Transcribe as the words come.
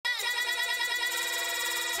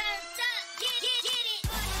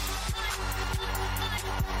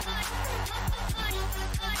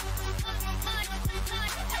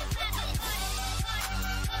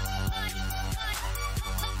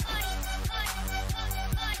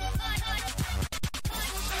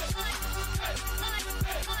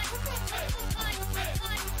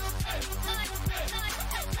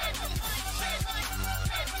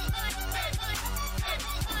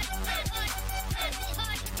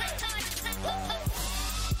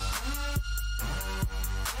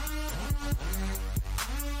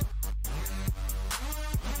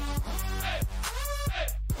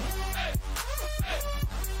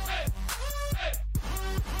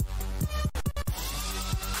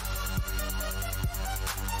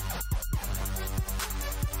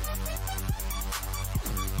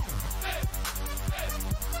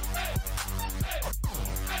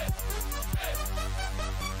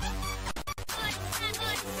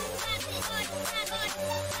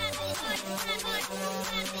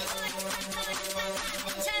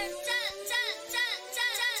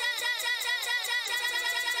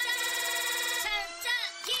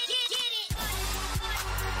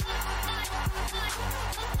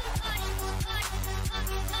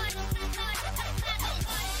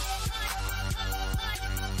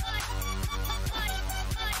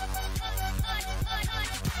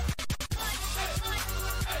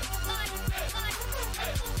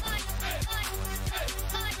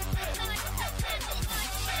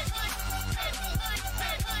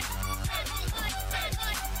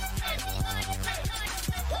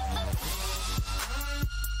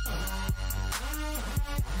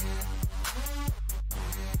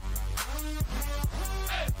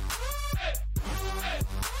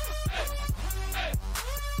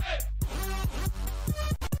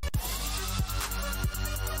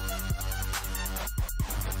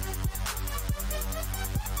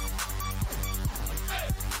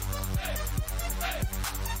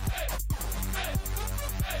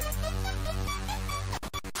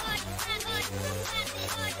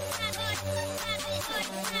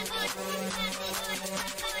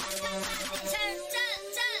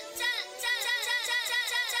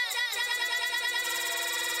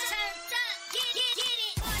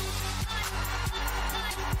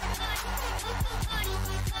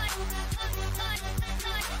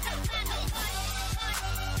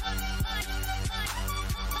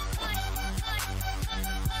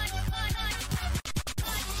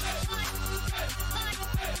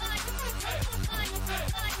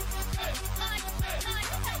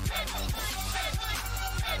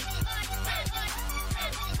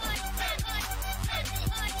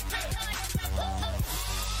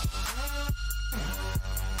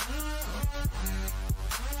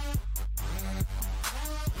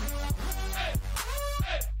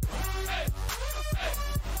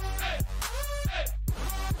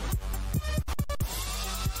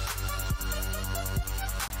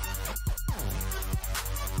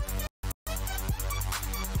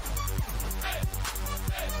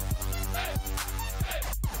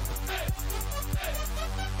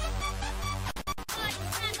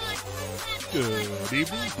Good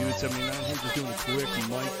evening. Dude 79 here, just doing a quick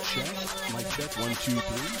mic check. Mic check, 1, 2, 3.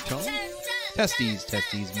 Tone? Testes, 1,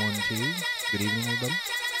 2. Good evening, everybody.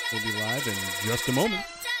 We'll be live in just a moment.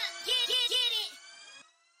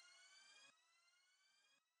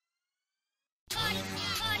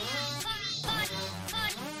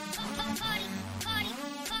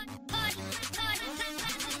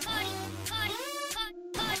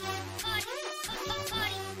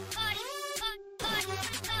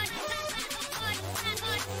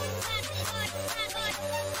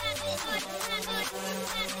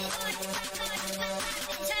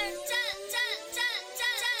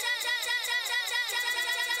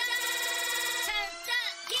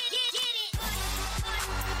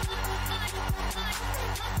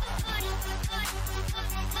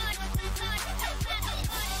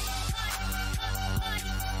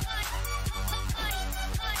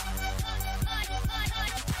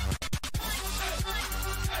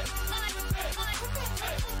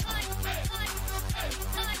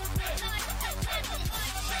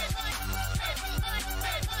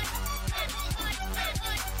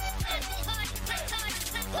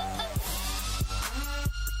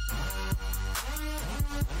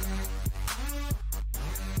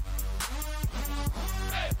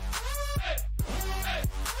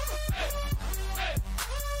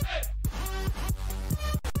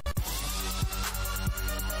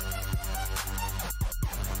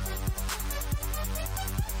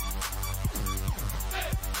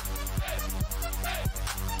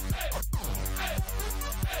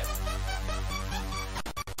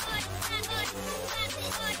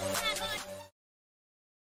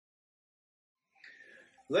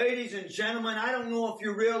 Ladies and gentlemen, I don't know if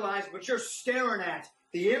you realize, but you're staring at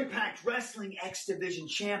the Impact Wrestling X Division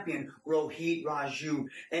champion, Rohit Raju.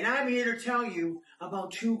 And I'm here to tell you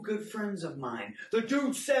about two good friends of mine, the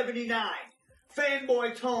Dude 79,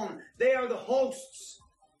 Fanboy Tone. They are the hosts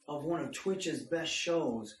of one of Twitch's best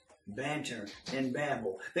shows, Banter and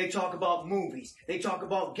Babble. They talk about movies, they talk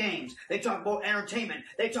about games, they talk about entertainment,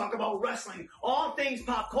 they talk about wrestling, all things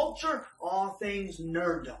pop culture, all things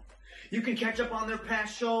nerddom. You can catch up on their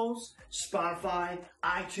past shows, Spotify,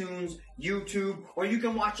 iTunes, YouTube, or you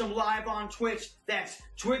can watch them live on Twitch. That's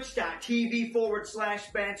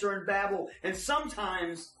twitch.tv/banter and babble. And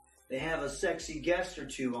sometimes they have a sexy guest or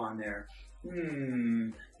two on there.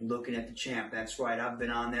 Looking at the champ. That's right, I've been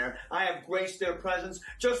on there. I have graced their presence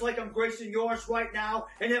just like I'm gracing yours right now.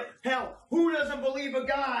 And hell, who doesn't believe a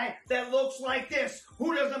guy that looks like this?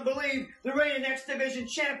 Who doesn't believe the reigning X Division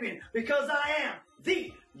champion? Because I am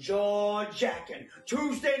the George Jackin,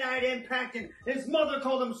 Tuesday Night Impactin'. His mother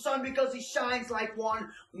called him son because he shines like one,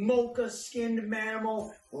 mocha-skinned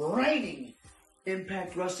mammal, reigning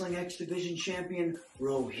Impact Wrestling X Division champion,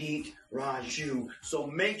 Rohit Raju. So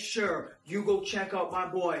make sure you go check out my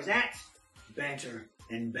boys at Banter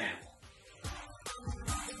and Babble.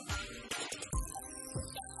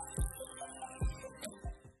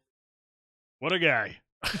 What a guy.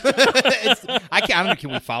 I don't know.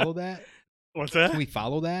 Can we follow that? What's that? Can we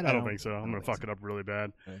follow that? I don't think so. I'm going to fuck it up really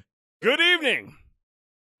bad. Okay. Good evening.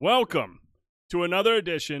 Welcome to another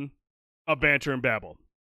edition of Banter and Babble.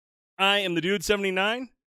 I am the Dude 79,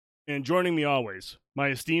 and joining me always, my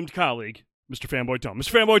esteemed colleague, Mr. Fanboy Tone.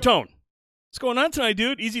 Mr. Fanboy Tone, what's going on tonight,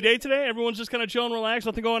 dude? Easy day today? Everyone's just kind of chilling, relaxed,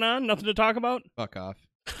 nothing going on, nothing to talk about? Fuck off.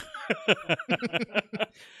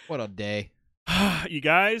 What a day. You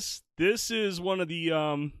guys, this is one of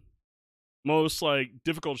the most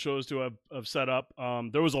difficult shows to have set up.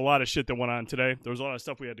 There was a lot of shit that went on today. There was a lot of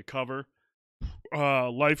stuff we had to cover.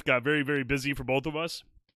 Life got very, very busy for both of us.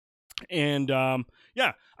 And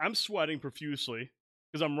yeah, I'm sweating profusely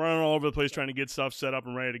because I'm running all over the place trying to get stuff set up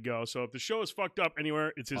and ready to go. So if the show is fucked up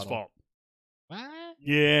anywhere, it's his fault. What?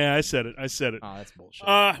 Yeah, I said it. Oh, that's bullshit.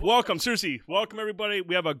 Welcome, seriously. Welcome, everybody.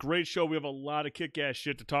 We have a great show. We have a lot of kick-ass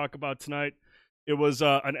shit to talk about tonight. It was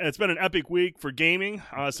it's been an epic week for gaming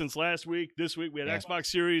since last week. This week we had Xbox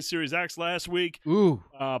Series X last week. Ooh.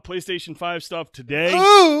 PlayStation 5 stuff today.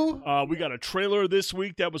 Ooh. We got a trailer this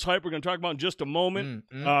week that was hype. We're going to talk about in just a moment.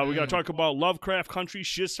 We got to talk about Lovecraft Country.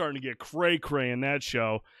 Shit's starting to get cray-cray in that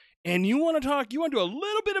show. And you want to do a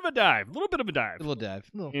little bit of a dive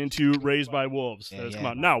into Raised by Wolves. That has come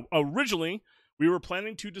out. Now, originally, we were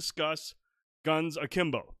planning to discuss Guns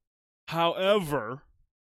Akimbo. However,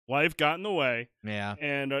 life got in the way. Yeah.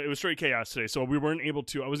 And it was straight chaos today. So I wasn't able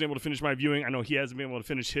to finish my viewing. I know he hasn't been able to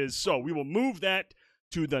finish his. So we will move that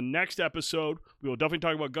to the next episode. We will definitely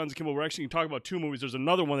talk about Guns Akimbo. We're actually going to talk about two movies. There's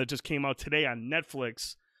another one that just came out today on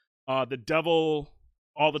Netflix, The Devil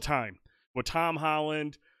All the Time, with Tom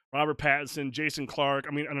Holland, Robert Pattinson, Jason Clarke.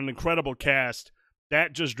 I mean, an incredible cast.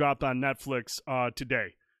 That just dropped on Netflix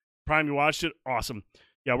today. Prime, you watched it? Awesome.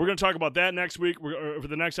 Yeah, we're going to talk about that next week. For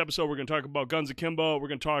the next episode, we're going to talk about Guns Akimbo. We're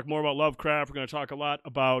going to talk more about Lovecraft. We're going to talk a lot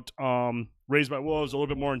about Raised by Wolves, a little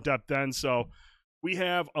bit more in depth then. So we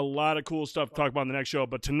have a lot of cool stuff to talk about in the next show.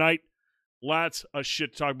 But tonight, lots of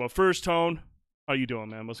shit to talk about. First, Tone, how you doing,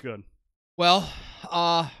 man? What's good? Well,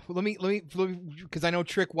 let me, because I know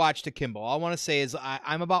Trick watched Akimbo. All I want to say is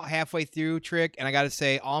I'm about halfway through Trick, and I got to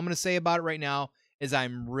say, all I'm going to say about it right now is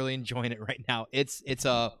I'm really enjoying it right now. It's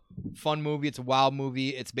a fun movie. It's a wild movie.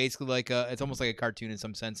 It's basically it's almost like a cartoon in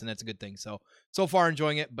some sense, and that's a good thing. So far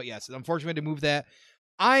enjoying it. But yes, unfortunately to move that.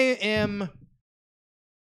 I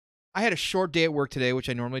had a short day at work today, which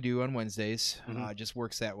I normally do on Wednesdays. Mhm. Just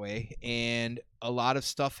works that way. And a lot of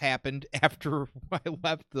stuff happened after I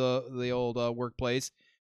left the old workplace.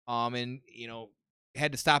 And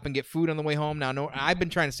had to stop and get food on the way home. Now, no, I've been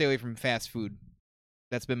trying to stay away from fast food.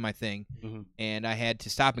 That's been my thing. Mhm. And I had to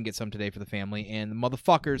stop and get some today for the family. And the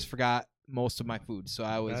motherfuckers forgot most of my food. So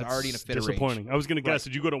I was already in a fit of rage. disappointing. I was going to guess,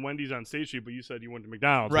 Right. did you go to Wendy's on State Street, but you said you went to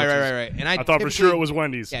McDonald's. Right. which is- And I thought for sure it was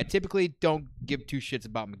Wendy's. Yeah, typically don't give two shits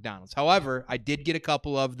about McDonald's. However, I did get a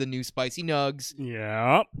couple of the new spicy nugs.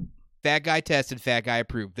 Yeah. Fat guy tested, fat guy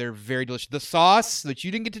approved. They're very delicious. The sauce that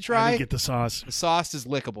you didn't get to I try, didn't get the sauce. the sauce is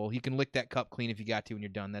lickable. You can lick that cup clean if you got to when you're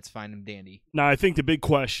done. That's fine and dandy. Now, I think the big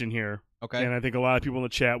question here, Okay. and I think a lot of people in the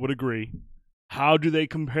chat would agree, how do they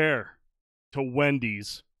compare to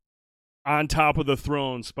Wendy's on top of the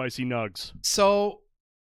throne spicy nugs? So,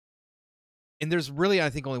 and there's really, I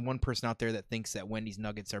think, only one person out there that thinks that Wendy's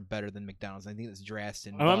nuggets are better than McDonald's. I think that's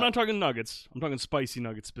Drastin. I'm not talking nuggets. I'm talking spicy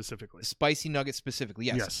nuggets specifically. Spicy nuggets specifically,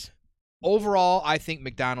 yes. Yes. Overall, I think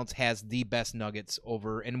McDonald's has the best nuggets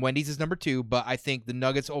over, and Wendy's is number 2, but I think the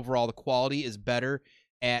nuggets overall, the quality is better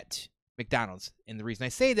at McDonald's. And the reason I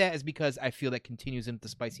say that is because I feel that continues into the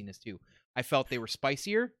spiciness too. I felt they were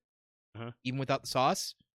spicier, even without the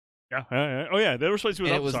sauce. Yeah. Oh, yeah. They were spicy And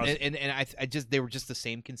without it was, the sauce. and I just, they were just the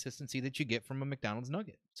same consistency that you get from a McDonald's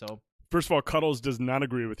nugget. So, First of all, Cuddles does not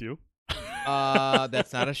agree with you.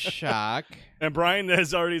 that's not a shock. And Brian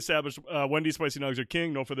has already established Wendy's spicy nugs are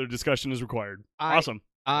king. No further discussion is required. Awesome.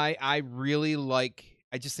 I really like.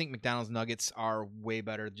 I just think McDonald's nuggets are way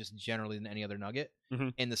better, just generally than any other nugget.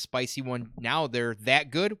 Mhm. And the spicy one now they're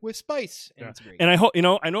that good with spice, and Yeah. it's great. And I hope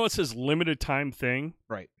I know it says limited time thing,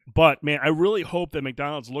 Right. but man, I really hope that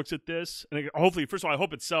McDonald's looks at this and hopefully, first of all, I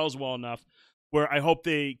hope it sells well enough where I hope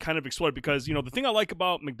they kind of exploit, because the thing I like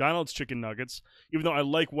about McDonald's chicken nuggets, even though I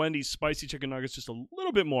like Wendy's spicy chicken nuggets just a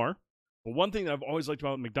little bit more, but one thing that I've always liked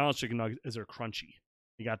about McDonald's chicken nuggets is they're crunchy.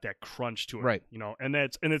 You got that crunch to it, Right. And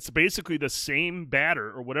it's basically the same batter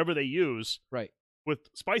or whatever they use, Right. with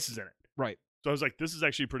spices in it. Right. So I was like, this is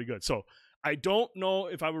actually pretty good. So I don't know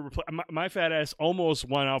if I would replace my fat ass. Almost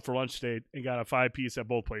went out for lunch today and got a 5-piece at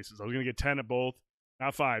both places. I was gonna get 10 at both,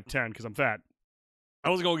 not 5, 10 because I'm fat.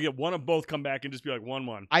 I was gonna get one of both, come back and just be like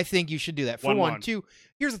 1-1. I think you should do that. For 1-1. one, two.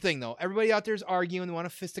 Here's the thing, though. Everybody out there is arguing. They want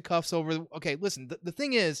to fisticuffs over. Okay, listen. The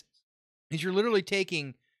thing is you're literally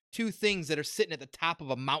taking two things that are sitting at the top of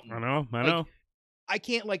a mountain. I know. Like, I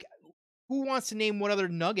can't who wants to name what other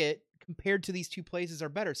nugget compared to these two places are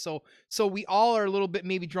better? So we all are a little bit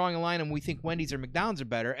maybe drawing a line, and we think Wendy's or McDonald's are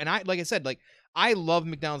better. And I said, I love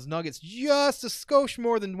McDonald's nuggets just a skosh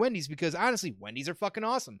more than Wendy's, because honestly, Wendy's are fucking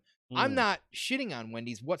awesome. I'm not shitting on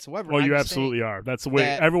Wendy's whatsoever. Oh, I'm you just saying absolutely are. That's the way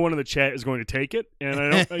that- everyone in the chat is going to take it. And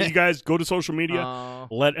I know you guys go to social media,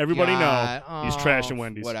 let everybody know he's trashing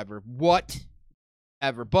Wendy's. Whatever. But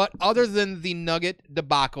other than the nugget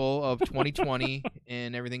debacle of 2020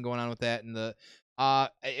 and everything going on with that, and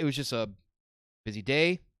it was just a busy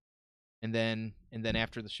day. And then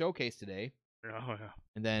after the showcase today, Oh, yeah.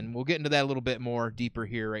 and then we'll get into that a little bit more deeper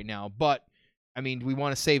here right now. But I mean, do we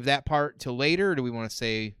want to save that part till later, or do we want to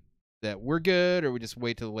say that we're good, or we just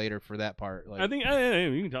wait till later for that part? I think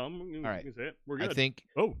you can tell them. You All right. can say it. We're good. I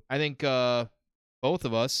think both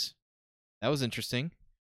of us. That was interesting.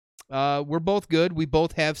 We're both good. We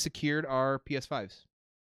both have secured our PS5s.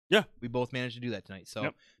 Yeah. We both managed to do that tonight. So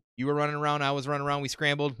Yep. you were running around, I was running around. We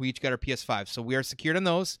scrambled. We each got our PS5s. So we are secured on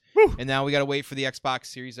those. Whew. And now we got to wait for the Xbox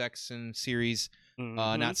Series X and Series Mhm.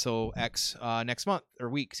 Not So X next month or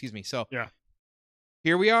week. Excuse me. So Yeah.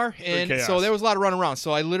 here we are. And so chaos. there was a lot of running around.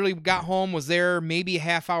 So I literally got home, was there maybe a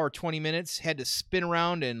half hour, 20 minutes, had to spin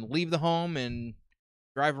around and leave the home and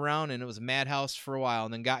drive around, and it was a madhouse for a while,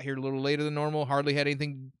 and then got here a little later than normal, hardly had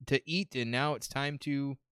anything to eat, and now it's time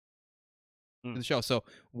to do the show. So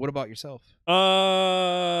what about yourself?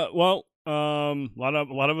 Well, a lot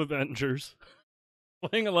of Avengers.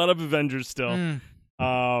 Playing a lot of Avengers still.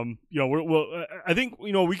 I think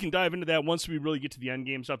we can dive into that once we really get to the end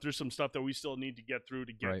game stuff. There's some stuff that we still need to get through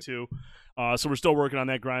to get to, so we're still working on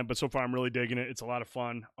that grind. But so far, I'm really digging it. It's a lot of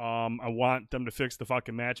fun. I want them to fix the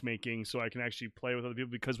fucking matchmaking so I can actually play with other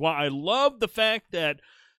people, because while I love the fact that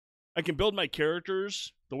I can build my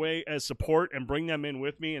characters the way as support and bring them in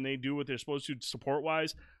with me, and they do what they're supposed to support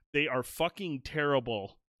wise, they are fucking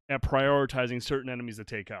terrible at prioritizing certain enemies to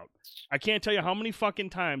take out. I can't tell you how many fucking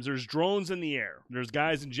times there's drones in the air, there's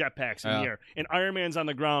guys in jetpacks in the air, and Iron Man's on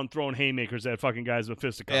the ground throwing haymakers at fucking guys with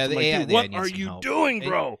fisticuffs. I'm like, dude, what are you doing,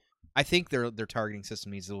 bro? I think their targeting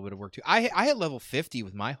system needs a little bit of work too. I hit level 50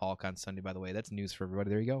 with my Hulk on Sunday, by the way. That's news for everybody.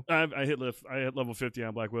 There you go. I hit level 50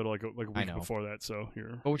 on Black Widow like a week before that. So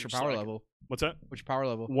what's your power level? What's that? What's your power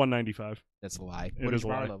level? 195. That's a lie. What is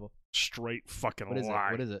your power lie. level? Straight fucking what is lie.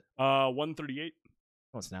 It? What is it? 138.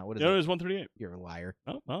 No, it's not. What is it? No, it is 138. You're a liar.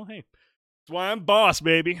 Oh, well, hey. That's why I'm boss,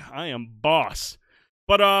 baby. I am boss.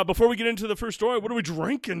 But before we get into the first story, what are we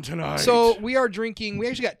drinking tonight? So we are drinking. We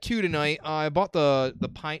actually got two tonight. I bought the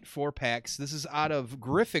pint 4-packs. This is out of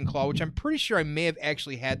Griffin Claw, which I'm pretty sure I may have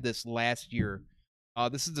actually had this last year.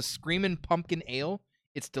 This is the Screamin' Pumpkin Ale.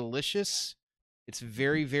 It's delicious. It's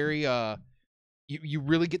very, very. You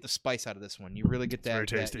really get the spice out of this one. You really get that. Very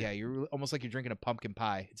tasty. You're almost like you're drinking a pumpkin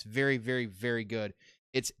pie. It's very, very, very good.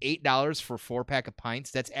 It's $8 for 4-pack of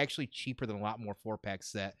pints. That's actually cheaper than a lot more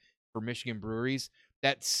 4-packs that for Michigan breweries.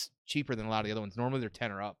 That's cheaper than a lot of the other ones. Normally they're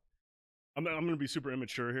 10 or up. I'm going to be super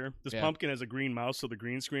immature here. This pumpkin has a green mouse, so the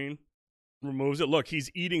green screen removes it. Look,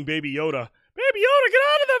 he's eating Baby Yoda. Baby Yoda, get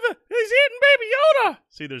out of the... He's eating Baby Yoda.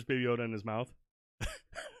 See, there's Baby Yoda in his mouth.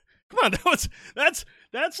 Come on, that's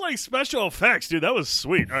like special effects, dude. That was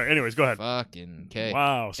sweet. All right, anyways, go ahead. Fucking okay.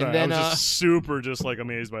 Wow, sorry. Then, I was just super like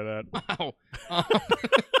amazed by that. Wow.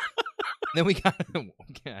 Then we got...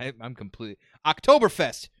 Okay, I'm complete.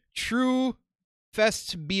 Oktoberfest. True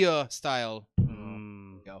Fest beer style.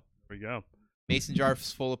 There we go. Mason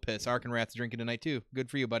jar's full of piss. Arkenrath's drinking tonight too. Good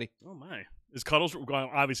for you, buddy. Oh my! Is Cuddles?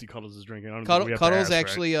 Obviously, Cuddles is drinking. I don't Cuddles think we have to ask,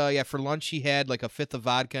 actually, right? for lunch he had like a 5th of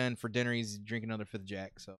vodka, and for dinner he's drinking another 5th of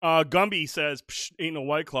Jack. So, Gumby says, "Ain't no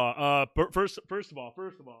White Claw." First of all,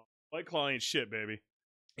 White Claw ain't shit, baby.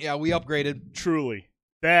 Yeah, we upgraded. Truly,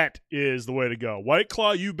 that is the way to go. White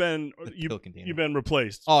Claw, you've been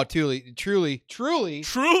replaced. Oh, truly, better.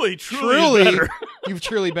 You've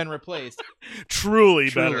truly been replaced. Truly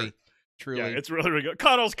better. Truly. Yeah, it's really, really good.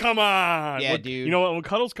 Cuddles, come on. Yeah, dude. You know what? When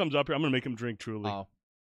Cuddles comes up here, I'm gonna make him drink Truly. Oh,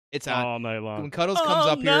 it's on all night long. When Cuddles comes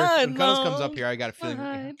up here, I got a feeling.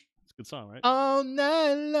 It's a good song, right? All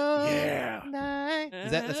night long. Yeah.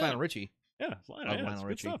 That's Lionel Richie. Yeah, it's Lionel. Lionel It's good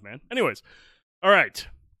Richie. stuff, man. Anyways, all right.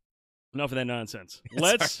 Enough of that nonsense.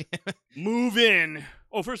 Let's move in.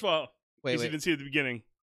 Oh, first of all, wait. You didn't see it at the beginning.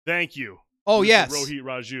 Thank you. Oh, yes. Rohit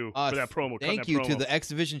Raju for that promo. Thank you to the X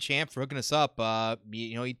Division champ for hooking us up.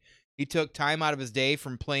 He took time out of his day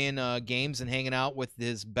from playing games and hanging out with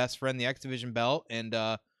his best friend, the X Division belt, and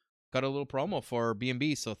got a little promo for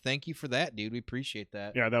B&B. So thank you for that, dude. We appreciate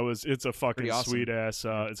that. Yeah, it's a fucking awesome. sweet ass.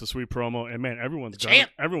 It's a sweet promo, and man, everyone's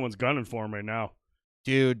gunning for him right now.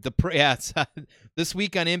 Dude, this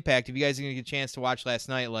week on Impact, if you guys didn't get a chance to watch last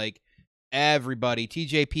night, like everybody,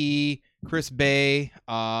 TJP, Chris Bay,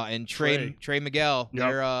 and Trey Miguel,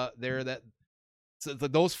 they're that. So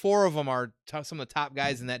those 4 of them are some of the top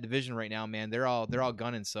guys in that division right now, man. They're all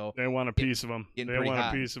gunning. So they want a piece of them. They want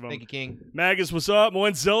a piece of them. Thank you, King. Magus, what's up?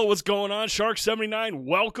 Moenzilla, what's going on? Shark79,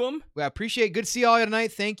 welcome. Well, I appreciate it. Good to see all you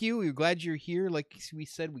tonight. Thank you. We're glad you're here. Like we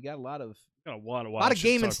said, we got a lot of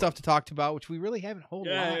gaming stuff to talk about, which we really haven't a lot.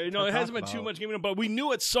 It hasn't been too much gaming, but we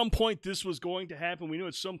knew at some point this was going to happen. We knew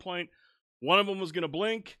at some point one of them was going to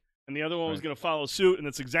blink and the other one was going to follow suit, and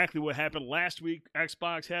that's exactly what happened last week.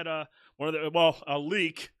 Xbox had a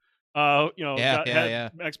leak.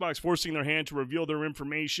 Xbox forcing their hand to reveal their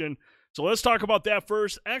information. So let's talk about that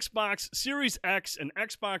first. Xbox Series X and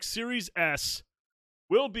Xbox Series S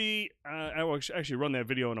will be. I will actually run that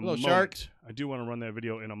video in a moment. Shark. I do want to run that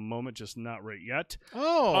video in a moment, just not right yet.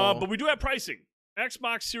 Oh, but we do have pricing.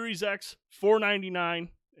 Xbox Series X $499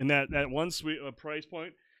 in that one sweet price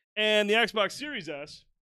point, and the Xbox Series S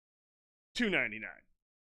 $299,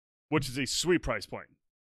 which is a sweet price point.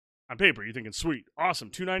 On paper, you're thinking, sweet, awesome,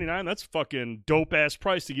 $299. That's fucking dope ass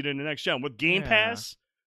price to get into next gen with Game Pass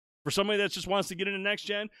for somebody that just wants to get into next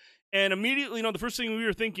gen. And immediately, the first thing we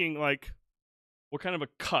were thinking, like, what kind of a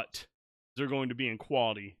cut is there going to be in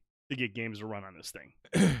quality to get games to run on this thing?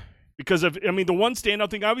 Because the one standout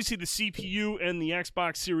thing, obviously, the CPU and the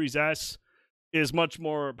Xbox Series S is much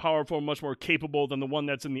more powerful, much more capable than the one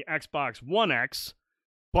that's in the Xbox One X.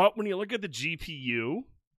 But when you look at the GPU,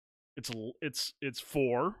 it's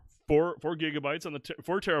 4 4 gigabytes on the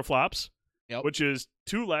 4 teraflops, Yep. which is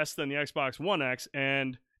 2 less than the Xbox One X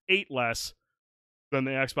and 8 less than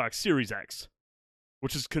the Xbox Series X,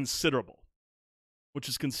 which is considerable.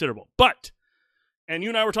 But, and you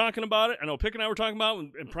and I were talking about it. I know Pick and I were talking about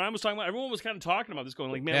it, and Prime was talking about it. Everyone was kind of talking about this,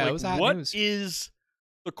 going like, man, Yeah, it like, was hot what news. is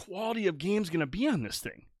the quality of games going to be on this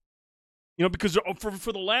thing? You know, because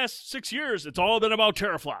for the last 6 years, it's all been about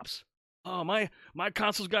teraflops. Oh, my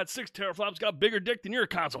console's got 6 teraflops, got bigger dick than your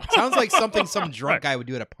console. Sounds like something some drunk Right. guy would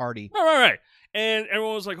do at a party. Right. And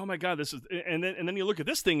everyone was like, oh my God, this is, and then you look at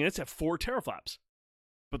this thing and it's at 4 teraflops.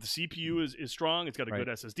 But the CPU is strong. It's got a good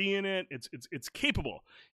SSD in it. It's capable.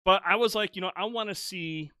 But I was like, you know, I want to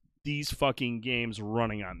see these fucking games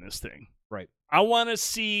running on this thing. Right. I want to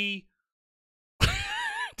see,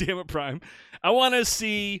 damn it, Prime. I want to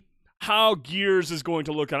see how Gears is going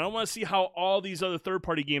to look on. I want to see how all these other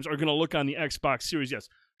third-party games are going to look on the Xbox Series S.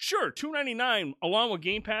 Sure, $299 along with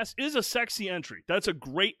Game Pass is a sexy entry. That's a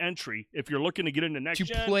great entry if you're looking to get into next To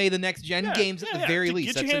gen. play the next gen games at the very to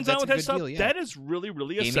least. Get your hands that's on with a that good stuff. deal, yeah. That is really,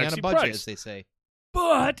 really a Gaming sexy on a budget, price. as they say.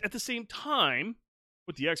 But at the same time,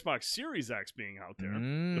 with the Xbox Series X being out there,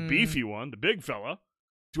 the beefy one, the big fella,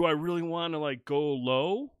 do I really want to like go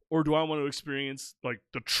low, or do I want to experience like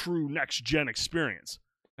the true next gen experience?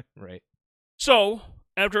 Right. So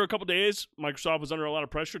after a couple days, Microsoft was under a lot of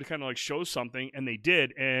pressure to kind of like show something, and they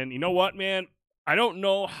did. And you know what, man? I don't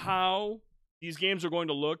know how these games are going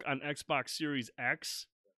to look on Xbox Series X.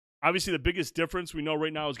 Obviously, the biggest difference we know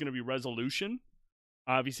right now is going to be resolution.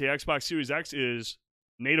 Obviously, Xbox Series X is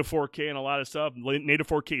native 4K and a lot of stuff, native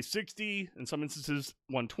 4K 60, in some instances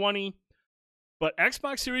 120. But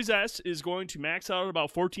Xbox Series S is going to max out at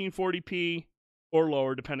about 1440p or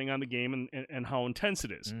lower, depending on the game and how intense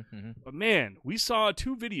it is. Mm-hmm. But man, we saw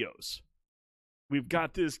 2 videos. We've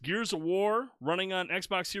got this Gears of War running on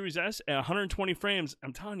Xbox Series S at 120 frames.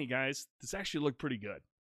 I'm telling you guys, this actually looked pretty good.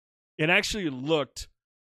 It actually looked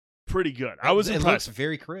pretty good. I was impressed. It looks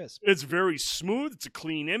very crisp. It's very smooth. It's a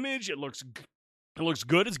clean image. It looks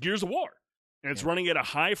good. It's Gears of War. And it's running at a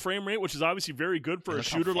high frame rate, which is obviously very good for a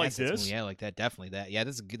shooter like this. Yeah, like that. Definitely that. Yeah,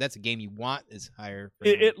 that's a game you want is higher.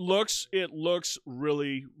 It looks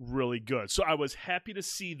really, really good. So I was happy to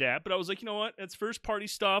see that, but I was like, you know what? It's first party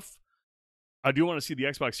stuff. I do want to see the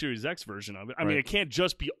Xbox Series X version of it. I mean, it can't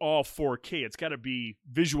just be all 4K. It's got to be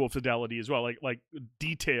visual fidelity as well, like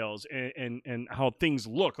details and how things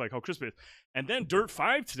look, like how crisp it is. And then Dirt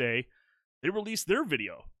 5 today, they released their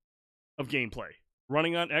video of gameplay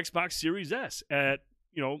running on Xbox Series S at,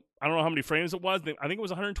 you know, I don't know how many frames it was. I think it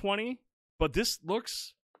was 120, but this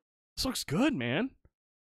looks good, man.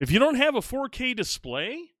 If you don't have a 4K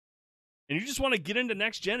display and you just want to get into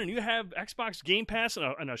next gen and you have Xbox Game Pass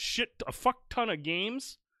and a fuck ton of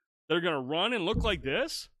games that are going to run and look like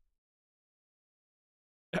this,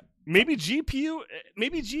 maybe GPU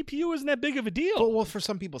isn't that big of a deal. Well, for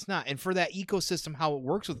some people it's not. And for that ecosystem, how it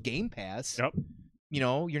works with Game Pass, Yep. you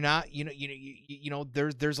know, you're not, you know,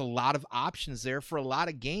 there's a lot of options there for a lot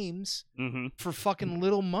of games for fucking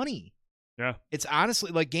little money. Yeah. It's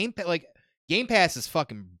honestly like Game Pass is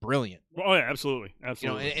fucking brilliant. Oh yeah, absolutely. You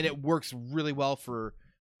know, and it works really well for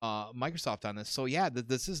Microsoft on this. So yeah,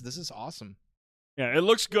 this is awesome. Yeah, it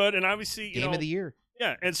looks good, and obviously Game of the year.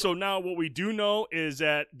 Yeah, and so now what we do know is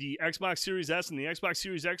that the Xbox Series S and the Xbox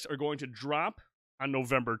Series X are going to drop on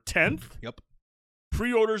November 10th. Yep.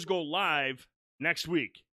 Pre-orders go live next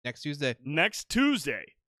week. Next Tuesday. Next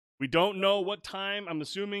Tuesday. We don't know what time. I'm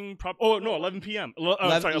assuming 11 p.m.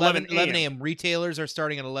 11 a.m. Retailers are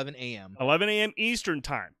starting at 11 a.m. 11 a.m. Eastern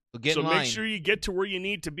time. So get so in line. make sure you get to where you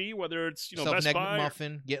need to be, whether it's Best Buy.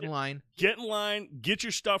 Muffin, get in line. Get in line. Get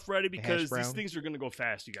your stuff ready The because hash brown. these things are going to go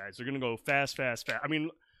fast, you guys. They're going to go fast. I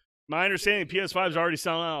mean, my understanding, PS5 is already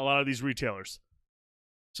selling out a lot of these retailers.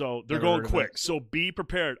 So they're Never going heard of quick. it. So be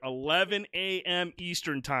prepared. 11 a.m.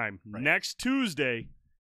 Eastern time. Right. Next Tuesday,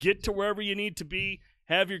 get to wherever you need to be.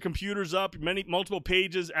 Have your computers up, multiple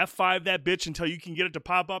pages, F5 that bitch until you can get it to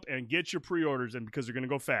pop up and get your pre-orders in because they're going to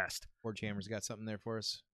go fast. Forge Hammer's got something there for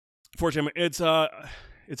us. Fortunately, it's how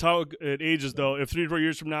it ages though. If 3 to 4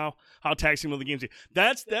 years from now, how taxing will the games be?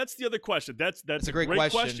 That's the other question. That's a great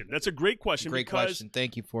question. That's a great question. Great because question.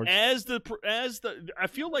 Thank you, Forge. As the I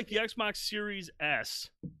feel like the Xbox Series S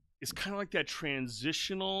is kind of like that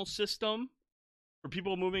transitional system for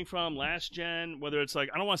people moving from last gen. Whether it's like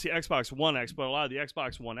I don't want to see Xbox One X, but a lot of the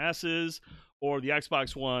Xbox One S's or the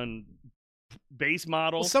Xbox One base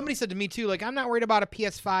model. Well, somebody said to me too, like, I'm not worried about a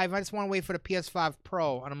PS5. I just want to wait for the PS5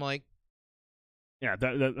 Pro. And I'm like, yeah,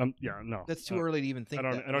 no, that's too early to even think.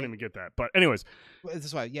 I don't even get that. But anyways,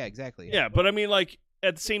 that's why. Yeah, exactly. Yeah, but I mean, like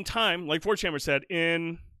at the same time, like Forge Hammer said,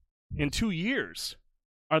 in 2 years,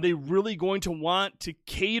 are they really going to want to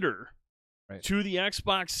cater Right. to the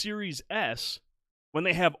Xbox Series S when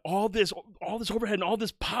they have all this overhead and all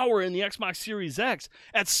this power in the Xbox Series X?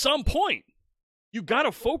 At some point, you got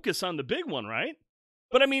to focus on the big one, right?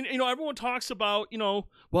 But I mean, everyone talks about,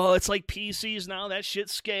 well, it's like PCs now. That shit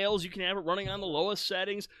scales. You can have it running on the lowest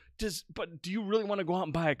settings. But do you really want to go out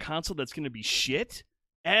and buy a console that's going to be shit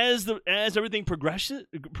as everything progresses?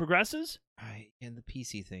 And the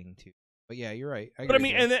PC thing too. But yeah, you're right. But I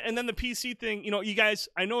mean, and then the PC thing. You guys,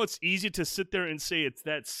 I know it's easy to sit there and say it's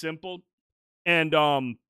that simple, and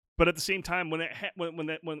but at the same time, when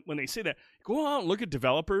they say that, go out and look at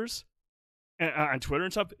developers on Twitter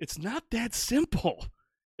and stuff. It's not that simple.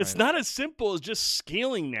 It's not as simple as just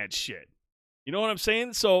scaling that shit. You know what I'm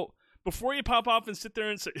saying? So before you pop off and sit there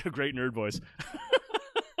and say, great nerd voice.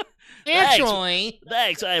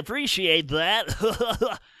 Thanks, I appreciate that.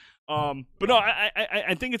 But no,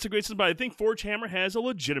 I think it's a great system. But I think Forge Hammer has a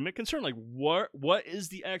legitimate concern. Like, what is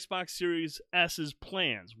the Xbox Series S's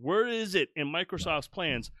plans? Where is it in Microsoft's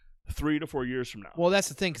plans 3 to 4 years from now? Well, that's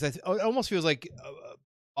the thing, because it almost feels like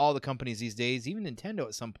all the companies these days, even Nintendo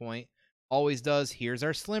at some point, always does, here's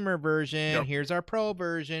our slimmer version, here's our pro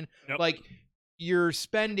version. Like, you're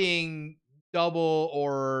spending double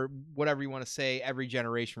or whatever you want to say every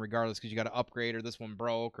generation regardless, because you got to upgrade or this one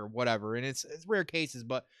broke or whatever. And it's rare cases,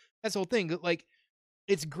 but that's the whole thing. Like,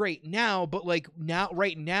 it's great now, but like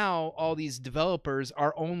right now, all these developers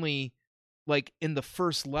are only like in the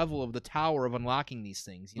first level of the tower of unlocking these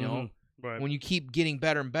things, you know? Mm-hmm. Right. When you keep getting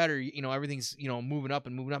better and better, everything's, moving up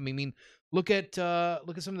and moving up. I mean, look at some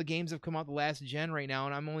of the games that have come out the last gen right now,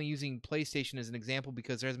 and I'm only using PlayStation as an example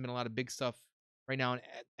because there hasn't been a lot of big stuff right now on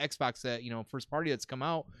Xbox that, first party that's come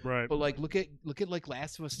out. Right. But like look at like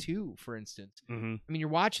Last of Us 2, for instance. Mm-hmm. I mean, you're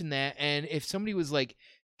watching that, and if somebody was like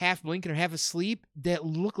half blinking or half asleep, that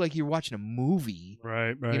looked like you're watching a movie.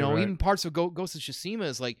 Right. Even parts of Ghost of Tsushima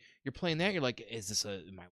is like you're playing that, you're like,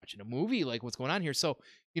 am I watching a movie? Like, what's going on here? So,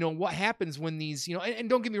 what happens when these, and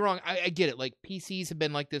don't get me wrong, I get it. Like, PCs have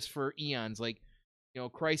been like this for eons. Like,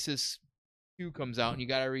 Crysis 2 comes out and you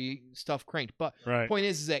got every stuff cranked. But the point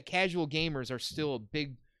is that casual gamers are still a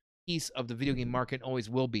big piece of the video game market and always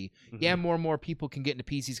will be. Mm-hmm. Yeah, more and more people can get into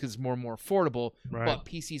PCs because it's more and more affordable, but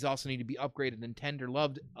PCs also need to be upgraded and tender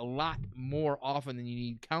loved a lot more often than you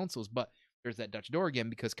need consoles. But there's that Dutch door again,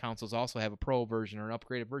 because consoles also have a pro version or an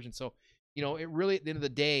upgraded version. So, it really, at the end of the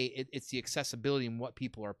day, it's the accessibility and what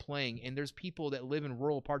people are playing. And there's people that live in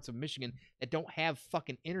rural parts of Michigan that don't have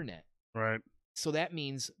fucking internet. Right. So that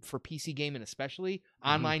means for PC gaming especially,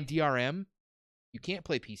 online DRM, you can't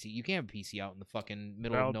play PC. You can't have a PC out in the fucking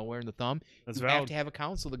middle of nowhere in the thumb. You have to have a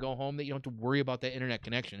console to go home that you don't have to worry about that internet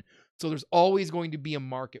connection. So there's always going to be a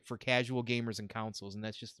market for casual gamers and consoles, and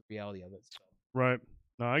that's just the reality of it. So. Right.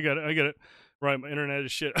 No, I get it. Right, my internet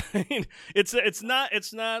is shit. I mean, it's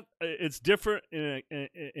different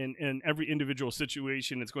in every individual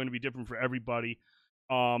situation. It's going to be different for everybody.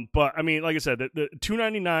 But I mean, like I said, the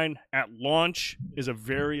 $299 at launch is a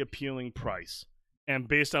very appealing price. And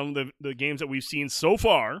based on the games that we've seen so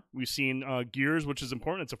far, we've seen Gears, which is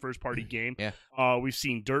important. It's a first-party game. Yeah. We've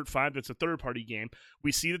seen Dirt 5. That's a third-party game.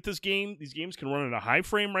 We see that these games can run at a high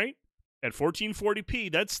frame rate at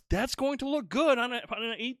 1440p. That's going to look good on a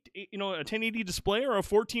 1080 display or a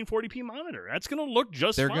 1440p monitor. That's going to look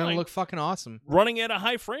just fine. They're going to look fucking awesome. Running at a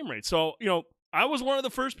high frame rate. So, I was one of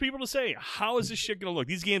the first people to say, how is this shit going to look?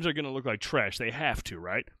 These games are going to look like trash. They have to,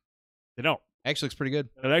 right? They don't. Actually looks pretty good.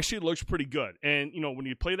 It actually looks pretty good. And, when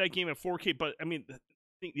you play that game at 4K, but, I mean,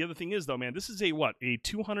 the other thing is, though, man, this is a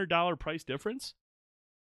 $200 price difference?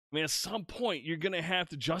 I mean, at some point, you're going to have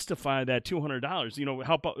to justify that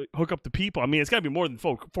 $200, hook up the people. I mean, it's got to be more than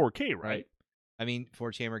 4K, right? I mean,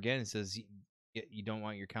 Forge Hammer, again, it says you don't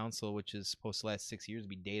want your console, which is supposed to last 6 years, to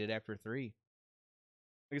be dated after 3.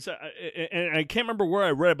 Like I said, and I can't remember where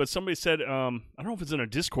I read it, but somebody said, I don't know if it's in a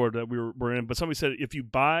Discord that we're in, but somebody said, if you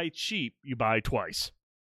buy cheap, you buy twice.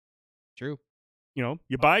 True. You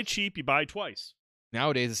buy cheap, you buy twice.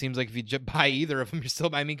 Nowadays, it seems like if you buy either of them, you're still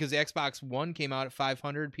buying. I mean, because the Xbox One came out at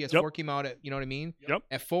 $500, PS4 came out at, you know what I mean? Yep.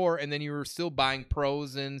 At $400, and then you were still buying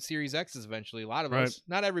Pros and Series X's eventually. A lot of us,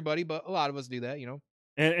 not everybody, but a lot of us do that,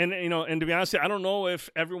 And to be honest, I don't know if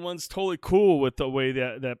everyone's totally cool with the way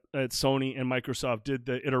that Sony and Microsoft did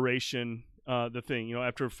the iteration, the thing.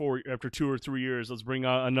 After 2 or 3 years, let's bring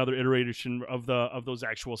out another iteration of those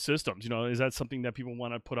actual systems. Is that something that people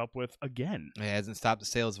want to put up with again? It hasn't stopped the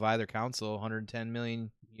sales of either console. 110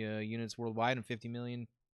 million units worldwide and 50 million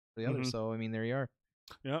for the other. So I mean, there you are.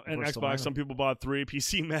 Yeah, and Xbox. Some people bought 3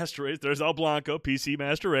 PC Master Race. There's El Blanco PC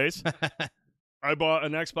Master Race. I bought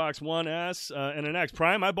an Xbox One S and an X.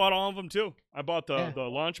 Prime, I bought all of them too. I bought the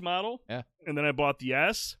launch model, and then I bought the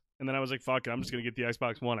S, and then I was like, fuck it, I'm just going to get the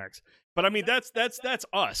Xbox One X. But I mean, that's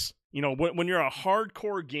us. You know, when you're a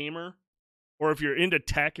hardcore gamer, or if you're into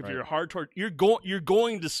tech, if you're a hardcore, you're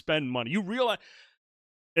going to spend money. You realize,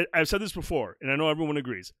 I've said this before, and I know everyone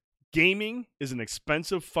agrees, gaming is an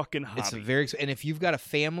expensive fucking hobby. It's and if you've got a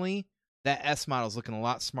family, that S model is looking a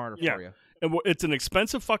lot smarter for you. And it's an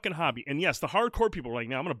expensive fucking hobby. And yes, the hardcore people are like,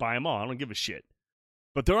 "Now I'm going to buy them all. I don't give a shit."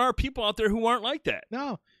 But there are people out there who aren't like that.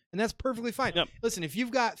 No, and that's perfectly fine. Yep. Listen, if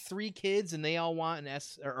you've got 3 kids and they all want an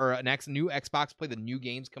S or an new Xbox, play the new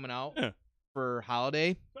games coming out for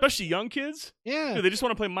holiday, especially young kids. Yeah, dude, they just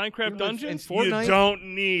want to play Minecraft Dungeons. And Fortnite. You don't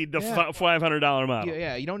need the $500 model.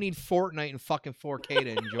 Yeah, you don't need Fortnite and fucking 4K to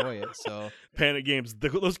enjoy it. So Panic Games,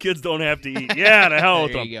 those kids don't have to eat. Yeah, the hell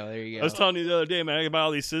with them. There you go. I was telling you the other day, man, I buy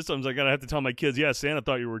all these systems. I gotta have to tell my kids, yeah, Santa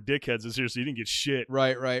thought you were dickheads this year, so you didn't get shit.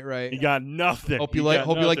 Right. You got nothing. Hope you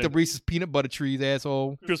like the Reese's peanut butter trees,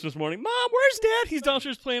 asshole. Christmas morning, Mom, where's Dad? He's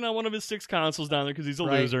downstairs playing on one of his 6 consoles down there because he's a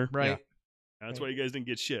loser. Right. Yeah. That's why you guys didn't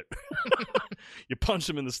get shit. You punched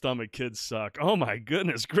him in the stomach. Kids suck. Oh my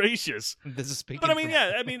goodness gracious. This is speaking. But I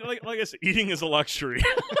mean, like I said, eating is a luxury.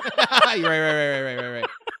 Right.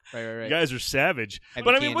 You guys are savage. Heavy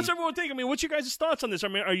but I mean, candy. what's everyone think? I mean, what's your guys' thoughts on this? I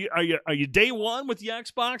mean, are you day one with the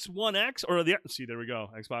Xbox One X or there we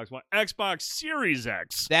go, Xbox Series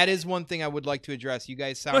X? That is one thing I would like to address. You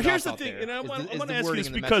guys sound. But here's the out thing, there. and I want to the ask you wording this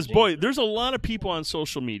in the because, messaging. boy, there's a lot of people on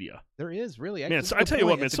social media. There is really. Man, I tell you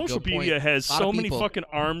what, man, social media has so many fucking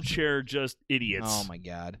armchair just idiots. Oh my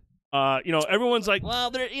god. Everyone's like,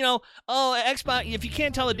 well, Xbox. If you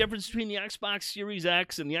can't tell the difference between the Xbox Series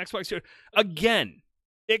X and the Xbox Series, again,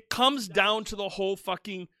 it comes down to the whole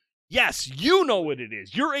fucking. Yes, you know what it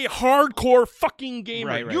is. You're a hardcore fucking gamer.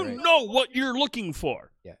 Right. You know what you're looking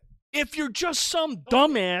for. Yeah. If you're just some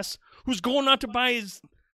dumbass who's going out to buy his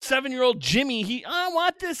 7-year-old Jimmy, I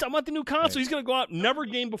want this. I want the new console. Right. He's gonna go out, never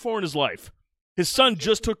game before in his life. His son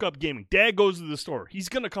just took up gaming. Dad goes to the store. He's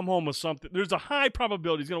going to come home with something. There's a high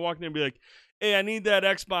probability he's going to walk in there and be like, hey, I need that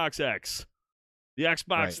Xbox X. The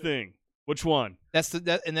Xbox thing. Which one? That's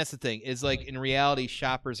the thing. Is like in reality,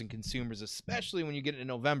 shoppers and consumers, especially when you get into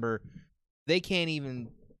November, they can't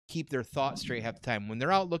even keep their thoughts straight half the time. When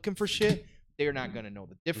they're out looking for shit, they're not going to know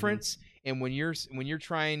the difference. And when you're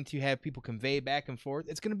trying to have people convey back and forth,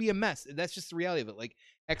 it's going to be a mess. That's just the reality of it. Like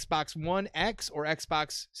Xbox One X or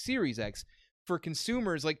Xbox Series X. For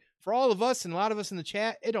consumers, like for all of us and a lot of us in the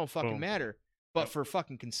chat, it don't fucking matter. But for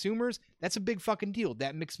fucking consumers, that's a big fucking deal.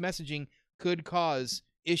 That mixed messaging could cause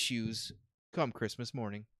issues come Christmas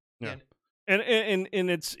morning. Yeah. And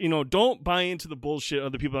it's, don't buy into the bullshit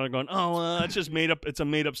of the people that are going, it's just made up. It's a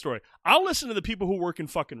made up story. I'll listen to the people who work in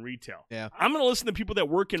fucking retail. Yeah. I'm going to listen to people that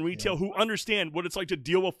work in retail who understand what it's like to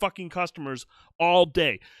deal with fucking customers all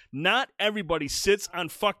day. Not everybody sits on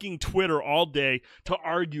fucking Twitter all day to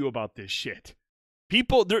argue about this shit.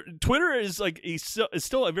 Twitter is like is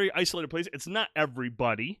still a very isolated place. It's not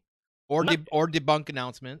everybody. Or debunk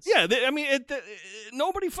announcements. Yeah,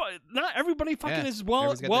 not everybody fucking is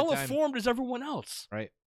well informed as everyone else.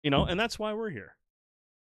 Right. And that's why we're here.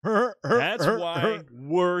 That's why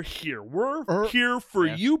we're here. We're here for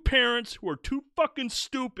you parents who are too fucking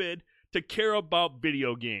stupid to care about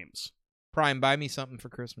video games. Prime, buy me something for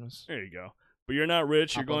Christmas. There you go. But you're not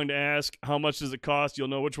rich. You're going to ask, how much does it cost? You'll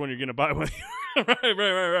know which one you're going to buy with you.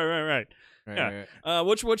 Right. Yeah.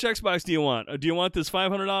 Which Xbox do you want? Do you want this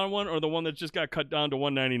 $500 one or the one that just got cut down to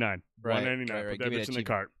 $199? Right. $199. Put that bitch in the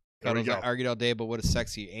cart. Cuddles, I argued all day, but what is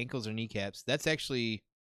sexy? Ankles or kneecaps? That's actually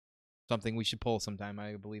something we should pull sometime.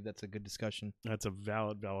 I believe that's a good discussion. That's a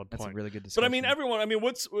valid point. That's a really good discussion. But I mean, everyone. I mean,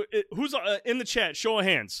 who's in the chat? Show of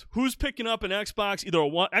hands. Who's picking up an Xbox, either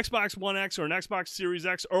Xbox One X or an Xbox Series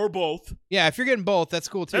X or both? Yeah, if you're getting both, that's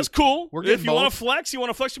cool too. That's cool. We're getting if you want to flex, you'll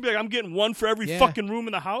be like, I'm getting one for every fucking room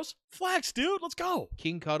in the house. Flex, dude. Let's go.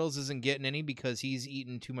 King Cuddles isn't getting any because he's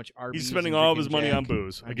eating too much Arby's. He's spending all of his money on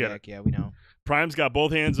booze. I get it. Yeah, we know. Prime's got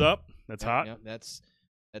both hands up. That's hot. Yep,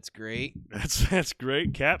 that's great. That's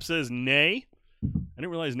great. Cap says nay. I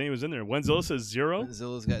didn't realize Nay was in there. Wenzilla says 0.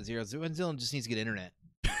 Zilla's got 0. Wenzilla just needs to get internet.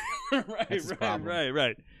 Right.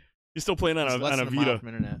 He's still playing on a Vita.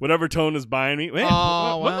 Whatever Tone is buying me. Man,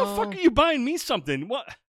 what the fuck are you buying me something? What?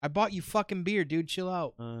 I bought you fucking beer, dude. Chill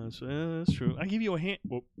out. That's true. I give you a hand.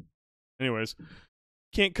 Whoa. Anyways,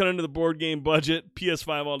 can't cut into the board game budget.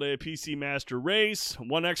 PS5 all day. PC Master Race.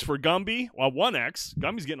 1X for Gumby. Well, 1X.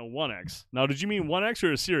 Gumby's getting a 1X. Now, did you mean 1X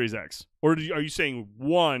or a Series X? Or are you saying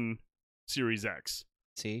 1 Series X?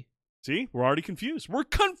 See, we're already confused. We're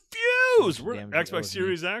confused. We're Xbox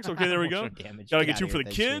Series X. Okay, there we go. Gotta get 2 for the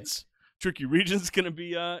kids, Tricky Regent's going to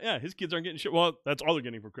be, his kids aren't getting shit. Well, that's all they're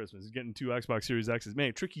getting for Christmas. He's getting 2 Xbox Series X's.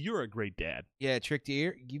 Man, Tricky, you're a great dad. Yeah, Trick,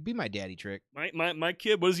 you be my daddy, Trick. My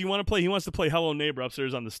kid, what does he want to play? He wants to play Hello Neighbor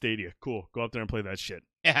upstairs on the Stadia. Cool. Go up there and play that shit.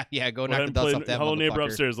 Yeah, go knock the dust off that Hello Neighbor motherfucker.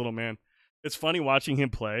 upstairs, little man. It's funny watching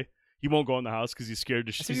him play. He won't go in the house because he's scared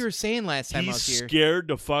to That's what you were saying last time I was He's here. scared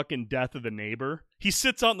to fucking death of the neighbor. He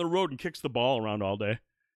sits out in the road and kicks the ball around all day.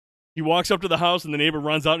 He walks up to the house and the neighbor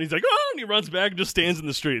runs out and he's like, oh, and he runs back and just stands in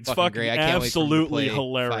the street. It's fucking great. I can't absolutely wait for him to play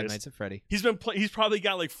hilarious. Five Nights at Freddy. He's probably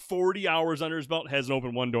got like 40 hours under his belt, hasn't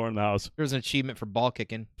opened one door in the house. There's an achievement for ball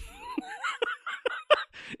kicking.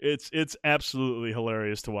 It's absolutely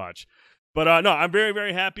hilarious to watch. But no, I'm very,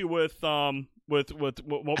 very happy with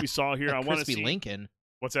what we saw here. I want to see Lincoln.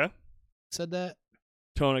 What's that? Said that?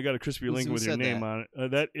 Tone, I got a Crispy Who Lincoln with your said name that? on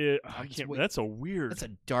it. That is, I can't. That's a weird. That's a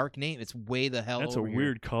dark name. It's way the hell. That's a over here.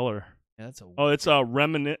 weird color. Yeah, that's a. Oh, it's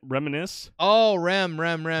reminisce. Oh, Rem.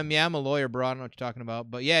 Yeah, I'm a lawyer, bro. I don't know what you're talking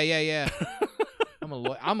about, but yeah. I'm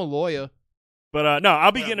a lawyer. But no,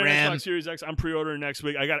 I'll be What up, getting an Ram? Xbox Series X. I'm pre-ordering next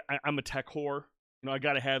week. I'm a tech whore. You know, I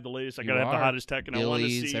got to have the latest. I got to have the hottest tech, and I want to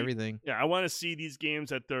see everything. Yeah, I want to see these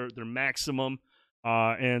games at their maximum.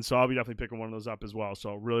 And so I'll be definitely picking one of those up as well.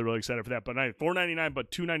 So really, really excited for that. But $4.99,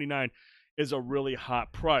 but $2.99 is a really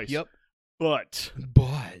hot price. Yep. But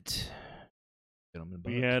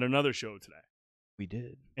we had another show today. We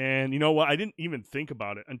did. And you know what? I didn't even think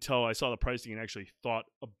about it until I saw the pricing and actually thought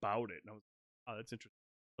about it. And I was, oh, that's interesting.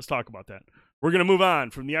 Let's talk about that. We're going to move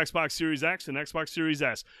on from the Xbox Series X and Xbox Series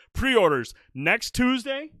S. Pre-orders next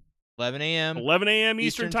Tuesday, 11 a.m. 11 a.m.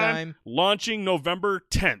 Eastern time, launching November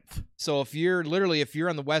 10th. So if you're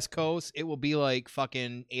on the West Coast, it will be like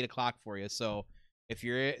fucking 8 o'clock for you. So if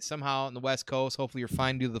you're somehow on the West Coast, hopefully you're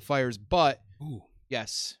fine due to the fires. But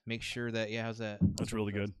yes, make sure that how's that? That's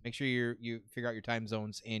really good. Make sure you figure out your time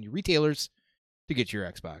zones and your retailers to get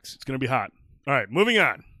your Xbox. It's going to be hot. All right, moving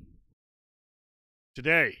on.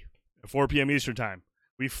 Today at 4 p.m. Eastern time,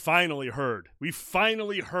 we finally heard from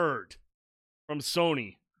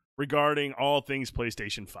Sony regarding all things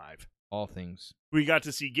PlayStation 5. All things. We got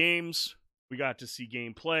to see games. We got to see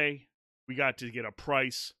gameplay. We got to get a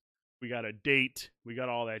price. We got a date. We got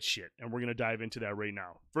all that shit. And we're going to dive into that right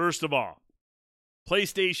now. First of all,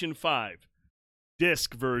 PlayStation 5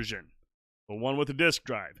 disc version. The one with the disc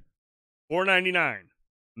drive. $4.99.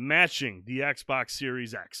 Matching the Xbox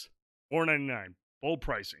Series X. $4.99. Bold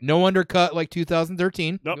pricing. No undercut like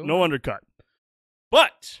 2013. Nope, no undercut.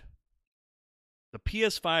 But the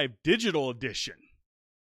PS5 Digital Edition,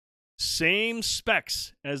 same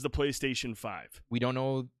specs as the PlayStation 5. We don't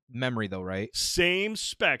know memory though, right? Same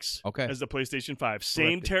specs as the PlayStation 5.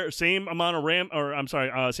 Same amount of RAM,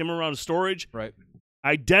 same amount of storage. Right.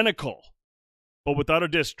 Identical, but without a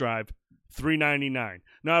disc drive. $399.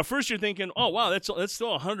 Now, at first you're thinking, oh wow, that's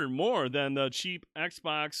still $100 more than the cheap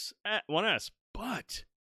Xbox One S. But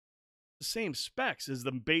the same specs as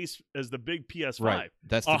the big PS5. Right.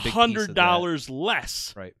 That's the big $100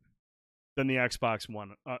 less than the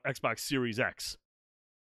Xbox Series X.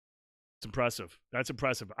 It's impressive. That's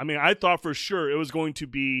impressive. I mean, I thought for sure it was going to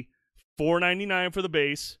be $499 for the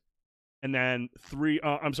base, and then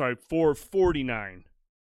 $449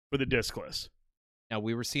 for the discless. Now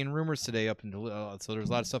we were seeing rumors today up until so there's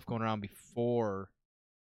a lot of stuff going around before.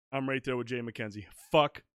 I'm right there with Jay McKenzie.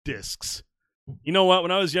 Fuck discs. You know what?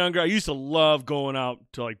 When I was younger, I used to love going out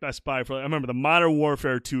to like Best Buy I remember the Modern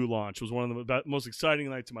Warfare 2 launch was one of the most exciting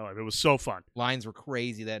nights of my life. It was so fun. Lines were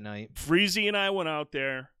crazy that night. Freezy and I went out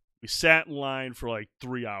there. We sat in line for like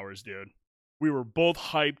 3 hours, dude. We were both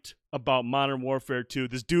hyped about Modern Warfare 2.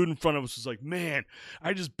 This dude in front of us was like, man,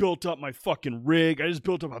 I just built up my fucking rig. I just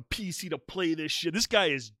built up a PC to play this shit. This guy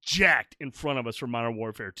is jacked in front of us for Modern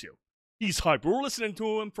Warfare 2. He's hyped. We're listening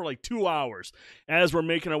to him for like 2 hours as we're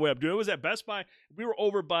making our way up. Dude, it was at Best Buy. We were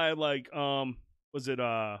over by like, was it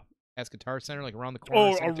As Guitar Center, like around the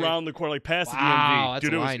corner. Oh, around the corner, like past the Wow, DMV.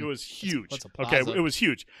 Dude, it was huge. Okay, it was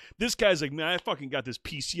huge. This guy's like, man, I fucking got this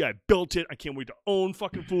PC. I built it. I can't wait to own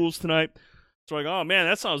fucking fools tonight. So like, oh man,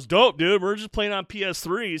 that sounds dope, dude. We're just playing on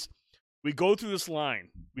PS3s. We go through this line.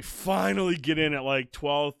 We finally get in at like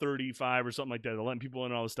 12:35 or something like that. They're letting people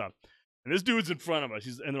in and all this stuff. And this dude's in front of us.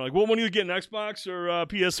 And they're like, well, when are you getting Xbox or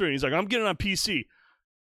PS3? And he's like, I'm getting on PC.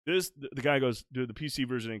 The guy goes, dude, the PC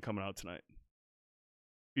version ain't coming out tonight.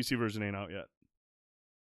 PC version ain't out yet.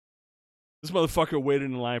 This motherfucker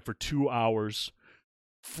waited in line for 2 hours,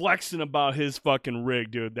 flexing about his fucking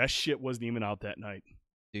rig, dude. That shit wasn't even out that night.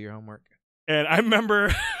 Do your homework. And I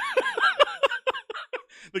remember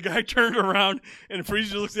the guy turned around and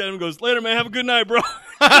Freezy looks at him and goes, later, man, have a good night, bro.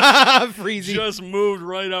 Freezy. Just moved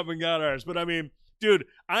right up and got ours. But I mean, Dude,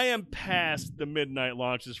 I am past the midnight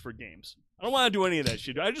launches for games. I don't want to do any of that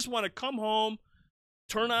shit. I just want to come home,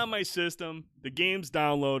 turn on my system, the game's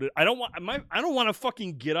downloaded. I don't want to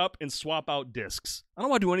fucking get up and swap out discs. I don't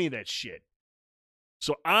want to do any of that shit.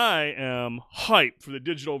 So I am hyped for the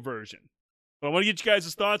digital version. But I want to get you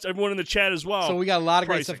guys' thoughts. Everyone in the chat as well. So we got a lot of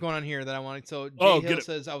great Pricing. stuff going on here that I wanted. So Jay Oh, Hill get it.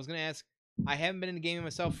 says, I was going to ask, I haven't been into gaming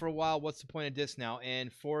myself for a while. What's the point of disc now?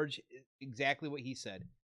 And Forge, exactly what he said.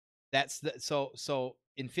 That's the so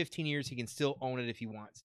in 15 years he can still own it if he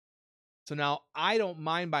wants. So now I don't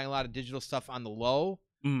mind buying a lot of digital stuff on the low.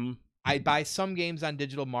 Mhm. I buy some games on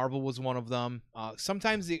digital. Marvel was one of them.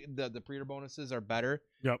 Sometimes the pre-order bonuses are better.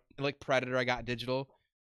 Yep. Like Predator, I got digital.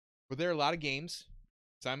 But there are a lot of games.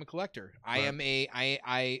 So I'm a collector. I am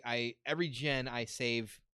I every gen I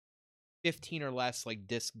save 15 or less like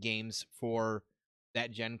disc games for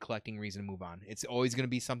that gen collecting reason to move on. It's always going to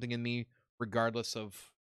be something in me, regardless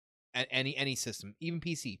of any system, even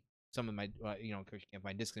PC. Some of my because you can't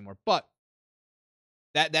find discs anymore. But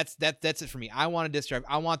that's it for me. I want a disc drive.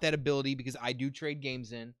 I want that ability because I do trade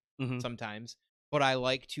games in sometimes, but I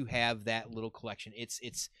like to have that little collection.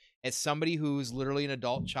 It's as somebody who's literally an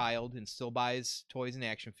adult child and still buys toys and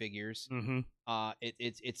action figures.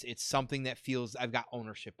 It's something that feels I've got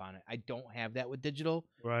ownership on it. I don't have that with digital,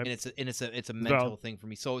 Right. and it's a mental thing for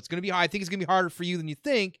me. So it's gonna be. I think it's gonna be harder for you than you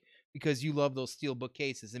think because you love those steel book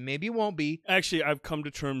cases, and maybe it won't be. Actually, I've come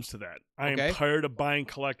to terms to that. I am tired of buying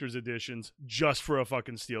collector's editions just for a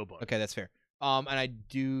fucking steelbook. Okay, that's fair. And I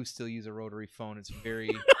do still use a rotary phone. It's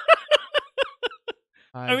very.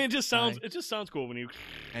 I mean, it just sounds cool when you.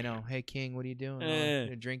 I know. Hey, King, what are you doing?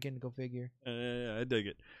 You're drinking? Go figure. I dig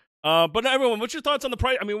it. But everyone, what's your thoughts on the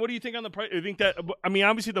price? I mean, what do you think on the price? You think that? I mean,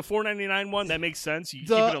 obviously the $4.99 one that makes sense. You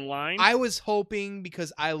keep it in line. I was hoping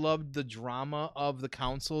because I loved the drama of the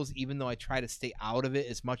consoles, even though I try to stay out of it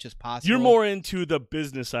as much as possible. You're more into the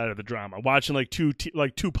business side of the drama, watching like two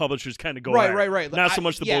publishers kind of go right. Not so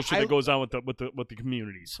much the bullshit that goes on with the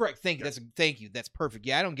communities. Correct. Thank you. Thank you. That's perfect.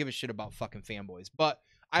 Yeah, I don't give a shit about fucking fanboys, but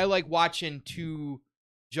I like watching two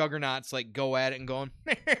juggernauts like go at it and going.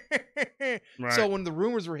 Right. So when the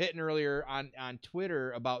rumors were hitting earlier on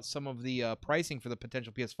Twitter about some of the pricing for the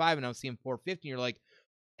potential PS5, and I was seeing $450, you're like,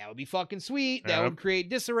 that would be fucking sweet. That would create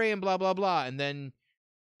disarray and blah blah blah. And then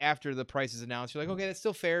after the price is announced, you're like, okay, that's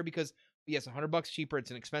still fair because yes, $100 cheaper.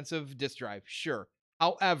 It's an expensive disk drive, sure.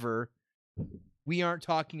 However, we aren't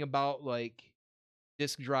talking about like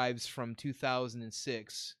disk drives from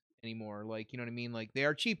 2006 anymore. Like, you know what I mean? Like they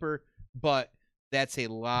are cheaper, but that's a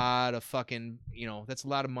lot of fucking, that's a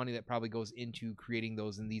lot of money that probably goes into creating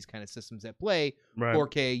those in these kind of systems that play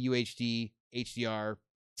 4K, UHD, HDR,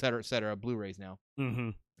 et cetera, Blu-rays now. Mm-hmm.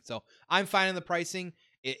 So I'm fine in the pricing.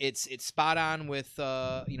 It's spot on with,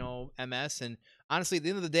 MS. And honestly, at the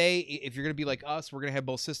end of the day, if you're going to be like us, we're going to have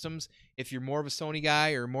both systems. If you're more of a Sony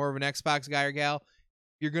guy or more of an Xbox guy or gal,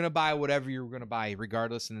 you're going to buy whatever you're going to buy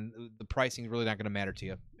regardless. And the pricing is really not going to matter to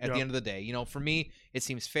you at the end of the day. For me, it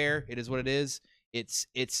seems fair. It is what it is.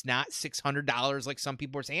 It's not $600 like some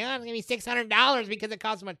people are saying. It's gonna be $600 because it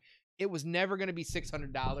costs so much. It was never gonna be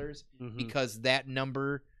 $600 because that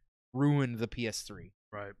number ruined the PS3.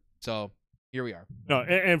 Right. So here we are. No,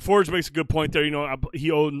 and Forge makes a good point there.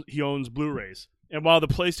 He owns Blu-rays, and while the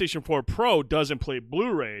PlayStation 4 Pro doesn't play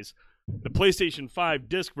Blu-rays, the PlayStation 5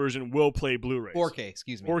 disc version will play Blu-rays. 4K,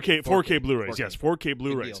 excuse me. 4K Blu-rays. 4K. Yes, 4K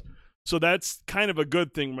Blu-rays. So that's kind of a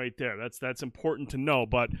good thing right there. That's important to know.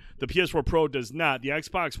 But the PS4 Pro does not. The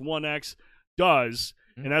Xbox One X does,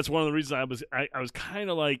 and that's one of the reasons I was kind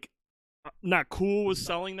of like not cool with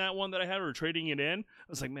selling that one that I had or trading it in. I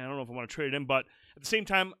was like, man, I don't know if I want to trade it in. But at the same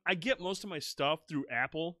time, I get most of my stuff through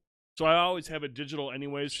Apple, so I always have it digital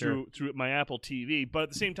anyways through my Apple TV. But at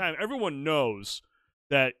the same time, everyone knows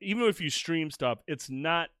that even if you stream stuff, it's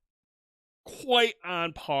not quite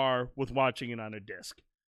on par with watching it on a disc.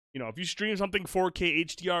 If you stream something 4K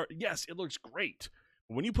HDR, yes, it looks great.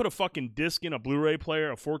 But when you put a fucking disc in a Blu-ray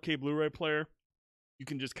player, a 4K Blu-ray player, you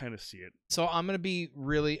can just kind of see it. So I'm gonna be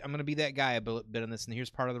that guy a bit on this, and here's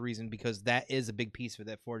part of the reason because that is a big piece of it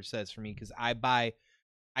that Forge says for me because I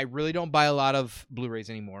really don't buy a lot of Blu-rays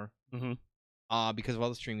anymore, because of all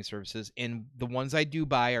the streaming services, and the ones I do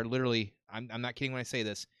buy are literally, I'm not kidding when I say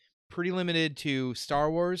this, pretty limited to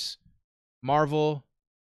Star Wars, Marvel,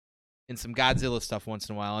 and some Godzilla stuff once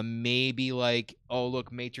in a while, and maybe like, oh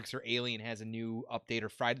look, Matrix or Alien has a new update, or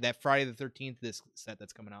Friday the 13th disc set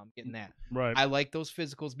that's coming out. I'm getting that. Right. I like those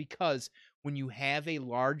physicals because when you have a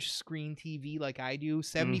large screen TV like I do,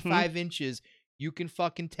 75 inches, you can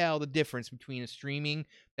fucking tell the difference between a streaming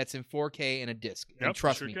that's in 4K and a disc. And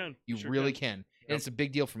trust me, you really can. And it's a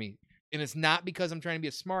big deal for me. And it's not because I'm trying to be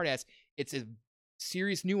a smartass. It's a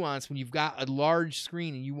serious nuance when you've got a large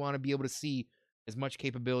screen and you want to be able to see as much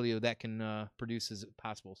capability that can produce as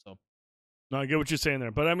possible. So. No, I get what you're saying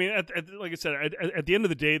there, but I mean, like I said, at the end of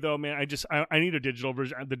the day, though, man, I need a digital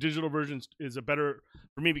version. The digital version is a better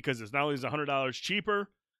for me because it's not only is $100 cheaper.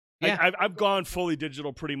 Yeah. I've gone fully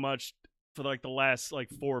digital pretty much for like the last 4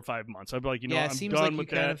 or 5 months. I'd be like, I'm it seems done like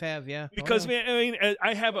with you that. kind of have, yeah. Because man, I mean,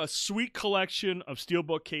 I have a sweet collection of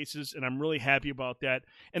steelbook cases, and I'm really happy about that.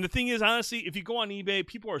 And the thing is, honestly, if you go on eBay,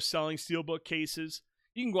 people are selling steelbook cases.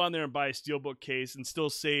 You can go on there and buy a steelbook case and still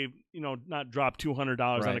save, not drop $200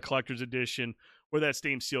 on a collector's edition where that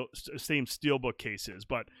same steelbook case is.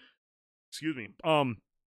 But excuse me,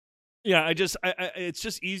 yeah, it's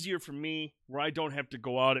just easier for me where I don't have to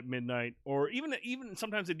go out at midnight, or even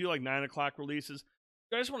sometimes they do like 9 o'clock releases.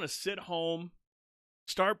 I just want to sit home,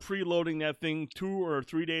 start preloading that thing 2 or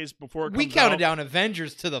 3 days before it comes out. We counted down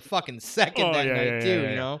Avengers to the fucking second night too,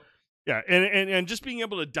 you know. Yeah, and just being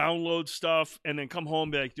able to download stuff and then come home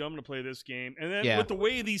and be like, dude, I'm going to play this game. And then with the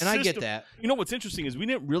way these systems... I get that. You know what's interesting is we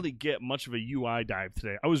didn't really get much of a UI dive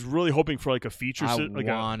today. I was really hoping for like a feature... I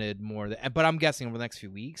wanted more of that, but I'm guessing over the next few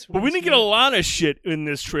weeks... But we didn't get a lot of shit in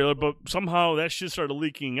this trailer, but somehow that shit started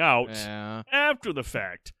leaking out after the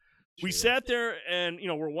fact. True. We sat there and,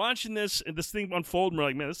 we're watching this thing unfold, and we're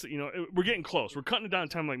like, man, this, we're getting close. We're cutting it down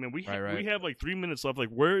time. Like, man, we have like 3 minutes left. Like,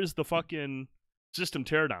 where is the fucking... system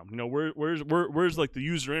teardown? Where's like the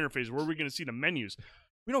user interface? Where are we going to see the menus?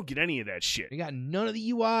 We don't get any of that shit. We got none of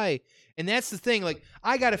the UI, and that's the thing. Like,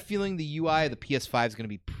 I got a feeling the UI of the PS5 is going to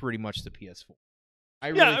be pretty much the PS4.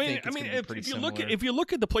 I think it's if you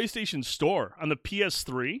look at the PlayStation Store on the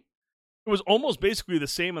PS3, it was almost basically the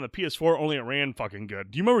same on the PS4. Only it ran fucking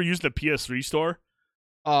good. Do you remember using the PS3 store?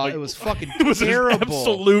 It was fucking it was terrible. An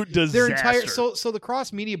absolute disaster. Their entire so the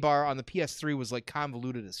cross media bar on the PS3 was like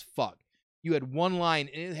convoluted as fuck. You had one line,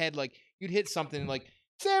 and it had like, you'd hit something like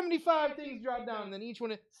 75 things drop down, and then each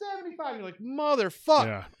one at 75. And you're like, motherfucker.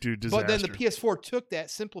 Yeah, dude, disaster. But then the PS4 took that,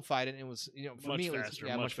 simplified it, and it was, for much me, it was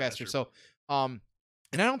faster, much faster. So, and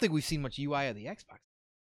I don't think we've seen much UI of the Xbox.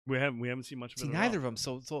 We haven't seen much of it. Neither of them.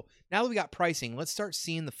 So now that we got pricing, let's start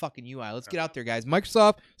seeing the fucking UI. Let's get out there, guys.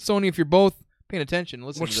 Microsoft, Sony, if you're both paying attention,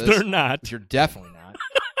 listen to this. Which they're not. Which you're definitely not.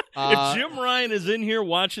 If Jim Ryan is in here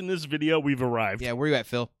watching this video, we've arrived. Yeah, where you at,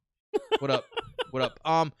 Phil? What up? What up?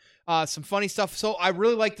 Some funny stuff. So I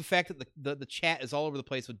really like the fact that the chat is all over the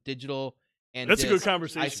place with digital and that's disc. a good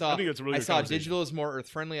conversation. I think that's a really good conversation. Digital is more earth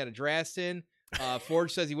friendly out of Draston.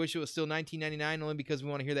 Forge says he wished it was still 1999 only because we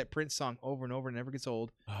want to hear that Prince song over and over. It never gets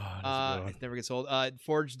old. It never gets old.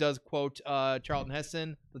 Forge does quote Charlton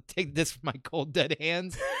Heston. Take this from my cold dead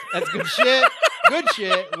hands. That's good shit. Good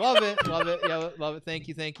shit. Love it. Love it. Yeah, love it. Thank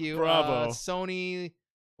you. Bravo. Sony.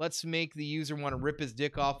 Let's make the user want to rip his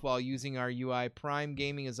dick off while using our UI. Prime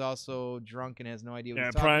Gaming is also drunk and has no idea what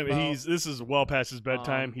he's talking about. This is well past his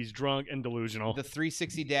bedtime. He's drunk and delusional. The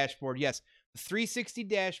 360 dashboard, yes. The 360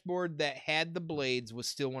 dashboard that had the blades was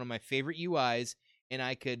still one of my favorite UIs, and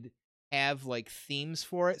I could have like themes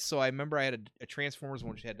for it. So I remember I had a Transformers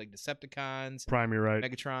one which had like Decepticons, Prime, you're right.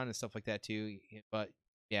 Megatron, and stuff like that too. But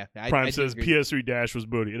yeah, Prime says PS3 Dash was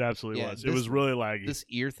booty. It absolutely was. It was really laggy. This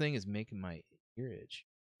ear thing is making my ear itch.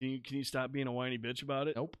 Can you stop being a whiny bitch about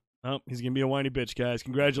it? Nope. Oh, he's going to be a whiny bitch, guys.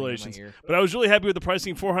 Congratulations. But I was really happy with the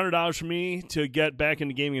pricing. $400 for me to get back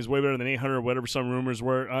into gaming is way better than $800 or whatever some rumors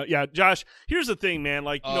were. Yeah, Josh, here's the thing, man.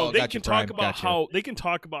 Like, they can talk about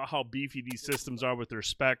how beefy these systems are with their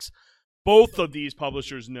specs. Both of these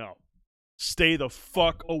publishers know. Stay the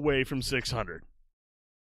fuck away from 600.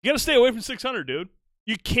 You got to stay away from 600, dude.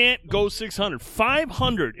 You can't go 600.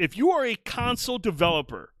 500. If you are a console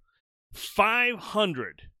developer,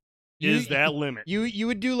 500 is that limit. You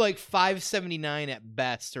would do like 579 at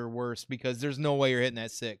best or worse because there's no way you're hitting that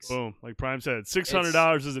 6. Boom. Like Prime said,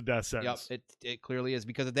 $600 is a death sentence. Yep, it clearly is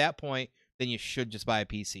because at that point, then you should just buy a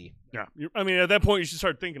PC. Yeah. I mean, at that point, you should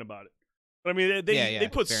start thinking about it. But I mean, they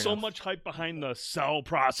put so much hype behind the cell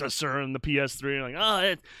processor and the PS3. And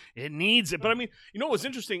like, it needs it. But I mean, you know what's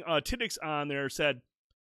interesting? Tidix on there said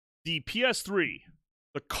the PS3,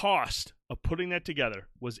 the cost of putting that together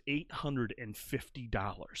was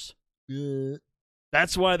 $850.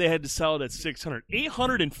 That's why they had to sell it at $600.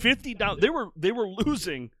 $850. They were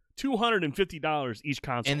losing $250 each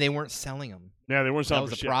console, and they weren't selling them. Yeah, they weren't selling.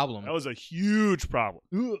 That was a problem. That was a huge problem.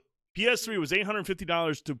 PS3 was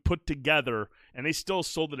 $850 to put together, and they still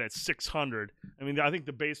sold it at $600. I mean, I think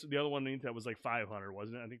the other one that was like $500,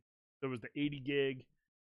 wasn't it? I think there was the 80 gig.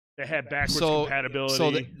 That had backwards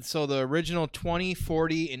compatibility. So the original 20,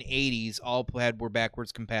 40, and 80s all were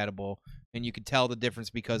backwards compatible. and you could tell the difference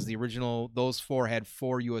because the original those 4 had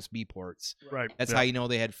 4 USB ports. Right. That's how you know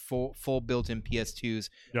they had full built-in PS2s,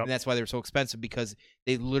 Yep. and that's why they were so expensive because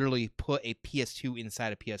they literally put a PS2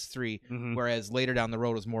 inside a PS3. Mhm. Whereas later down the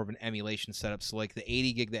road it was more of an emulation setup. So like the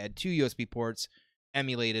 80 gig that had 2 USB ports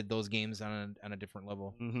emulated those games on a different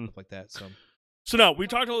level, Mhm. stuff like that. So now we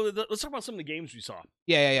talked a little bit. Let's talk about some of the games we saw.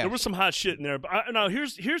 Yeah. There was some hot shit in there, but now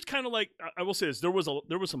here's kind of like I will say this: there was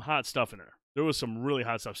some hot stuff in there. There was some really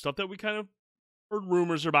hot stuff that we kind of heard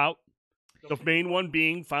rumors about. The main one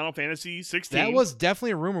being Final Fantasy 16. That was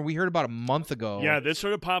definitely a rumor we heard about a month ago. Yeah, this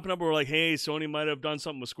started popping up. We're like, hey, Sony might have done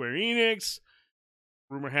something with Square Enix.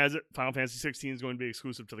 Rumor has it Final Fantasy 16 is going to be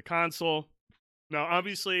exclusive to the console. Now,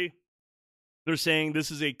 obviously, they're saying this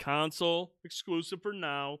is a console exclusive for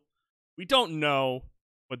now. We don't know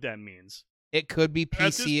what that means. It could be At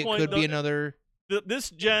this PC. point, It could be another. This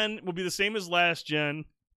gen will be the same as last gen,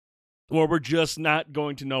 or we're just not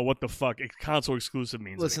going to know what the fuck console exclusive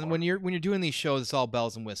means. Listen, anymore. when you're doing these shows, it's all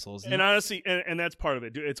bells and whistles. And honestly, and that's part of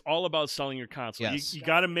it, dude. It's all about selling your console. Yes. You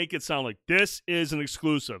got to make it sound like this is an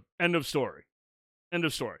exclusive. End of story. End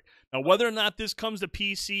of story. Now, whether or not this comes to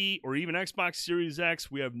PC or even Xbox Series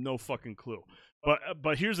X, we have no fucking clue.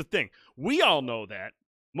 But here's the thing: we all know that.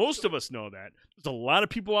 Most of us know that. There's a lot of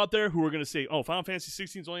people out there who are going to say, "Oh, Final Fantasy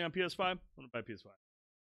 16 is only on PS5. I'm going to buy PS5."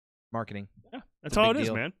 Marketing. Yeah, that's It's a all it big is,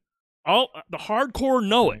 deal. man. All the hardcore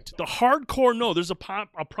know it. The hardcore know there's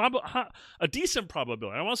a decent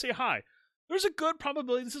probability. I don't want to say high. There's a good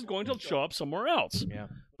probability this is going to show up somewhere else. Yeah.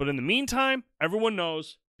 But in the meantime, everyone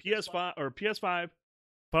knows PS5 or PS5,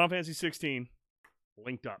 Final Fantasy 16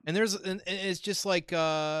 linked up. And it's just like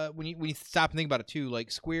when you stop and think about it too, like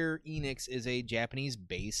Square Enix is a Japanese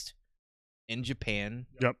based in Japan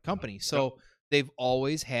company. So they've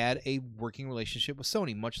always had a working relationship with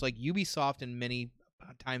Sony, much like Ubisoft in many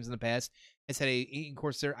times in the past has had of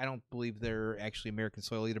course I don't believe they're actually American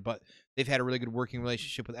soil either, but they've had a really good working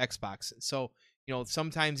relationship with Xbox. So,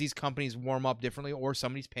 sometimes these companies warm up differently or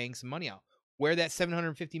somebody's paying some money out. Where that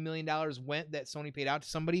 $750 million went that Sony paid out to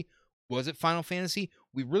somebody, was it Final Fantasy?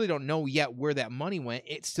 We really don't know yet where that money went.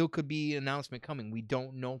 It still could be an announcement coming. We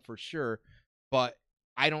don't know for sure, but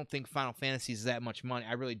I don't think Final Fantasy is that much money.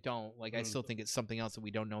 I really don't. Like, I still think it's something else that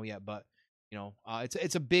we don't know yet, but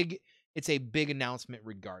it's a big announcement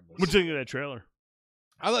regardless. What do you think of that trailer?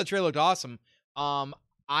 I thought the trailer looked awesome.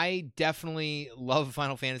 I definitely love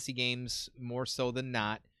Final Fantasy games more so than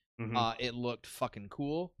not. Mhm. It looked fucking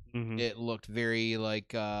cool. Mhm. It looked very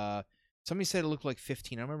like somebody said it looked like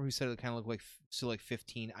 15. I remember who said it kind of looked like still like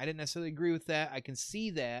 15. I didn't necessarily agree with that. I can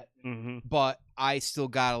see that, but I still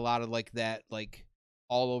got a lot of like that like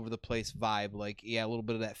all over the place vibe. Like, yeah, a little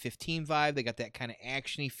bit of that 15 vibe. They got that kind of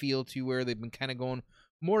actiony feel to where they've been kind of going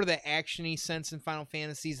more to that actiony sense in Final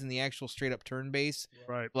Fantasies than the actual straight up turn base,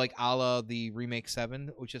 Right. like a la the remake 7,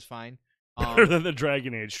 which is fine. Better than the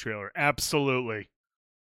Dragon Age trailer. Absolutely.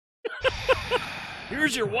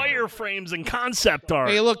 Here's your wireframes and concept art.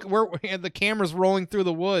 Hey, look, the camera's rolling through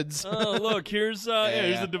the woods. Oh, look, here's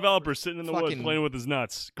here's the developer sitting in the woods Fucking- playing with his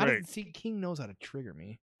nuts. Great. King knows how to trigger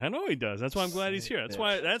me. I know he does. That's why I'm glad he's here. That's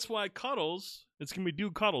Bitch. why Cuddles. It's gonna be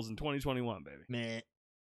Dude Cuddles in 2021, baby. Meh.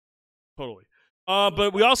 Totally.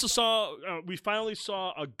 But we also saw we finally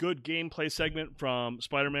saw a good gameplay segment from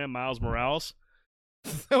Spider-Man Miles Morales.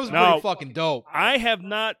 That was Now- pretty fucking dope. I have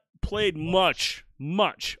not played much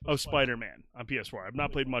of Spider-Man on PS4. I've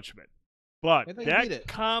not played much of it. But I thought you beat that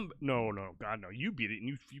it. no, God no, you beat it and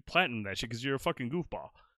you platinumed that shit because you're a fucking goofball.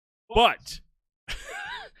 But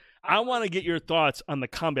I want to get your thoughts on the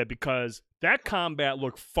combat because that combat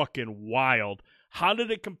looked fucking wild. How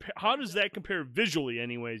did it compare? How does that compare visually?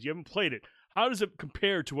 Anyways, you haven't played it. How does it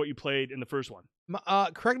compare to what you played in the first one?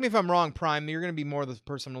 Correct me if I'm wrong, Prime. You're going to be more the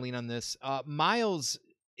person to lean on this. Miles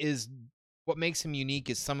is what makes him unique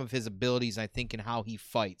is some of his abilities, I think, and how he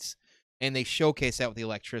fights. And they showcase that with the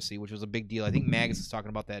electricity, which was a big deal. I think Magus was talking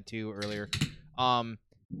about that too earlier.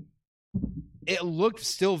 It looked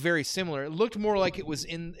still very similar. It looked more like it was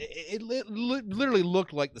in. It literally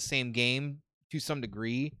looked like the same game to some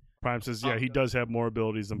degree. Prime says, yeah, he does have more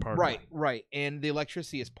abilities than Parker. Right. And the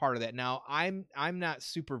electricity is part of that. Now, I'm not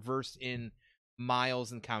super versed in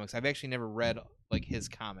Miles and comics. I've actually never read like his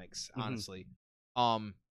comics, honestly.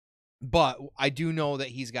 But I do know that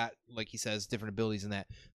he's got, like he says, different abilities in that.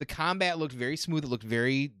 The combat looked very smooth. It looked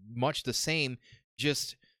very much the same.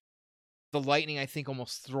 Just the lightning, I think,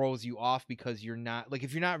 almost throws you off because you're not like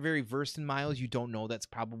if you're not very versed in Miles, you don't know that's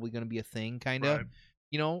probably going to be a thing, kind of.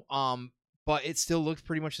 Right. But it still looks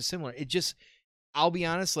pretty much similar. It just, I'll be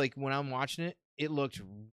honest, like when I'm watching it, it looked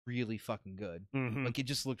really fucking good. Mhm. Like it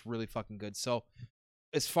just looked really fucking good. So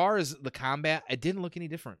as far as the combat, it didn't look any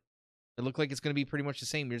different. It looked like it's going to be pretty much the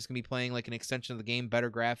same. You're just going to be playing like an extension of the game,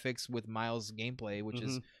 better graphics with Miles' gameplay, which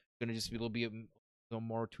is going to just be a little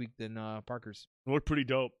more tweaked than Parker's. It looked pretty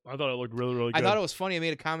dope. I thought it looked really, really good. I thought it was funny. I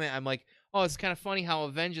made a comment. I'm like, oh, it's kind of funny how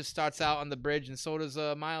Avengers starts out on the bridge, and so does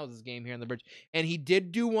Miles' game here on the bridge. And he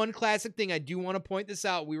did do one classic thing. I do want to point this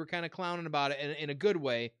out. We were kind of clowning about it in a good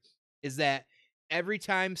way, is that every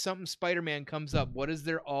time something Spider-Man comes up, what is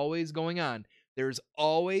there always going on? There's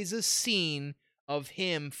always a scene of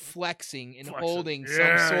him flexing and holding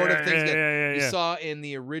some sort of thing that you saw in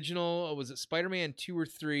the original. Was it Spider-Man 2 or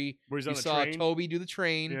 3? Where he's you on the saw train? Toby do the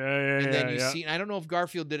train. And then you see, and I don't know if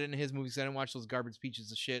Garfield did it in his movies. I didn't watch those garbage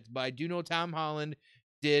pieces of shit, but I do know Tom Holland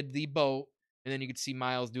did the boat, and then you could see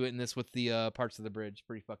Miles do it in this with the parts of the bridge.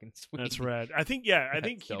 Pretty fucking sweet. That's rad. I think he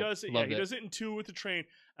dope. does it. Loved He it. does it in 2 with the train.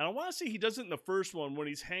 And I want to say he does it in the first one when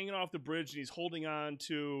he's hanging off the bridge and he's holding on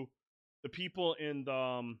to the people in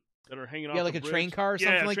the that are hanging off like the a bridge. train car or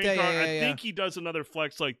something like that. Car. Yeah, I think he does another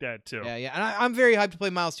flex like that too. Yeah. And I'm very hyped to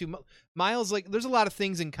play Miles too. Miles, like, there's a lot of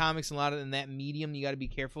things in comics and a lot of in that medium you got to be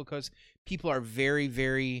careful because people are very,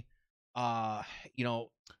 very,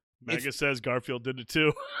 Mega says Garfield did it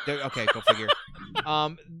too. Okay, go figure.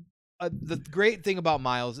 The great thing about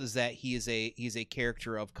Miles is that he is a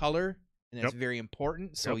character of color, and that's very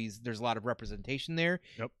important. So there's a lot of representation there.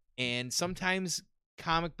 Yep. And sometimes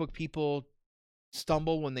comic book people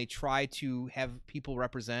stumble when they try to have people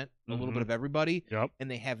represent a little bit of everybody. Yep.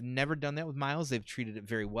 And they have never done that with Miles. They've treated it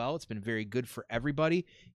very well. It's been very good for everybody.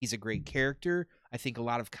 He's a great character. I think a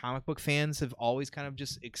lot of comic book fans have always kind of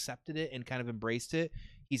just accepted it and kind of embraced it.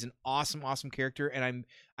 He's an awesome, awesome character, and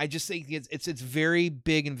I just think it's very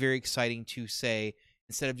big and very exciting to say,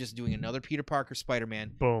 instead of just doing another Peter Parker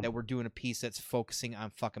Spider-Man, that we're doing a piece that's focusing on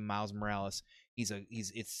fucking Miles Morales. He's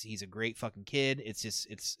a great fucking kid. It's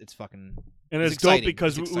fucking, and it's dope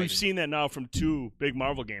because we've seen that now from 2 big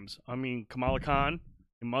Marvel games. I mean, Kamala Khan,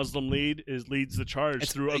 a Muslim leads the charge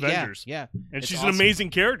through Avengers. Yeah, and she's an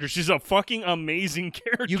amazing character. She's a fucking amazing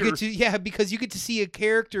character. You get to because you get to see a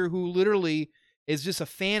character who literally is just a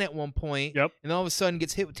fan at one point, and then all of a sudden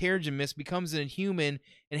gets hit with Terrigen Mist, becomes an Inhuman,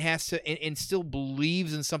 and has to and still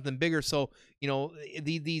believes in something bigger. So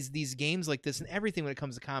these games like this and everything when it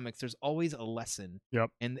comes to comics, there's always a lesson.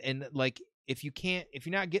 And like if you're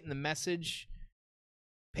not getting the message,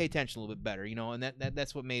 pay attention a little bit better, and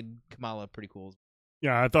that's what made Kamala pretty cool.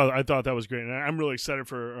 Yeah, I thought that was great, and I'm really excited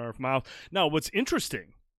for Miles. Now, what's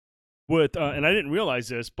interesting with and I didn't realize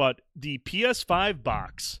this, but the PS5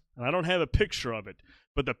 box, and I don't have a picture of it,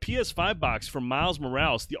 but the PS5 box for Miles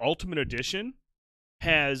Morales, the Ultimate Edition,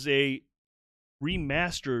 has a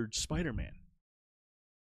remastered Spider-Man.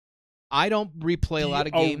 I don't replay a lot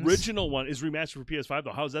of games. The original one is remastered for PS5,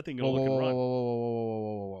 though. How's that thing going to look and run?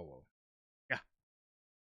 Whoa. Yeah.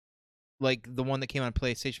 Like the one that came on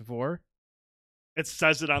PlayStation 4? It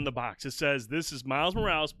says it on the box. It says this is Miles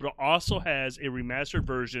Morales, but it also has a remastered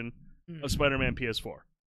version of Spider-Man PS4.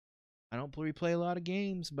 I don't replay a lot of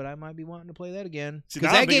games, but I might be wanting to play that again. See, now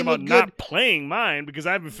I'm thinking about not playing mine because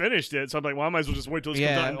I haven't finished it. So I'm like, well, I might as well just wait till this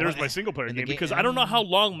comes out. And there's my single-player game because I don't know how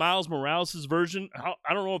long Miles Morales' version.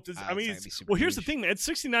 I don't know if this. I mean, here's the thing, man. It's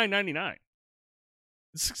 $69.99.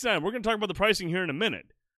 It's $69. We're going to talk about the pricing here in a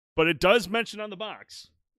minute, but it does mention on the box,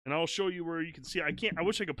 and I'll show you where you can see. I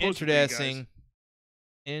wish I could post it to you guys.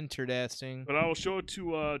 Interesting. But I will show it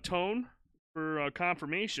to Tone for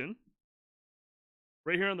confirmation.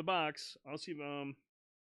 Right here on the box, I'll see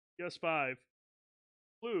PS5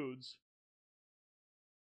 includes.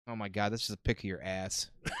 Oh my God, that's just a pic of your ass.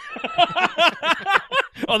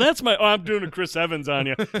 Oh, that's my. Oh, I'm doing a Chris Evans on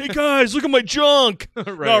you. Hey guys, look at my junk.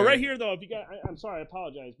 Right here though. If you got, I'm sorry, I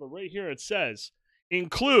apologize, but right here it says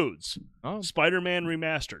includes Spider-Man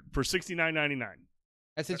Remastered for $69.99.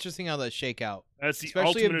 That's interesting how that shake out. That's the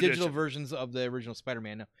especially Ultimate of digital Edition. versions of the original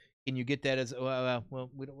Spider-Man. Now, can you get that as well?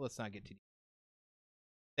 Let's not get too deep.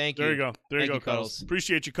 Thank you. There you go. There you go, Cuddles.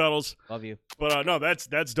 Appreciate you, Cuddles. Love you. But no, that's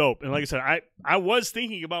dope. And like I said, I was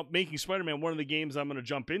thinking about making Spider-Man one of the games I'm going to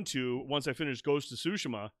jump into once I finish Ghost of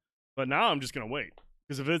Tsushima. But now I'm just going to wait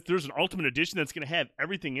because if there's an Ultimate Edition that's going to have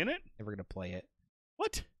everything in it, never going to play it.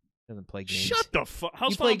 What? Doesn't play games. Shut the fuck.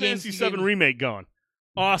 How's Final Fantasy VII Remake going?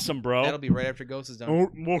 Awesome, bro. That'll be right after Ghost is done. Oh,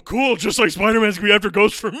 well, cool. Just like Spider-Man's going to be after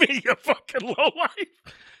Ghost for me, you fucking lowlife.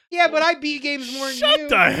 Yeah, but I beat games more than you. Shut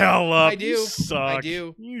the hell up. I do. You suck. I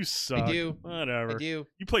do. You suck. I do. Whatever. I do.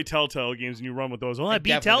 You play Telltale games and you run with those. Well, I beat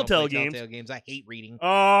definitely don't Telltale play games. Telltale games. I hate reading.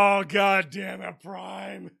 Oh, god damn it,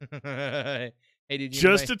 Prime. Hey, did you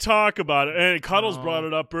Just to talk about it. And Cuddles brought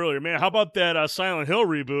it up earlier. Man, how about that Silent Hill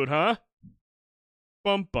reboot, huh?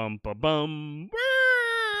 Bum, bum, ba, bum.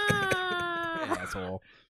 Asshole.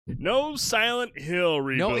 No Silent Hill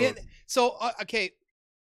reboot. No, so okay,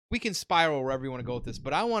 we can spiral wherever you want to go with this,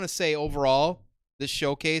 but I want to say overall, this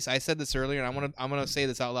showcase. I said this earlier, and I'm gonna say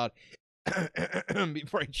this out loud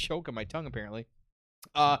before I choke on my tongue. Apparently,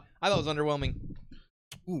 I thought it was underwhelming.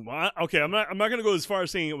 Ooh, okay, I'm not gonna go as far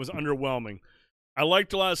as saying it was underwhelming. I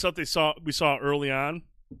liked a lot of stuff we saw early on,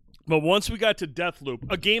 but once we got to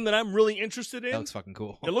Deathloop, a game that I'm really interested in, That looks fucking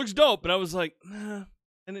cool. it looks dope, but I was like, nah,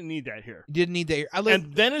 I didn't need that here. You didn't need that.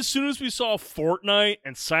 And then as soon as we saw Fortnite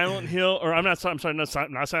and Silent Hill, or not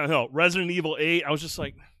Silent Hill, Resident Evil 8, I was just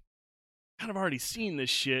like, kind of already seen this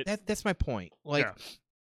shit. That's my point. Like, Yeah.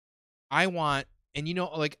 I want, and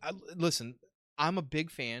listen, I'm a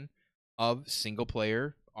big fan of single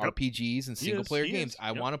player RPGs and single player games.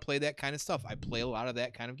 I want to play that kind of stuff. I play a lot of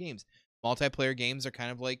that kind of games. Multiplayer games are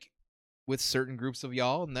kind of like with certain groups of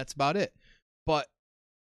y'all, and that's about it. But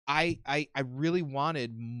I really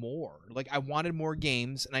wanted more. Like, I wanted more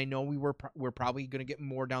games, and I know we're probably going to get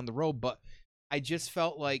more down the road, but I just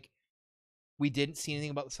felt like we didn't see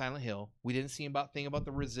anything about the Silent Hill. We didn't see anything about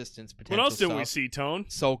the Resistance potential. What else did stuff. we see, Tone?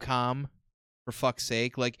 SOCOM, for fuck's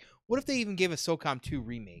sake. Like, what if they even gave a SOCOM 2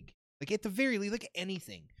 remake? Like, at the very least, like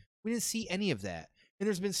anything. We didn't see any of that. And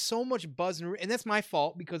there's been so much buzz, and that's my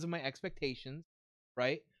fault because of my expectations,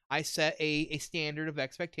 right? I set a standard of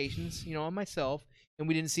expectations, on myself, and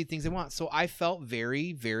we didn't see things I want. So I felt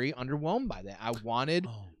very, very underwhelmed by that. I wanted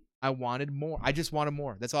more. I just wanted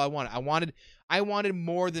more. That's all I wanted. I wanted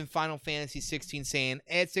more than Final Fantasy 16 saying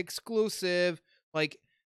it's exclusive. Like,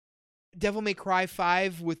 Devil May Cry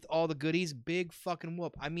 5 with all the goodies, big fucking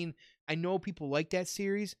whoop. I mean, I know people like that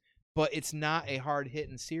series, but it's not a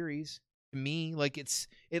hard-hitting series to me. Like,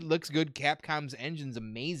 it looks good. Capcom's engine's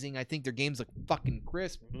amazing. I think their games look fucking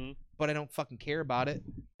crisp, but I don't fucking care about it.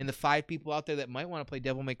 And the 5 people out there that might want to play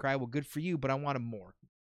Devil May Cry, well, good for you, but I wanted more.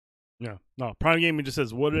 Yeah. No, Prime Gaming just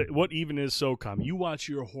says, what even is SOCOM? You watch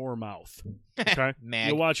your whore mouth. Okay?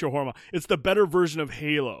 You watch your whore mouth. It's the better version of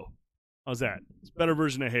Halo. How's that? It's a better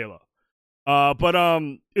version of Halo. But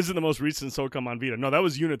isn't the most recent SOCOM on Vita? No, that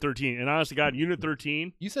was Unit 13. And honestly, God, Unit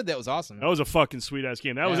 13. You said that was awesome. That was a fucking sweet ass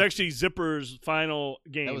game. That was actually Zipper's final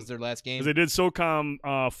game. That was their last game. Because they did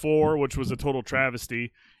SOCOM 4, which was a total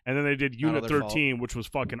travesty, and then they did Unit 13, which was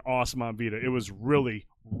fucking awesome on Vita. It was really,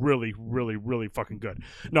 really, really, really fucking good.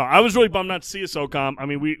 No, I was really bummed not to see a SOCOM. I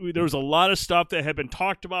mean, there was a lot of stuff that had been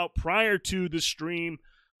talked about prior to the stream.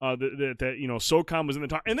 That SOCOM was in the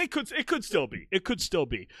talk, and it could still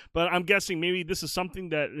be. But I'm guessing maybe this is something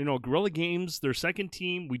that Guerrilla Games, their second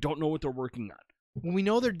team, we don't know what they're working on. Well, we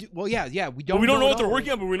know they're we don't. We don't know what they're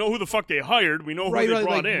working on, but we know who the fuck they hired. We know who they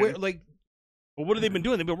brought in. Well, what have they been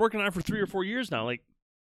doing? They've been working on it for 3 or 4 years now. Like,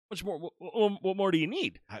 much more? What more do you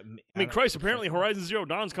need? I mean, Christ! Apparently, Horizon Zero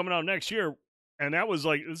Dawn's coming out next year, and that was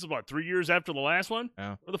this is about 3 years after the last one.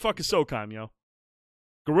 Yeah. Where the fuck is SOCOM, yo?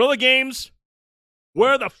 Guerrilla Games.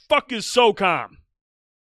 Where the fuck is SOCOM?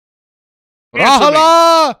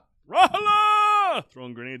 Rahala!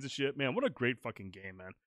 Throwing grenades and shit. Man, what a great fucking game,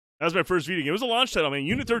 man. That was my first video game. It was a launch title, man.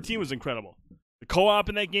 Unit 13 was incredible. The co-op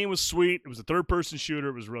in that game was sweet. It was a third-person shooter.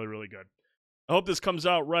 It was really, really good. I hope this comes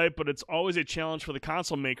out right, but it's always a challenge for the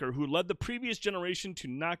console maker who led the previous generation to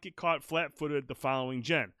not get caught flat-footed the following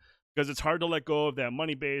gen. Because it's hard to let go of that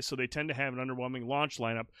money base, so they tend to have an underwhelming launch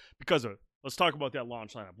lineup because of it. Let's talk about that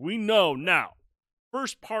launch lineup. We know now,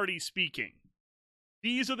 first party speaking,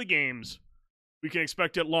 these are the games we can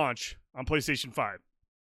expect at launch on PlayStation 5.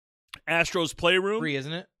 Astro's Playroom. Free,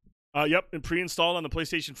 isn't it? Yep, and pre-installed on the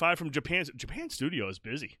PlayStation 5 from Japan. Japan Studio is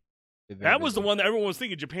busy. That was the one that everyone was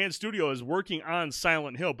thinking. Japan Studio is working on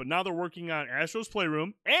Silent Hill, but now they're working on Astro's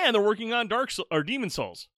Playroom, and they're working on Demon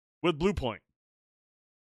Souls with Bluepoint.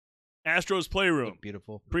 Astro's Playroom.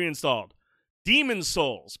 Beautiful. Pre-installed. Demon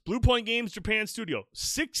Souls, Bluepoint Games Japan Studio,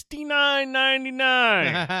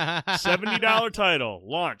 $69.99, $70 title,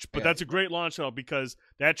 launch. But that's a great launch title because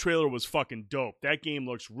that trailer was fucking dope. That game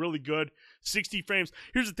looks really good, 60 frames.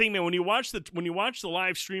 Here's the thing, man. When you watch the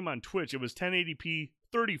live stream on Twitch, it was 1080p,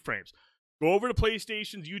 30 frames. Go over to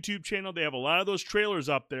PlayStation's YouTube channel. They have a lot of those trailers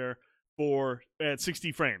up there at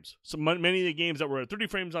 60 frames. So many of the games that were at 30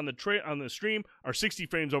 frames on the stream are 60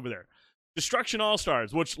 frames over there. Destruction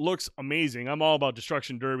All-Stars, which looks amazing. I'm all about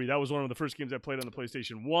Destruction Derby. That was one of the first games I played on the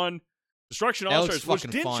PlayStation 1. Destruction All-Stars,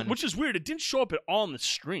 which is weird. It didn't show up at all on the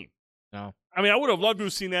stream. No. I mean, I would have loved to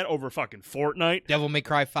have seen that over fucking Fortnite. Devil May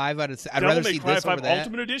Cry 5, I'd rather see this over that.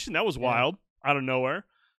 Ultimate Edition, that was wild, out of nowhere.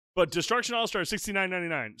 But Destruction All-Stars,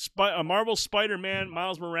 $69.99. Marvel Spider-Man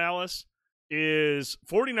Miles Morales is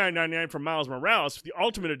 $49.99 for Miles Morales. The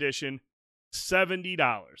Ultimate Edition, $70.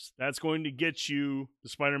 That's going to get you the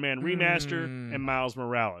Spider-Man remaster and Miles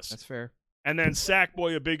Morales. That's fair. And then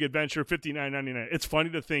Sackboy: A Big Adventure, $59.99. It's funny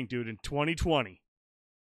to think, dude, in 2020,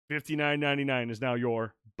 $59.99 is now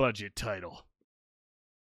your budget title.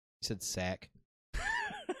 You said sack.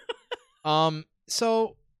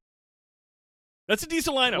 So that's a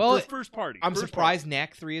decent lineup Well, for first party. I'm First surprised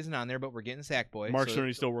Knack 3 isn't on there, but we're getting Sackboy. party. Mark so,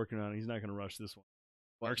 Cerny's still working on it. He's not going to rush this one.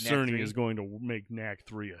 Mark Knack Cerny 3? is going to make Knack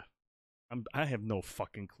 3. I have no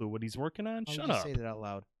fucking clue what he's working on. I'll Shut just up. say that out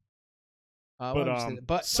loud.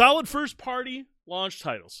 But solid first party launch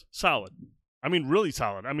titles. Solid. I mean, really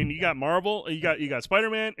solid. I mean, you got Marvel, you got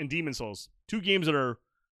Spider-Man and Demon Souls. 2 games that are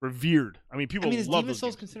revered. I mean, people is love Demon those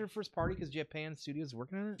Souls games. considered first party because Japan Studios is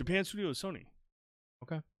working on it? Japan Studio is Sony.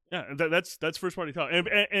 Okay. Yeah, that's first party title.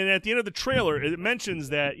 And at the end of the trailer, it mentions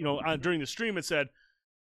that during the stream it said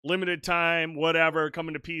limited time, whatever,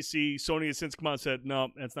 coming to PC. Sony has since come out and said, no,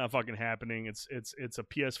 that's not fucking happening. It's a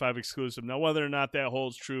PS5 exclusive. Now, whether or not that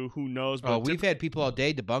holds true, who knows? But We've had people all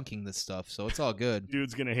day debunking this stuff, so it's all good.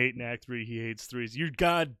 dude's gonna hate Knack 3. He hates 3s. You're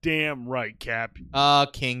goddamn right, Cap.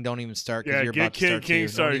 King, don't even start. Yeah, you're get about to start King too.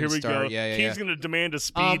 started. Don't Here even we start. go. Yeah, King's gonna demand a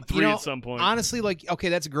speed 3 at some point. Honestly, okay,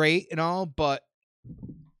 that's great and all, but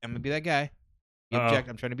I'm gonna be that guy.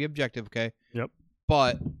 I'm trying to be objective, okay? Yep.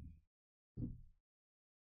 But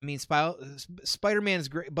I mean, Spider-Man is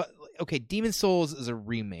great, but okay, Demon Souls is a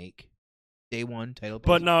remake, day one title.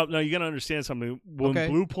 But no, you gotta understand something. When Okay.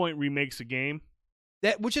 Blue Point remakes a game,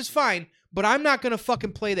 which is fine, but I'm not gonna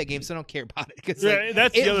fucking play that game, so I don't care about it. Cause,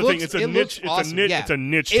 that's the other thing. It's a niche. It's a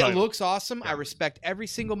niche. It title. looks awesome. I respect every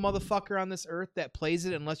single motherfucker on this earth that plays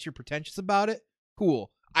it, unless you're pretentious about it. Cool.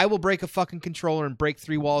 I will break a fucking controller and break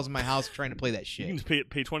 3 walls in my house trying to play that shit. You can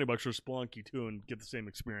pay $20 for Spelunky too and get the same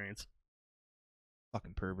experience.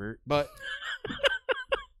 Fucking pervert. But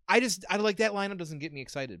I like that lineup doesn't get me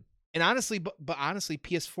excited. And honestly, but honestly,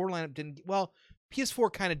 PS4 lineup didn't. Well,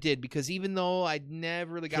 PS4 kind of did, because even though I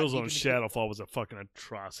never really got Killzone Shadowfall was a fucking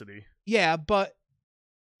atrocity. Yeah, but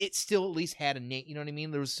it still at least had a name. You know what I mean?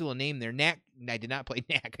 There was still a name there. Knack. I did not play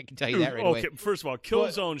Knack. I can tell you that right away. First of all,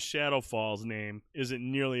 Killzone Shadowfall's name isn't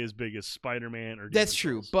nearly as big as Spider-Man or. That's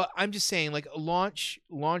Demon true, Souls. but I'm just saying, like launch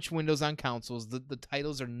windows on consoles, the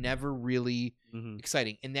titles are never really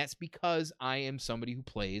exciting, and that's because I am somebody who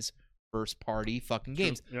plays first party fucking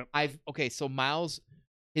games. Yep. So Miles,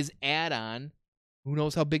 his add-on, who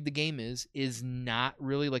knows how big the game is not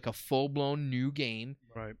really like a full blown new game.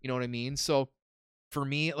 Right. You know what I mean? So for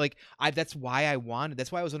me, like that's why it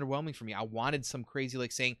was underwhelming for me. I wanted some crazy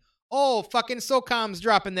like saying, oh, fucking SOCOM's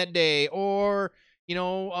dropping that day, or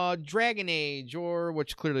Dragon Age, or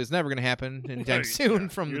which clearly is never going to happen anytime soon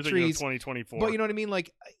from the trees. 2024. But you know what I mean?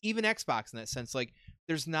 Like even Xbox in that sense, like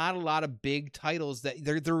there's not a lot of big titles that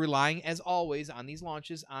they're relying, as always, on these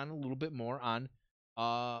launches on a little bit more on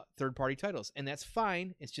third-party titles, and that's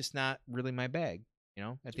fine. It's just not really my bag.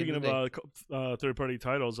 Speaking of third-party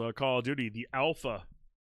titles, Call of Duty, the alpha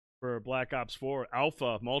for Black Ops 4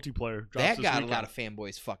 alpha multiplayer drops that this got weekend. a lot of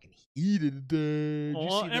fanboys fucking heated today. Did you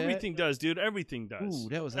see that? Everything does, dude. Everything does. Ooh,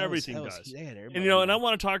 everything that was, does. and and I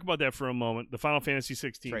want to talk about that for a moment. The Final Fantasy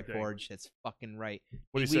 16 right, thing. Forge. That's fucking right.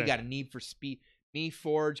 What do you We say? got a need for speed. Me,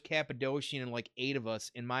 Forge, Cappadocian, and like 8 of us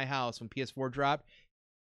in my house when PS4 dropped.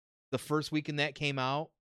 The first weekend that came out,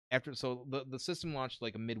 so the system launched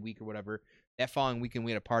like a midweek or whatever. That following weekend,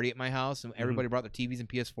 we had a party at my house, and everybody brought their TVs and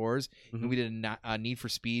PS4s, and we did a Need for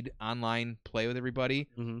Speed online play with everybody.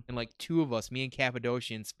 And like 2 of us, me and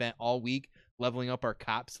Cappadocian, spent all week leveling up our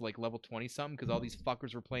cops to like level 20-something, because all these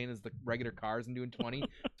fuckers were playing as the regular cars and doing 20, so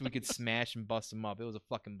we could smash and bust them up. It was a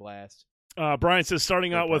fucking blast. Brian says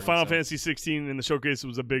starting out with party, Final so. Fantasy 16 in the showcase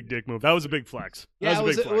was a big dick move. That was a big flex. Yeah, That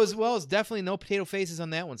was a big flex. it was definitely no potato faces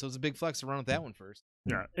on that one, so it was a big flex to run with that one first.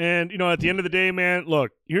 Yeah, and at the end of the day, man,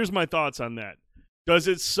 look, here's my thoughts on that. Does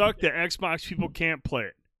it suck that Xbox people can't play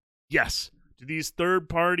it? Yes. Do these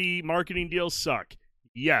third-party marketing deals suck?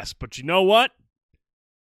 Yes, but you know what?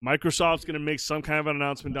 Microsoft's going to make some kind of an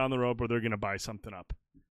announcement down the road where they're going to buy something up.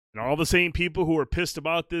 And all the same people who are pissed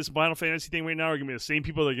about this Final Fantasy thing right now are going to be the same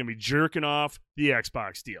people that are going to be jerking off the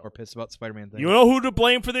Xbox deal. Or pissed about the Spider-Man thing. You know who to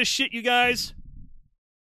blame for this shit, you guys?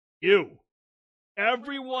 You.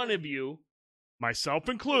 Every one of you, myself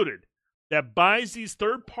included, that buys these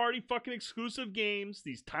third-party fucking exclusive games,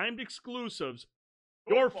 these timed exclusives,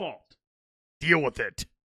 your fault. Deal with it.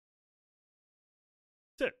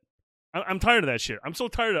 That's it. I'm tired of that shit. I'm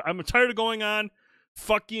tired of going on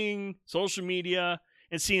fucking social media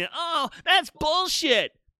and seeing, oh, that's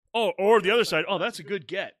bullshit. Oh, or the other side, oh, that's a good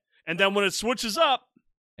get. And then when it switches up,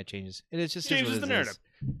 it changes. It is just changes what the it narrative.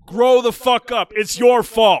 is. Grow the fuck up. It's your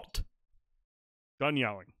fault. Done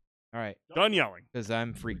yelling. All right. Done yelling. Because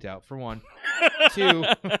I'm freaked out, for one. 2,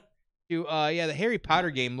 Yeah, the Harry Potter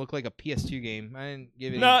game looked like a PS2 game. I didn't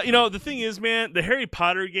give it. No, you know, the thing is, man, the Harry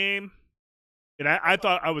Potter game, and I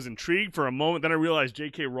thought I was intrigued for a moment. Then I realized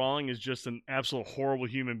J.K. Rowling is just an absolute horrible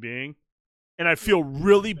human being. And I feel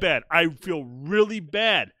really bad. I feel really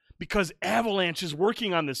bad because Avalanche is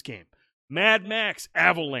working on this game. Mad Max,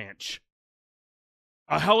 Avalanche.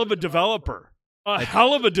 A hell of a developer. Yeah,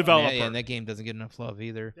 and that game doesn't get enough love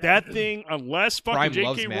either. That thing, unless fucking Prime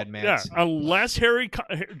loves Mad Max. Yeah, unless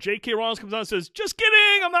J.K. Rowling comes out and says, just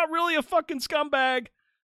kidding, I'm not really a fucking scumbag.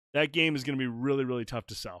 That game is going to be really, really tough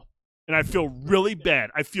to sell. And I feel really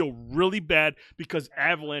bad. I feel really bad because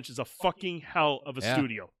Avalanche is a fucking hell of a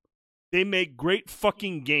studio. They make great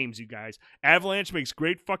fucking games, you guys. Avalanche makes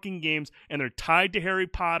great fucking games, and they're tied to Harry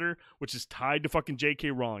Potter, which is tied to fucking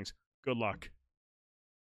J.K. Rowling's. Good luck.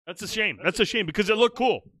 That's a shame. That's a shame because it looked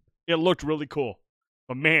cool. It looked really cool.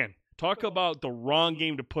 But man, talk about the wrong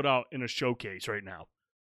game to put out in a showcase right now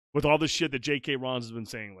with all the shit that J.K. Rowling has been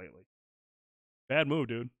saying lately. Bad move,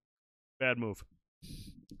 dude. Bad move.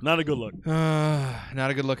 Not a good look.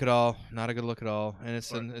 Not a good look at all. Not a good look at all. And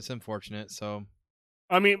it's unfortunate. So.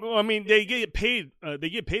 I mean, they get paid. They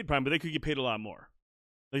get paid Prime, but they could get paid a lot more.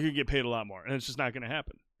 They could get paid a lot more, and it's just not going to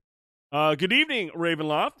happen. Good evening,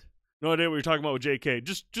 Ravenloft. No idea what you're talking about with J.K.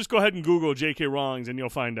 Just go ahead and Google J.K. Rowling, and you'll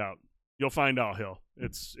find out. You'll find out, Hill.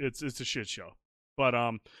 It's a shit show. But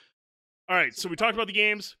all right. So we talked about the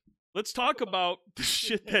games. Let's talk about the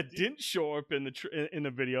shit that didn't show up in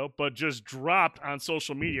the video, but just dropped on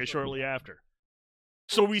social media shortly after.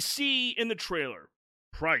 So we see in the trailer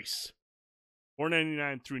price.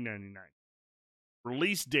 $4.99, $3.99.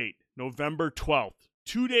 Release date, November 12th.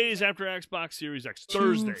 2 days after Xbox Series X.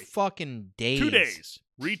 Thursday. 2 fucking days. 2 days.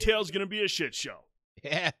 Retail's going to be a shit show.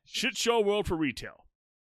 Yeah. Shit show world for retail.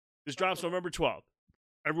 This drops November 12th.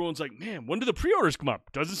 Everyone's like, man, when do the pre-orders come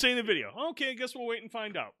up? Doesn't say in the video. Okay, I guess we'll wait and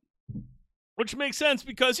find out. Which makes sense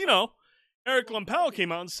because, you know, Eric Lempel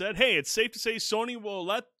came out and said, hey, it's safe to say Sony will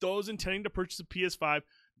let those intending to purchase a PS5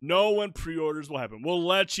 know when pre-orders will happen. We'll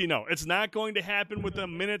let you know. It's not going to happen with a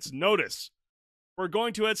minute's notice. We're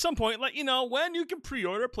going to, at some point, let you know when you can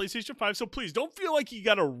pre-order PlayStation 5. So please, don't feel like you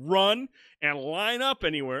got to run and line up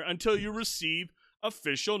anywhere until you receive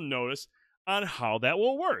official notice on how that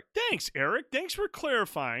will work. Thanks, Eric. Thanks for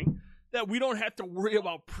clarifying that we don't have to worry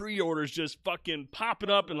about pre-orders just fucking popping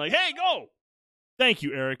up and like, hey, go. Thank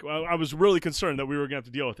you, Eric. I was really concerned that we were going to have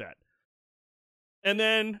to deal with that. And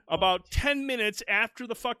then about 10 minutes after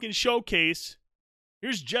the fucking showcase,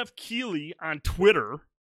 here's Jeff Keighley on Twitter,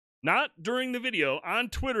 not during the video, on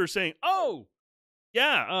Twitter saying, oh,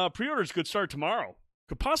 yeah, pre-orders could start tomorrow.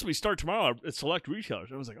 Could possibly start tomorrow at select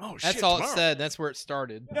retailers. I was like, oh, shit, that's all tomorrow. It said. That's where it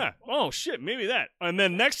started. Yeah. Oh, shit, maybe that. And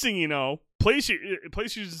then next thing you know,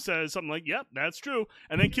 PlayStation says something like, yep, that's true.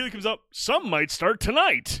 And then Keighley comes up, some might start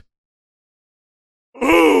tonight.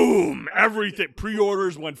 Boom! Everything.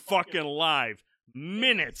 Pre-orders went fucking live.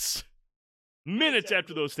 Minutes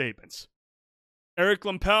after those statements. Eric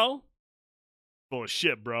Lempel, full of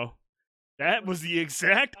shit, bro. That was the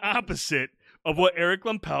exact opposite of what Eric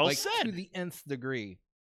Lempel said. To the nth degree.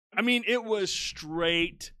 I mean, it was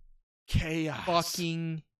straight chaos.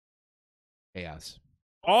 Fucking chaos.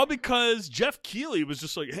 All because Jeff Keighley was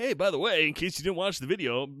just like, hey, by the way, in case you didn't watch the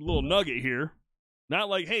video, little nugget here. Not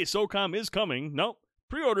like, hey, SOCOM is coming. Nope.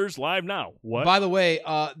 Pre-orders live now. What? By the way,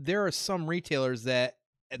 there are some retailers that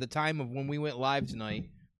at the time of when we went live tonight,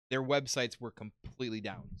 their websites were completely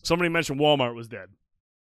down. Somebody mentioned Walmart was dead.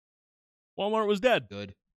 Walmart was dead.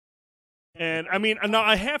 Good. And I mean, now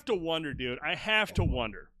I have to wonder, dude. I have to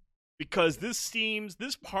wonder because this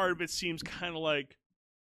part of it seems kind of like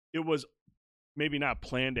it was maybe not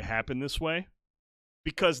planned to happen this way.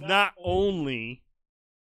 Because not only,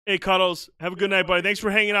 hey, Cuddles, have a good night, buddy. Thanks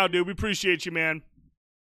for hanging out, dude. We appreciate you, man.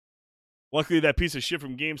 Luckily, that piece of shit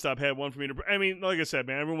from GameStop had one for me to... I mean, like I said,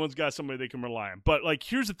 man, everyone's got somebody they can rely on. But, like,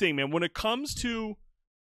 here's the thing, man. When it comes to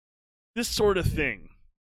this sort of thing,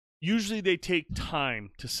 usually they take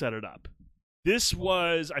time to set it up. This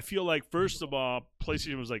was, I feel like, first of all,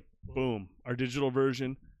 PlayStation was like, boom, our digital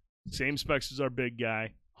version, same specs as our big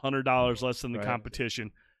guy, $100 less than the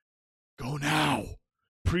competition. Go now.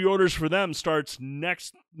 Pre-orders for them starts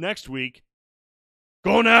next week.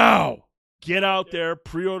 Go now. Get out there,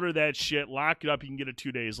 pre-order that shit, lock it up. You can get it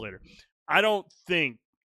 2 days later. I don't think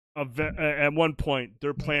at one point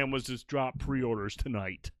their plan was to drop pre-orders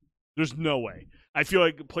tonight. There's no way. I feel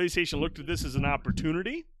like PlayStation looked at this as an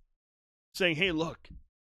opportunity, saying, hey, look,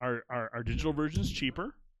 our digital version is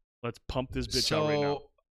cheaper. Let's pump this bitch out right now.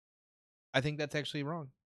 I think that's actually wrong.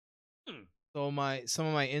 So some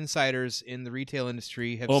of my insiders in the retail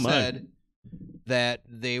industry have said that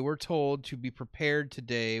they were told to be prepared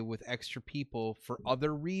today with extra people for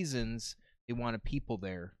other reasons. They wanted people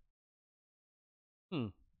there.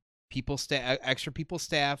 Extra people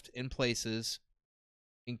staffed in places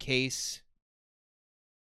in case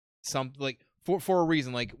some for a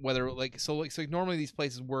reason, like whether so normally these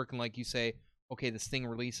places work and like you say, okay, this thing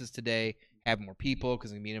releases today, have more people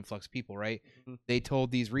because it's gonna be an influx of people, right? Mm-hmm. They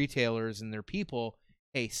told these retailers and their people,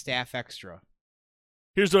 hey, staff extra.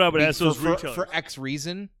 Here's what I would ask those retailers. For X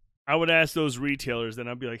reason. I would ask those retailers, and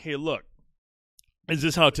I'd be like, hey, look, is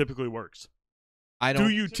this how it typically works? Do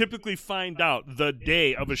you typically find out the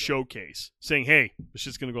day of a showcase saying, hey, this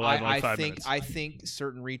shit's going to go live in 5 minutes? I think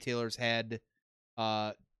certain retailers had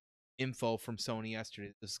info from Sony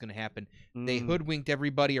yesterday. This is going to happen. They hoodwinked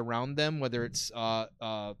everybody around them, whether it's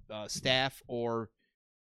staff or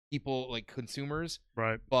people like consumers.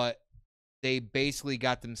 Right. But they basically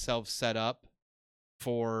got themselves set up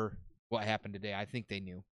for what happened today. I think they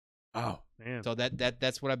knew. Oh man! So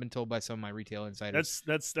that's what I've been told by some of my retail insiders.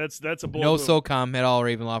 That's a bold no move. SOCOM at all,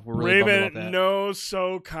 Ravenloft. We're really bummed about that. No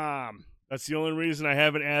SOCOM. That's the only reason I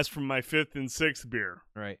haven't asked for my 5th and 6th beer.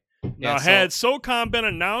 Right. Now, had SOCOM been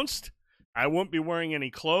announced, I wouldn't be wearing any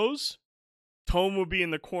clothes. Tome would be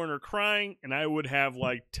in the corner crying, and I would have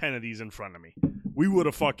like 10 of these in front of me. We would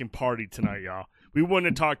have fucking partied tonight, y'all. We wouldn't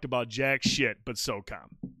have talked about jack shit but SOCOM.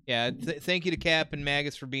 Yeah, thank you to Cap and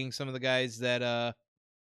Magus for being some of the guys that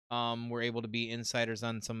were able to be insiders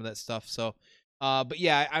on some of that stuff. So, but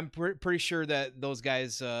yeah, I'm pretty sure that those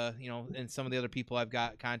guys, and some of the other people I've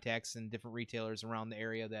got contacts and different retailers around the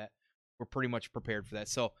area that were pretty much prepared for that.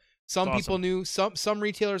 So some people knew, some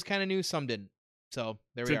retailers kind of knew, some didn't. So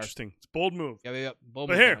there we are. Interesting. It's a bold move. Yeah, bold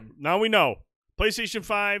but move. Here, now we know. PlayStation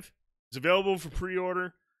 5 is available for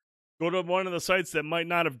pre-order. Go to one of the sites that might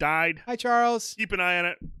not have died. Hi, Charles. Keep an eye on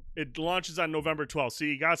it. It launches on November 12th, so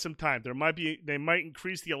you got some time. They might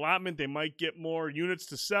increase the allotment. They might get more units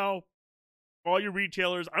to sell. All your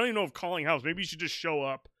retailers, I don't even know if calling house. Maybe you should just show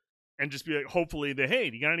up and just be like, hopefully, hey,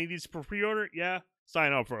 do you got any of these for pre-order? Yeah,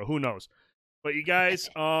 sign up for it. Who knows? But you guys,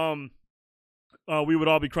 we would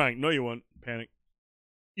all be crying. No, you wouldn't. Panic.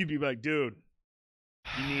 You'd be like, dude,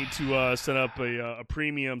 you need to set up a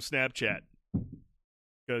premium Snapchat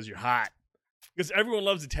because you're hot. Because everyone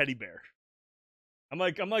loves a teddy bear. I'm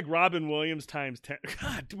like Robin Williams times 10.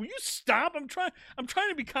 God, will you stop? I'm trying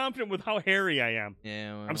to be confident with how hairy I am.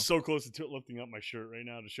 Yeah, well, I'm so close to lifting up my shirt right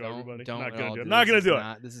now to show everybody. I'm not gonna do it. Not gonna do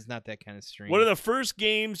it. This is not that kind of stream. What are the first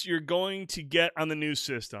games you're going to get on the new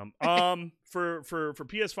system? For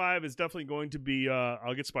PS5, it's definitely going to be.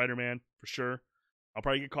 I'll get Spider-Man for sure. I'll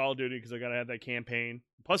probably get Call of Duty because I gotta have that campaign.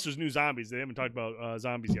 Plus, there's new zombies. They haven't talked about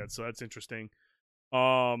zombies yet, so that's interesting.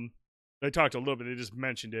 They talked a little bit. They just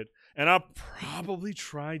mentioned it. And I'll probably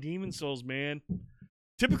try Demon's Souls, man.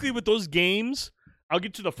 Typically with those games, I'll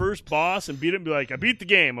get to the first boss and beat it and be like, I beat the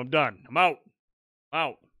game. I'm done. I'm out.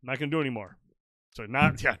 I'm not going to do it anymore. So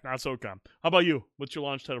not SOCOM. How about you? What's your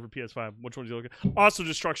launch title for PS5? Which ones are you looking at? Also,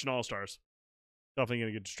 Destruction All-Stars. Definitely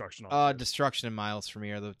going to get Destruction All-Stars. Destruction and Miles for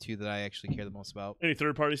me are the two that I actually care the most about. Any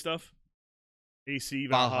third-party stuff? AC,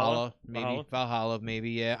 Valhalla,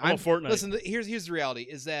 maybe, yeah. I'm Fortnite. Listen, here's the reality,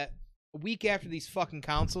 is that a week after these fucking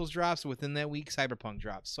consoles drops, within that week, Cyberpunk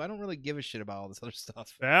drops. So I don't really give a shit about all this other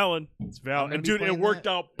stuff. Valid. It's valid. And dude, it worked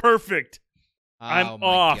out perfect. I'm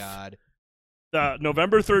off. God.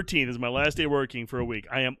 November 13th is my last day working for a week.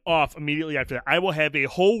 I am off immediately after that. I will have a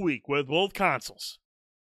whole week with both consoles.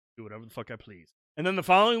 Do whatever the fuck I please. And then the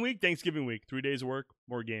following week, Thanksgiving week, 3 days of work,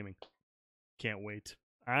 more gaming. Can't wait.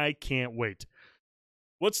 I can't wait.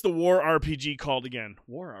 What's the war RPG called again?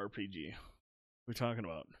 War RPG. What are we talking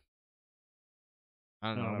about?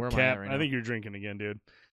 I don't know. Where am I at right now? I think you're drinking again, dude.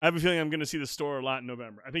 I have a feeling I'm going to see the store a lot in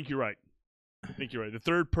November. I think you're right. The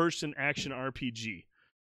third-person action RPG.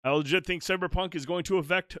 I legit think Cyberpunk is going to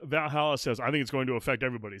affect Valhalla sales. I think it's going to affect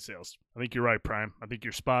everybody's sales. I think you're right, Prime. I think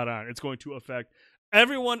you're spot on. It's going to affect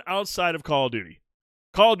everyone outside of Call of Duty.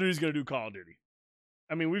 Call of Duty is going to do Call of Duty.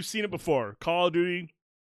 I mean, we've seen it before. Call of Duty,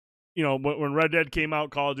 when Red Dead came out,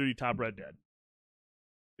 Call of Duty top Red Dead.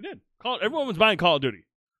 It did. Everyone was buying Call of Duty.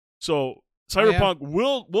 So Cyberpunk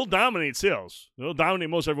will dominate sales. It'll dominate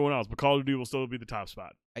most everyone else, but Call of Duty will still be the top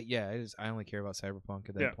spot. I only care about Cyberpunk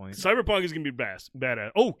at that point. Cyberpunk is going to be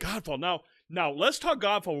badass. Oh, Godfall. Now let's talk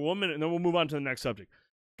Godfall for 1 minute, and then we'll move on to the next subject.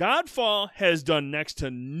 Godfall has done next to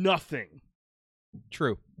nothing.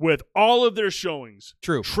 True. With all of their showings.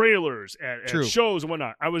 True. Trailers at shows and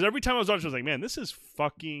whatnot. Every time I was watching, I was like, man, this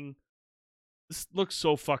looks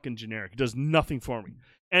so fucking generic. It does nothing for me.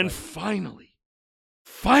 And finally,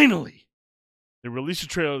 they released a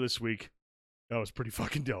trailer this week. That was pretty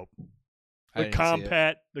fucking dope.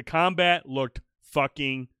 The combat looked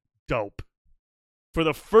fucking dope. For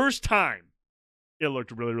the first time, it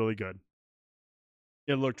looked really, really good.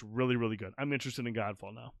 It looked really, really good. I'm interested in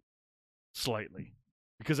Godfall now. Slightly.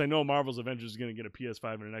 Because I know Marvel's Avengers is going to get a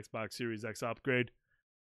PS5 and an Xbox Series X upgrade.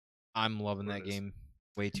 I'm loving that game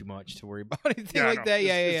way too much to worry about anything that. It's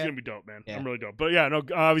yeah. going to be dope, man. Yeah. I'm really dope. But yeah, no,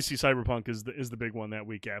 obviously Cyberpunk is the big one that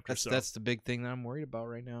week after. That's the big thing that I'm worried about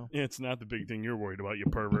right now. It's not the big thing you're worried about, you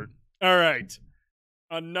pervert. All right.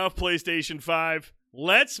 Enough PlayStation 5.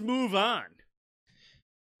 Let's move on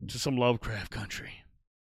to some Lovecraft Country.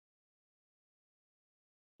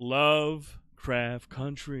 Lovecraft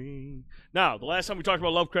Country. Now, the last time we talked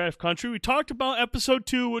about Lovecraft Country, we talked about episode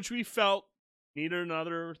 2, which we felt needed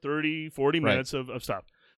another 30, 40 minutes of stuff.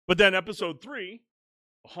 But then episode 3,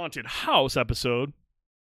 Haunted House episode,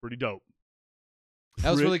 pretty dope.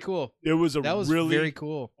 That was really cool. It was very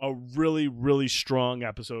cool. A really, really strong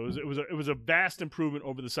episode. It was a vast improvement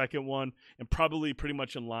over the second one, and probably pretty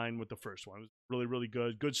much in line with the first one. It was really, really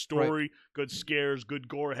good. Good story, good scares, good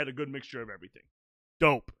gore. It had a good mixture of everything.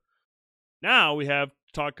 Dope. Now we have to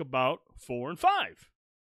talk about 4 and 5.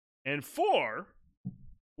 And 4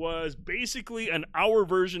 was basically an hour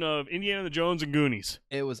version of Indiana Jones and Goonies.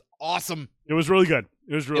 It was awesome. It was really good.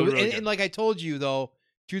 It was really good. And like I told you, though,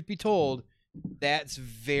 truth be told, that was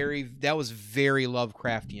very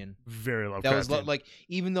Lovecraftian. Very Lovecraftian. That was like,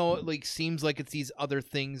 even though it like seems like it's these other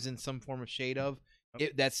things in some form of shade of,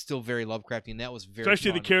 that's still very Lovecraftian. That was very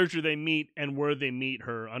especially fun. the character they meet and where they meet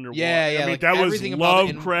her underwater. Yeah. I mean, like that was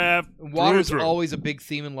Lovecraft. Water's always a big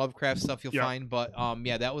theme in Lovecraft stuff you'll find, but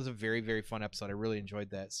that was a very, very fun episode. I really enjoyed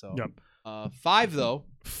that. So 5 though.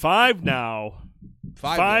 5 now.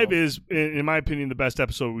 5 is, in my opinion, the best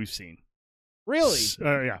episode we've seen. Really?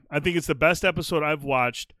 Yeah. I think it's the best episode I've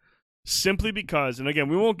watched simply because, and again,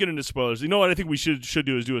 we won't get into spoilers. You know what I think we should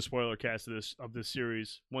do is do a spoiler cast of this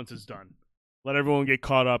series once it's done. Let everyone get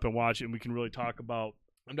caught up and watch it, and we can really talk about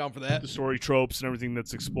I'm down for that. The story tropes and everything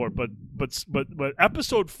that's explored. But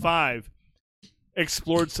episode 5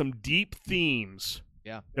 explored some deep themes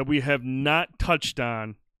that we have not touched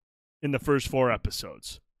on in the first 4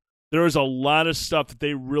 episodes. There is a lot of stuff that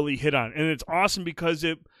they really hit on. And it's awesome because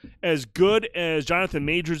as good as Jonathan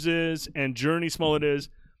Majors is and Journey Smollett is,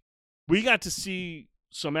 we got to see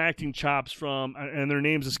some acting chops from, and their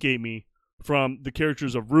names escape me, from the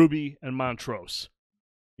characters of Ruby and Montrose.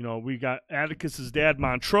 You know, we got Atticus's dad,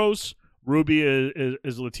 Montrose. Ruby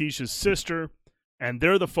is Letitia's sister. And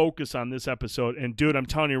they're the focus on this episode. And, dude, I'm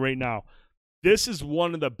telling you right now, this is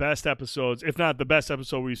one of the best episodes, if not the best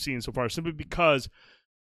episode we've seen so far, simply because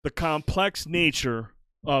the complex nature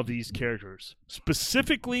of these characters,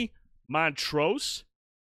 specifically Montrose,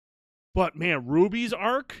 but man, Ruby's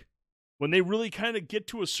arc, when they really kind of get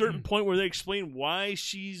to a certain point where they explain why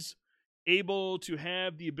she's able to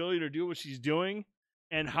have the ability to do what she's doing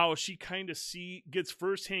and how she kind of gets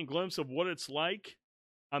firsthand glimpse of what it's like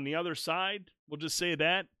on the other side, we'll just say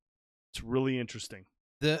that, it's really interesting.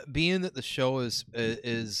 Being that the show is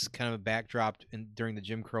kind of a backdrop during the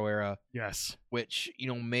Jim Crow era, yes, which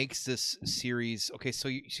makes this series okay. So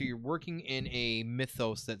you're working in a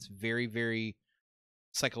mythos that's very, very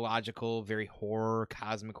psychological, very horror,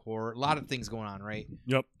 cosmic horror, a lot of things going on, right?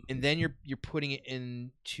 Yep. And then you're putting it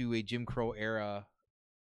into a Jim Crow era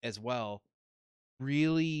as well.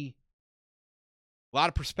 Really, a lot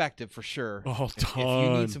of perspective for sure. Oh, if you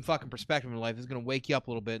need some fucking perspective in life, it's gonna wake you up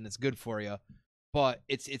a little bit, and it's good for you. But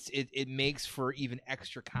it makes for even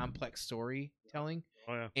extra complex storytelling.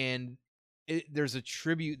 Oh, yeah. And there's a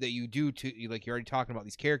tribute that you do to, like you're already talking about,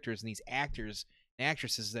 these characters and these actors and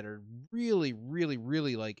actresses that are really, really,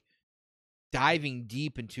 really like diving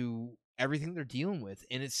deep into everything they're dealing with,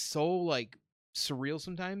 and it's so like surreal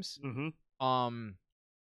sometimes. Mm-hmm.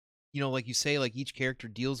 Like you say, like each character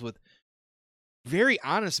deals with very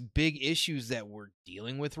honest big issues that we're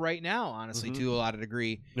dealing with right now, honestly, to a lot of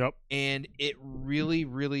degree. Yep. And it really,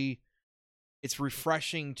 really, it's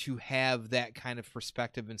refreshing to have that kind of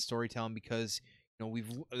perspective in storytelling because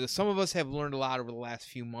some of us have learned a lot over the last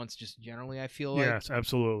few months, just generally, I feel like. Yes,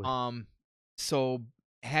 absolutely. So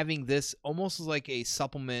having this almost like a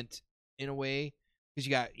supplement in a way, because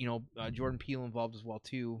you got Jordan Peele involved as well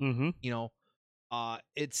too. Mm-hmm.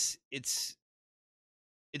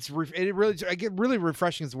 It really, I get really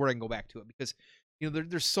refreshing is the word I can go back to it because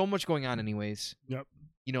there's so much going on anyways. Yep.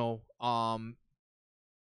 A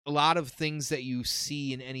lot of things that you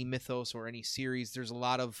see in any mythos or any series, there's a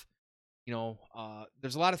lot of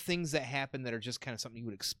things that happen that are just kind of something you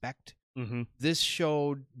would expect. Mm-hmm. This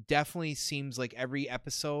show definitely seems like every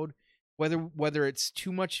episode, whether it's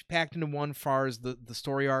too much packed into one far as the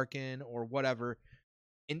story arc in or whatever,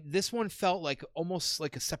 and this one felt like almost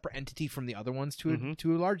like a separate entity from the other ones to Mhm.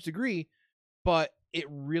 to a large degree, but it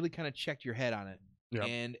really kind of checked your head on it. Yep.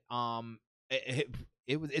 And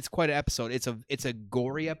it's quite an episode. It's a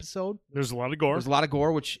gory episode. There's a lot of gore. There's a lot of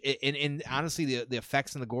gore, which and honestly the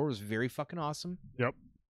effects and the gore was very fucking awesome. Yep.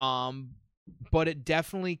 But it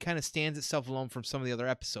definitely kind of stands itself alone from some of the other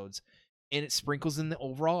episodes, and it sprinkles in the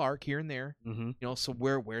overall arc here and there. Mm-hmm. You know, so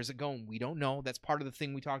where's it going? We don't know. That's part of the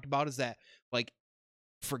thing we talked about, is that like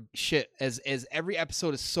for shit, as every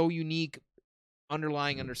episode is so unique,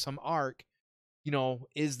 underlying under some arc, you know,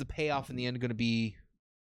 is the payoff in the end going to be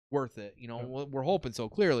worth it? You know, we're hoping so,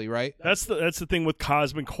 clearly, right? That's the thing with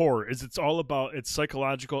cosmic horror, is it's all about, it's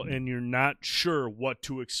psychological, and you're not sure what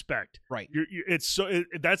to expect. Right. That's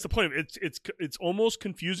the point of it. It's almost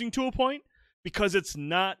confusing to a point, because it's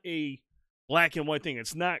not a black and white thing.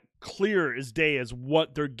 It's not clear as day as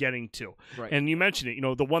what they're getting to. Right. And you mentioned it. You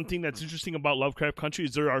know, the one thing that's interesting about Lovecraft Country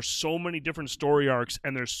is there are so many different story arcs,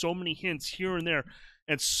 and there's so many hints here and there,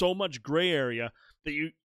 and so much gray area that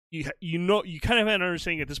you kind of have an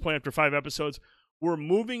understanding at this point after 5 episodes. We're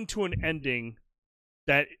moving to an ending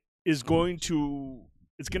that is going to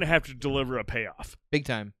have to deliver a payoff. Big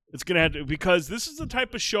time. It's going to have to, because this is the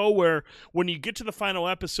type of show where when you get to the final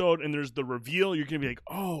episode and there's the reveal, you're going to be like,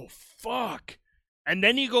 oh, fuck. And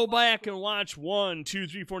then you go back and watch 1, 2,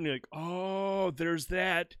 3, 4, and you're like, oh, there's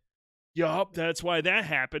that. Yup, that's why that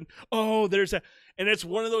happened. Oh, there's that. And it's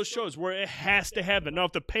one of those shows where it has to happen. Now,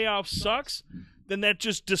 if the payoff sucks, then that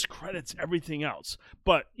just discredits everything else.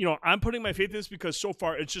 But, you know, I'm putting my faith in this because so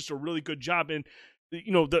far it's just a really good job. And,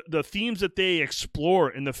 you know, the themes that they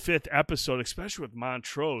explore in the 5th episode, especially with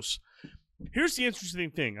Montrose. Here's the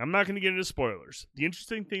interesting thing. I'm not going to get into spoilers. The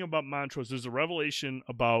interesting thing about Montrose, there's a revelation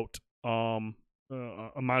about a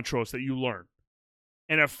Montrose that you learn.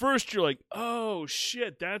 And at first you're like, oh,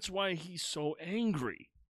 shit, that's why he's so angry.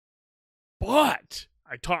 But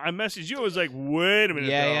I messaged you. I was like, wait a minute.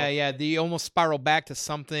 Yeah. They almost spiral back to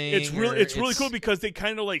something. It's really cool because they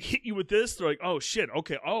kind of like hit you with this. They're like, oh shit,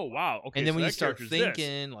 okay, oh wow, okay. And then so when you that start character's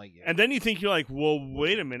thinking, this. like, yeah. And then you think, you're like, well,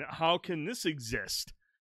 wait a minute, how can this exist?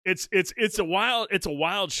 It's a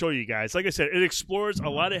wild show, you guys. Like I said, it explores a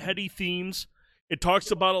lot of heady themes. It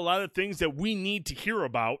talks about a lot of things that we need to hear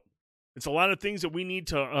about. It's a lot of things that we need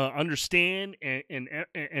to understand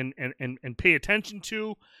and pay attention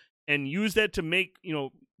to, and use that to make, you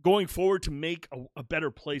know, going forward, to make a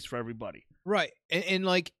better place for everybody. Right. And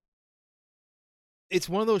like, it's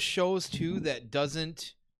one of those shows too that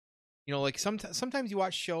doesn't, you know, like sometimes you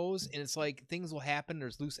watch shows and it's like things will happen,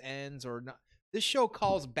 there's loose ends or not. This show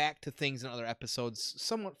calls back to things in other episodes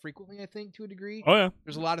somewhat frequently, I think, to a degree. Oh yeah.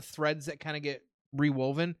 There's a lot of threads that kind of get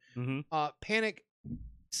rewoven. Mm-hmm. Panic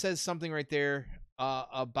says something right there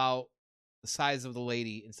about the size of the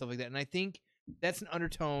lady and stuff like that. And I think that's an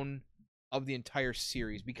undertone of the entire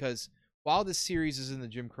series, because while this series is in the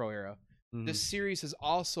Jim Crow era, this series has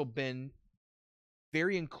also been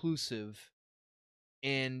very inclusive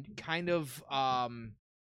and kind of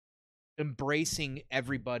embracing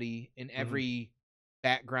everybody in every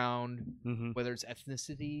background, whether it's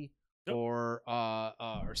ethnicity or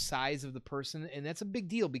size of the person. And that's a big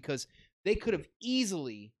deal, because they could have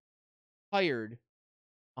easily hired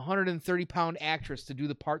a 130-pound actress to do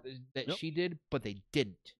the part that she did, but they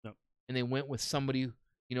didn't. And they went with somebody,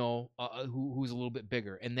 you know, who's a little bit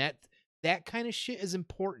bigger. And that kind of shit is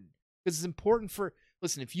important, because it's important for,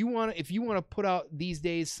 listen, if you want to put out these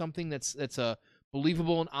days something that's a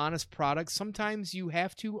believable and honest product, sometimes you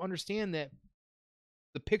have to understand that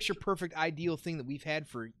the picture perfect ideal thing that we've had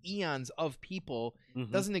for eons of people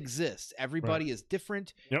doesn't exist. Everybody is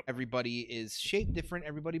different. Everybody is shaped different.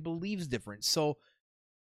 Everybody believes different. So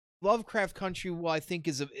Lovecraft Country, well, I think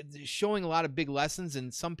is showing a lot of big lessons,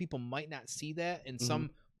 and some people might not see that, and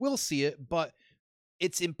some will see it, but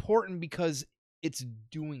it's important because it's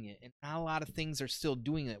doing it, and not a lot of things are still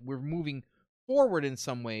doing it. We're moving forward in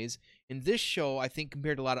some ways, and this show, I think,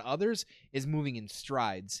 compared to a lot of others, is moving in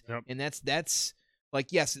strides. And that's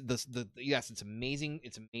like, yes, yes, it's amazing.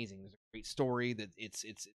 It's amazing. There's a great story that it's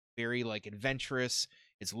very like adventurous.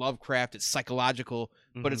 It's Lovecraft. It's psychological,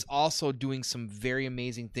 but it's also doing some very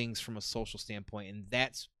amazing things from a social standpoint, and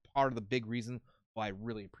that's part of the big reason why I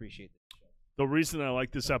really appreciate this show. The reason I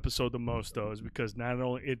like this episode the most, though, is because not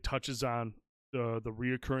only it touches on the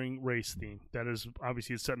reoccurring race theme that is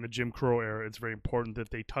obviously set in the Jim Crow era. It's very important that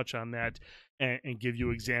they touch on that and give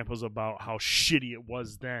you examples about how shitty it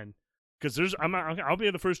was then. Because I'll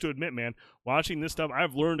be the first to admit, man, watching this stuff,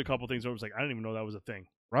 I've learned a couple things. I was like, I didn't even know that was a thing.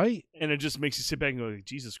 Right. And it just makes you sit back and go, like,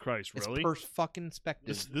 Jesus Christ, really? It's fucking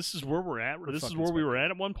spectative. This is where we're at. This is where we were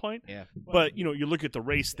at one point. Yeah. But, you know, you look at the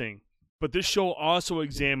race thing. But this show also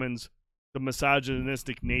examines the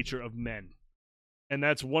misogynistic nature of men. And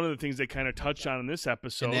that's one of the things they kind of touched on in this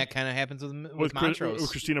episode. And that kind of happens with Montrose. With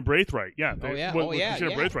Christina Braithwaite. Yeah. With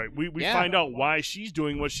Christina Braithwaite. We find out why she's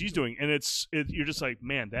doing what she's doing. And you're just like,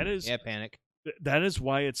 man, that is... Yeah, panic. That is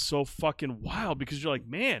why it's so fucking wild. Because you're like,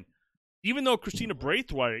 man, even though Christina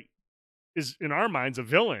Braithwaite is, in our minds, a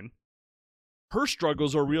villain, her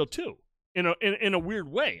struggles are real too. In a weird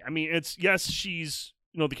way. I mean, she's,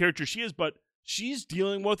 the character she is, but she's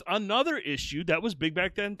dealing with another issue that was big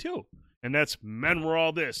back then too. And that's men were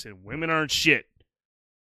all this and women aren't shit.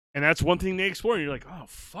 And that's one thing they explore. And you're like, oh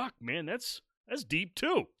fuck, man, that's deep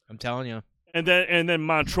too. I'm telling you. And then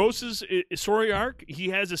Montrose's story arc, he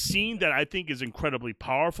has a scene that I think is incredibly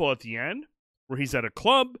powerful at the end, where he's at a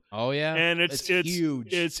club. Oh yeah, and it's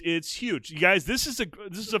huge. It's huge, you guys. This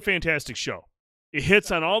is a fantastic show. It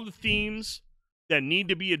hits on all the themes that need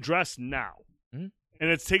to be addressed now, and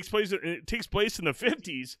it takes place in the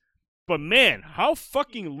 50s. But man, how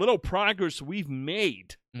fucking little progress we've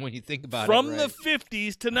made when you think about from it, the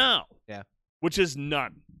 50s to now. Yeah, which is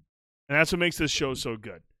none, and that's what makes this show so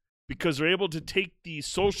good, because they're able to take these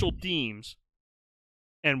social themes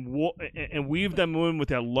and weave them in with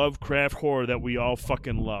that Lovecraft horror that we all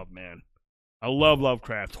fucking love, man. I love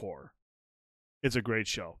Lovecraft horror. It's a great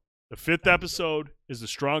show. The 5th episode is the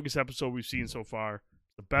strongest episode we've seen so far.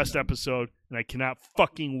 The best episode, and I cannot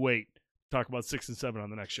fucking wait to talk about 6 and 7 on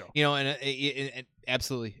the next show. And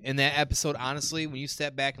absolutely. In that episode, honestly, when you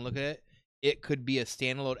step back and look at it, it could be a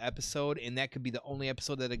standalone episode, and that could be the only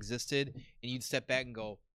episode that existed, and you'd step back and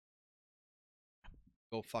go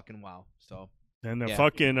fucking wow. So. And the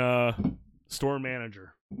fucking store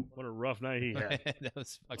manager. What a rough night he had.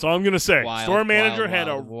 That's Gumby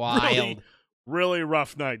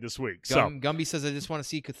says, I just want to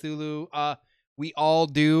see Cthulhu. We all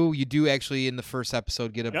do. You do actually in the first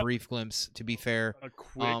episode get a brief glimpse, to be fair. A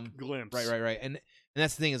quick glimpse. Right. And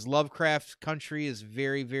that's the thing is Lovecraft country is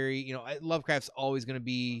very, very, Lovecraft's always going to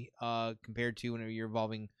be compared to whenever you're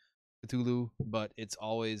involving Cthulhu, but it's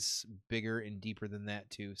always bigger and deeper than that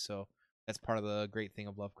too. So that's part of the great thing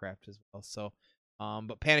of Lovecraft as well. So,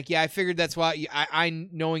 but Panic, I figured that's why I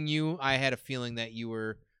knowing you, I had a feeling that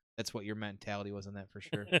that's what your mentality was on that for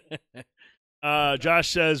sure. Josh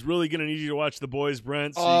says, really going to need you to watch The Boys,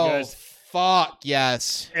 Brent. So you guys, fuck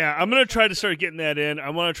yes. Yeah, I'm going to try to start getting that in.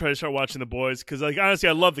 I want to try to start watching The Boys because, honestly,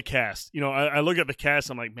 I love the cast. I look at the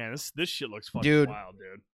cast, I'm like, man, this shit looks fucking wild,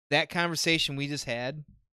 dude. That conversation we just had,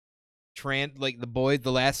 The Boys,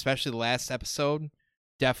 especially the last episode,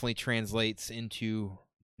 definitely translates into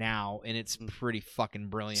now, and it's pretty fucking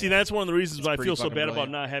brilliant. See, that's one of the reasons why I feel so bad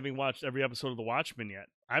about not having watched every episode of The Watchmen yet.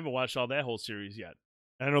 I haven't watched all that whole series yet.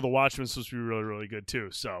 I know The Watchmen's supposed to be really, really good,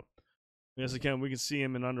 too. So, yes, again, we can see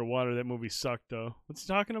him in Underwater. That movie sucked, though. What's he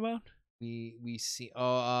talking about? We see...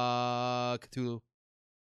 Cthulhu.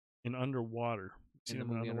 In Underwater. In the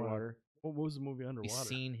movie Underwater. What was the movie Underwater? We've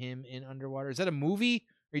seen him in Underwater. Is that a movie?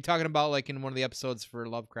 Or are you talking about, in one of the episodes for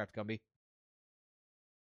Lovecraft, Gumby?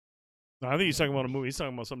 No, I think he's talking about a movie. He's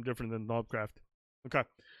talking about something different than Lovecraft. Okay.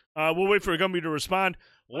 We'll wait for Gumby to respond.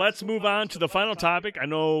 Let's move on to the final topic. I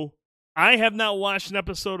know... I have not watched an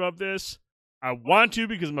episode of this. I want to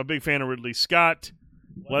because I'm a big fan of Ridley Scott.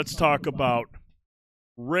 Let's talk about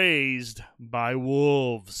Raised by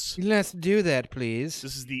Wolves. Let's do that, please.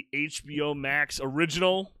 This is the HBO Max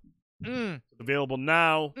original. Available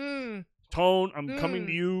now. Tone, I'm coming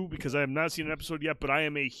to you because I have not seen an episode yet, but I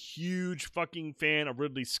am a huge fucking fan of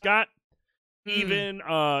Ridley Scott. Even,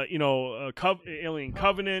 Alien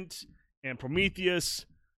Covenant and Prometheus.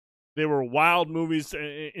 They were wild movies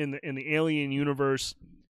in the Alien universe.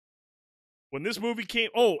 When this movie came,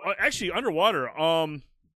 actually Underwater,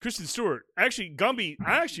 Kristen Stewart. Actually, Gumby,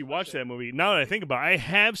 I actually watched that movie. Now that I think about it, I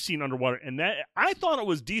have seen Underwater, and that I thought it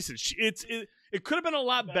was decent. It could have been a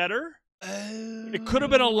lot better. It could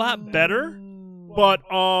have been a lot better, but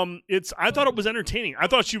I thought it was entertaining. I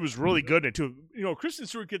thought she was really good in it too. Kristen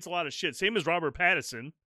Stewart gets a lot of shit. Same as Robert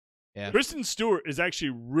Pattinson. Yeah. Kristen Stewart is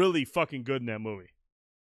actually really fucking good in that movie.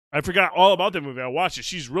 I forgot all about that movie. I watched it.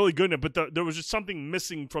 She's really good in it, but there was just something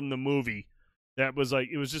missing from the movie that was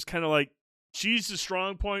it was just kind of like she's the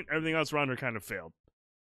strong point. Everything else around her kind of failed.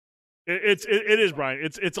 It is, Brian.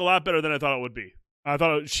 It's a lot better than I thought it would be. I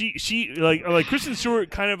thought she like Kristen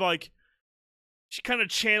Stewart kind of she kind of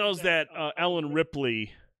channels that Ellen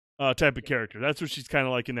Ripley type of character. That's what she's kind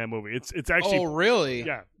of like in that movie. It's actually. Oh really?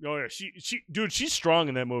 Yeah. Oh yeah. Dude, she's strong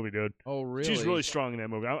in that movie, dude. Oh really? She's really strong in that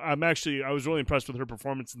movie. I was really impressed with her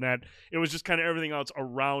performance in that. It was just kind of everything else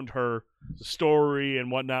around her, the story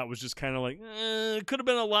and whatnot was just kind of like it could have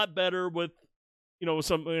been a lot better with,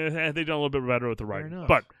 some. They done a little bit better with the writing,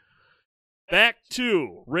 but back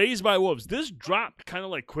to Raised by Wolves. This dropped kind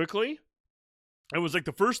of like quickly. It was like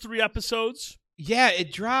the first 3 episodes. Yeah,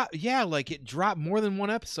 it dropped. Yeah, like it dropped more than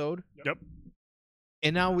one episode. Yep.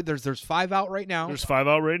 And now there's 5 out right now. There's 5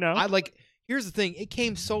 out right now. Here's the thing. It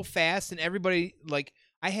came so fast, and everybody, like,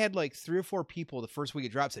 I had like 3 or 4 people the first week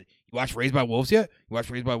it dropped said, "You watched Raised by Wolves yet? You watched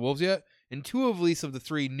Raised by Wolves yet?" And 2 of least of the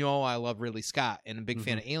 3 know I love Ridley Scott and a big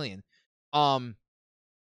fan of Alien.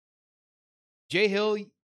 Jay Hill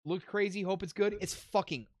looked crazy. Hope it's good. It's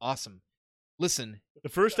fucking awesome. Listen, the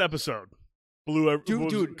first episode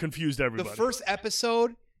confused everybody. The first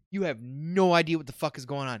episode, you have no idea what the fuck is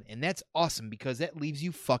going on, and that's awesome because that leaves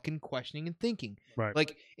you fucking questioning and thinking. Right.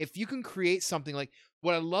 Like, if you can create something like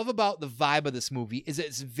what I love about the vibe of this movie is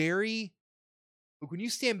it's very. When you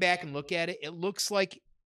stand back and look at it, it looks like,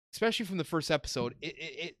 especially from the first episode,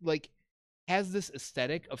 it like has this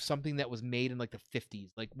aesthetic of something that was made in like the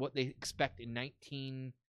 50s, like what they expect in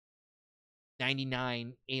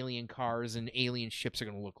 1999 alien cars and alien ships are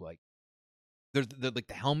going to look like. There's like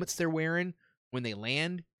the helmets they're wearing when they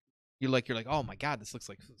land. You're like, oh my god, this looks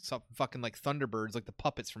like some fucking like Thunderbirds, like the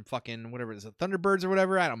puppets from fucking whatever it is, Thunderbirds or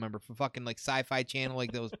whatever. I don't remember, from fucking like Sci-Fi Channel,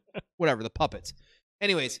 like those, whatever, the puppets.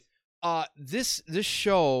 Anyways, this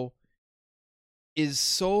show is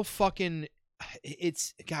so fucking.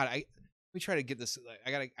 It's God. Let me try to get this. I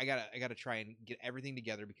gotta try and get everything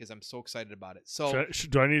together because I'm so excited about it. So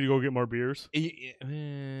do I need to go get more beers?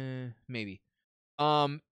 Maybe.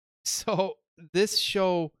 So this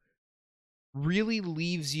show really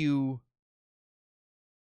leaves you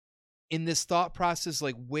in this thought process,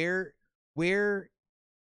 like where are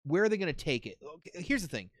they going to take it? Here's the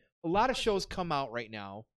thing. A lot of shows come out right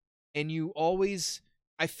now, and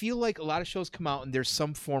I feel like a lot of shows come out and there's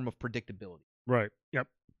some form of predictability. Right. Yep.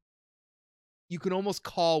 You can almost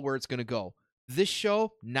call where it's going to go. This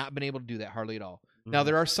show, not been able to do that hardly at all. Now,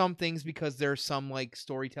 there are some things because there's some like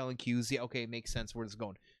storytelling cues. Yeah, okay, it makes sense where it's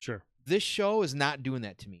going. Sure. This show is not doing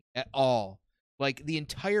that to me at all. Like, the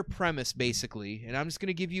entire premise, basically, and I'm just going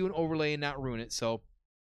to give you an overlay and not ruin it. So,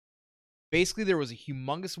 basically, there was a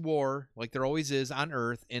humongous war, like there always is on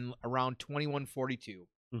Earth, in around 2142.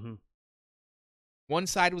 Mm-hmm. One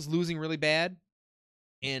side was losing really bad,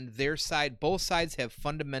 and both sides have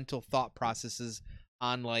fundamental thought processes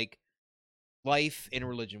on, like, life and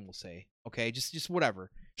religion, we'll say. Okay, just whatever.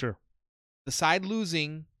 Sure. The side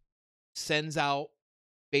losing sends out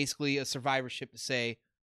basically a survivorship to say,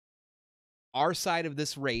 our side of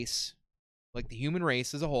this race, like the human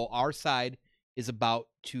race as a whole, our side is about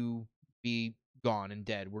to be gone and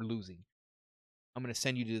dead. We're losing. I'm going to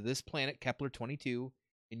send you to this planet, Kepler 22,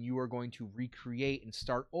 and you are going to recreate and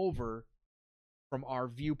start over from our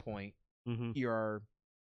viewpoint. Mm-hmm. Here are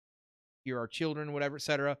children, whatever,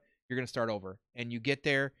 etc. You're going to start over. And you get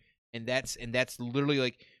there, and that's literally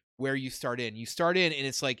like where you start in. You start in, and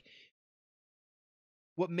it's like,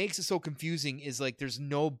 what makes it so confusing is like there's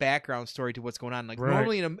no background story to what's going on. Like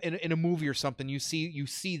normally in a movie or something, you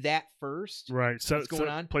see that first, right? So what's going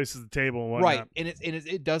on, places the table, and whatnot. Right? And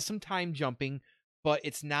it does some time jumping, but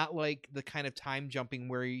it's not like the kind of time jumping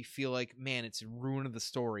where you feel like, man, it's ruining the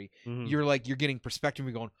story. Mm-hmm. You're getting perspective.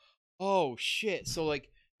 You're going, oh shit. So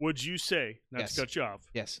like, would you say, not yes. to cut you off?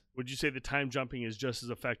 Yes. Would you say the time jumping is just as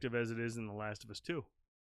effective as it is in The Last of Us 2,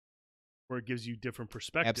 where it gives you different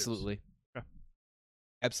perspectives? Absolutely.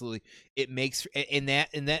 Absolutely. It makes in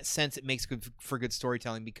that sense it makes good for good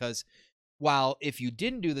storytelling, because while if you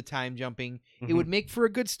didn't do the time jumping, mm-hmm. it would make for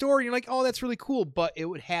a good story. You're like, oh, that's really cool, but it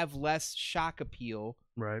would have less shock appeal,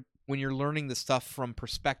 right? When you're learning the stuff from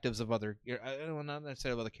perspectives of not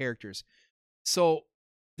necessarily of other characters. So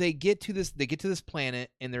they get to this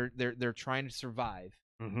planet and they're trying to survive.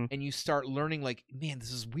 Mm-hmm. And you start learning, like, man,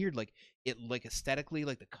 this is weird. Like, it, like, aesthetically,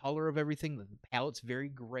 like the color of everything, the palette's very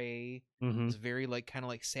gray. Mm-hmm. It's very like kind of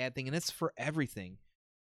like sad thing, and it's for everything.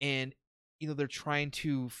 And they're trying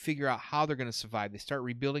to figure out how they're going to survive. They start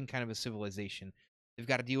rebuilding kind of a civilization. They've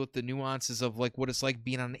got to deal with the nuances of like what it's like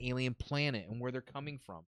being on an alien planet and where they're coming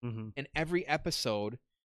from. Mm-hmm. And every episode,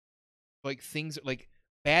 like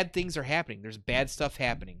bad things are happening. There's bad stuff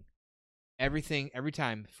happening. Every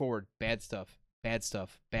time forward, bad stuff. Bad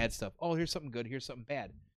stuff, bad stuff. Oh, here's something good. Here's something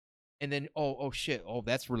bad. And then, oh shit. Oh,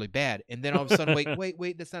 that's really bad. And then all of a sudden,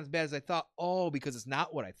 wait. That's not as bad as I thought. Oh, because it's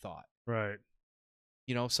not what I thought. Right.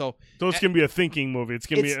 So it's going to be a thinking movie. It's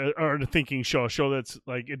going to be a thinking show. A show that's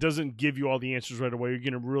like, it doesn't give you all the answers right away. You're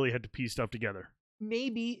going to really have to piece stuff together.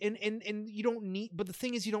 Maybe. And you don't need, but the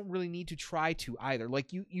thing is, you don't really need to try to either.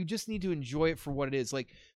 Like, you just need to enjoy it for what it is. Like,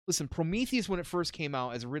 listen, Prometheus, when it first came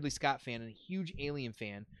out, as a Ridley Scott fan and a huge Alien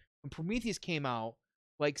fan, when Prometheus came out,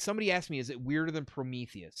 like somebody asked me, is it weirder than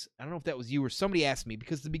Prometheus? I don't know if that was you or somebody asked me,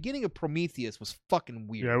 because the beginning of Prometheus was fucking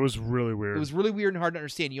weird. Yeah, it was really weird. It was really weird and hard to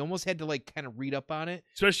understand. You almost had to like kind of read up on it,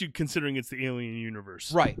 especially considering it's the alien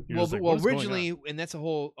universe. right? You're Well, just like, well, what's going originally, and that's a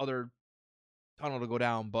whole other tunnel to go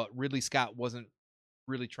down. But Ridley Scott wasn't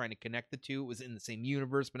really trying to connect the two. It was in the same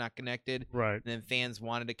universe but not connected. Right. And then fans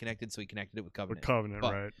wanted it connected, so he connected it with Covenant. With Covenant,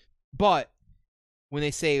 but, right? But when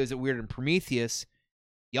they say, is it weirder than Prometheus?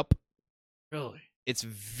 Yep. Really? It's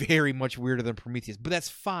very much weirder than Prometheus, but that's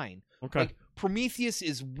fine. Okay. Like Prometheus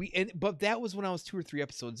is but that was when I was 2 or 3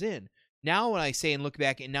 episodes in. Now when I say and look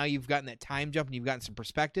back, and now you've gotten that time jump and you've gotten some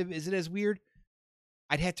perspective, is it as weird?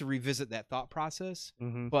 I'd have to revisit that thought process.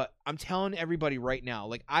 Mm-hmm. But I'm telling everybody right now,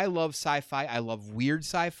 like, I love sci-fi. I love weird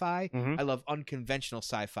sci-fi. Mm-hmm. I love unconventional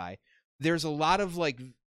sci-fi. There's a lot of like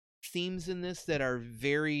themes in this that are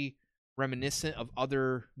very reminiscent of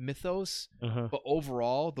other mythos. Uh-huh. But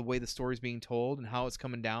overall, the way the story's being told and how it's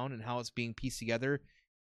coming down and how it's being pieced together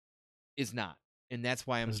is not. And that's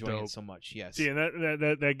why I'm That's enjoying dope. it so much. Yes. See, and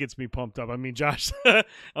that gets me pumped up. I mean, Josh, I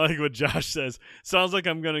like what Josh says. Sounds like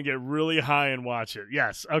I'm gonna get really high and watch it.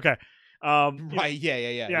 Yes. Okay. Right.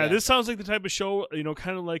 Yeah. This sounds like the type of show,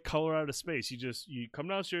 kind of like Color Out of Space. You come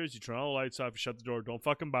downstairs, you turn all the lights off, you shut the door, don't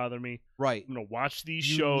fucking bother me. Right. I'm gonna watch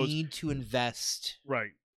these You shows. need to invest.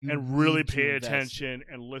 Right. You And really need to pay invest. attention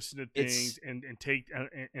and listen to It's- things and take and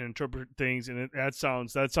interpret things, and that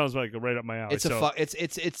sounds like right up my alley. It's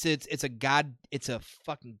a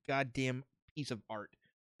fucking goddamn piece of art.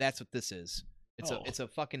 That's what this is.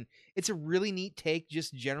 It's a really neat take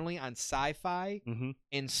just generally on sci-fi Mm-hmm.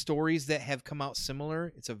 and stories that have come out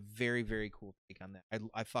similar. It's a very, very cool take on that.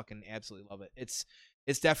 I fucking absolutely love it.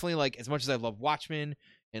 It's definitely like, as much as I love Watchmen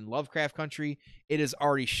and Lovecraft Country, it has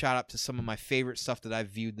already shot up to some of my favorite stuff that I've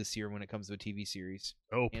viewed this year when it comes to a TV series.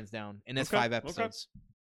 Oh, Hands down. And that's Okay, 5 episodes.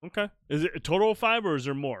 okay. Is it a total of 5 or is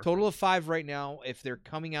there more? Total of 5 right now. If they're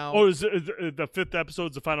coming out Oh, is the 5th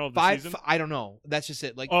episode's the final of the 5, season? I don't know. That's just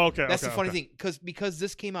it. Like, Oh, okay. that's okay, the funny okay. thing, because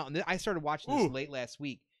this came out, and I started watching this Ooh. late last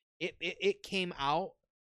week. It came out,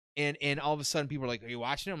 and all of a sudden people are like, "Are you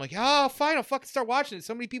watching it?" I'm like, "Oh, fine, I'll fucking start watching it."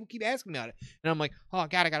 So many people keep asking me about it, and I'm like, "Oh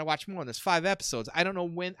God, I gotta watch more." And there's 5 episodes. I don't know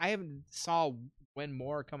when. I haven't saw when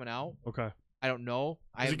more are coming out. Okay. I don't know.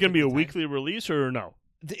 Is it going to be a weekly release or no?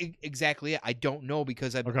 Exactly. I don't know,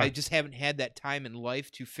 because I Okay. just haven't had that time in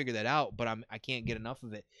life to figure that out. But I can't get enough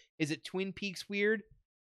of it. Is it Twin Peaks weird?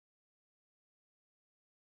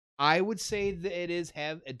 I would say that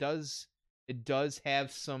it does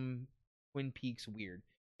have some Twin Peaks weird.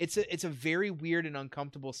 It's a very weird and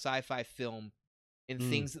uncomfortable sci-fi film in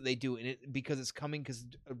things that they do, and because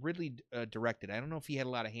Ridley directed. I don't know if he had a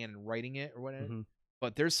lot of hand in writing it or whatever,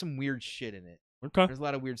 but there's some weird shit in it. Okay. There's a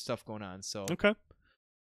lot of weird stuff going on. So, Okay.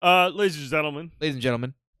 Ladies and gentlemen, ladies and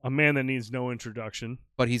gentlemen, a man that needs no introduction,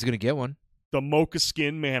 but he's gonna get one. the Mocha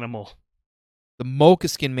Skin Manimal. The Mocha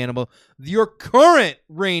Skin Manimal, your current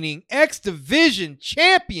reigning X Division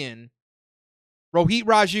champion, Rohit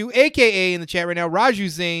Raju, aka in the chat right now, Raju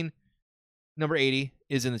Zane, number 80,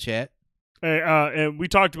 is in the chat. Hey, and we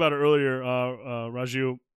talked about it earlier,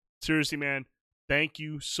 Raju. Seriously, man, thank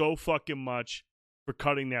you so fucking much for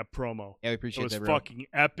cutting that promo. Yeah, we It appreciate was that, bro. fucking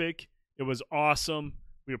epic. It was awesome.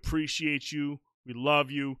 We appreciate you. We love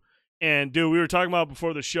you. And, dude, we were talking about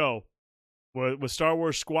before the show with Star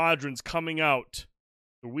Wars Squadrons coming out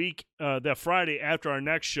the week, that Friday after our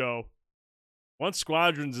next show. Once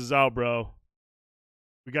Squadrons is out, bro,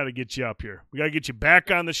 we got to get you up here. We got to get you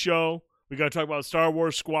back on the show. We got to talk about Star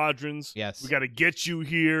Wars Squadrons. Yes. We got to get you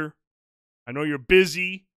here. I know you're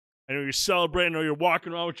busy. I know you're celebrating. I know you're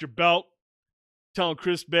walking around with your belt, telling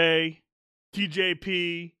Chris Bay,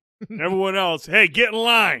 TJP, and everyone else, hey, get in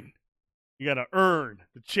line. You got to earn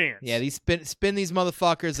the chance. Yeah, these spin these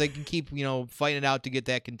motherfuckers. They can keep, fighting it out to get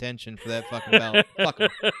that contention for that fucking belt. Fuck 'em.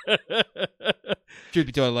 Truth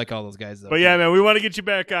be told, I like all those guys, though. But yeah, man, we want to get you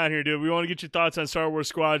back on here, dude. We want to get your thoughts on Star Wars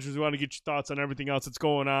Squadrons. We want to get your thoughts on everything else that's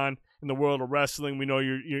going on in the world of wrestling. We know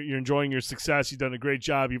you're enjoying your success. You've done a great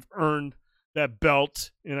job. You've earned that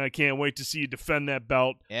belt, and I can't wait to see you defend that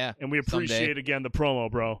belt. Yeah. And we appreciate, someday. again, the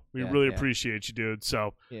promo, bro. We Yeah, really yeah. appreciate you, dude.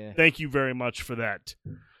 So Yeah. thank you very much for that.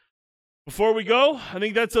 Before we go, I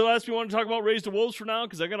think that's the last we want to talk about Raise the Wolves for now,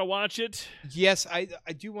 because I got to watch it. Yes, I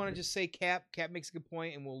do want to just say Cap makes a good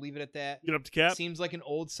point, and we'll leave it at that. Get up to Cap. Seems like an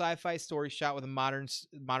old sci-fi story shot with a modern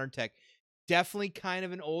tech. Definitely kind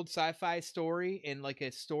of an old sci-fi story, and like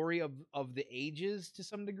a story of the ages to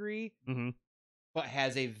some degree, Mm-hmm. but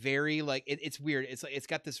has a very it's weird. It's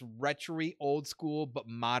got this retro-y, old school but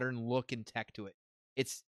modern look and tech to it. I'm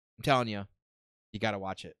telling you, you got to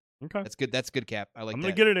watch it. Okay. That's good. That's good, Cap. I like I'm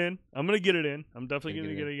that. going to get it in. I'm definitely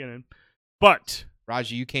Gonna going to get get it in. But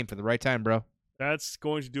Raji, you came for the right time, bro. That's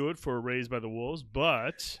going to do it for Raised by the Wolves,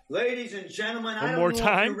 but Ladies and gentlemen, I One don't more know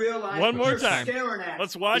time. if you realize One what more you're time. staring at.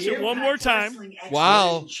 Let's watch The it one Impact more time. Wrestling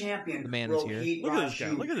Wow. X-Division Champion, The man is here. Rohit Look at this guy.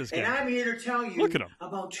 Raju. Look at this And guy. I'm here to tell you Look at him.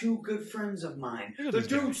 about two good friends of mine. Look at The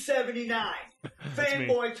this guy. Dude 79, That's me.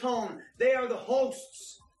 Fanboy Tone. They are the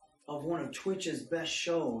hosts of one of Twitch's best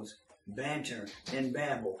shows, Banter and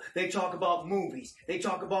Babble. They talk about movies. They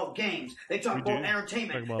talk about games. They talk We about do.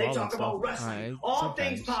 entertainment. Talk about They all talk that about stuff. wrestling. All All right,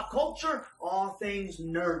 things sometimes. pop culture. All things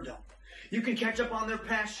nerddom. You can catch up on their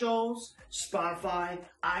past shows, Spotify,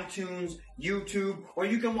 iTunes, YouTube, or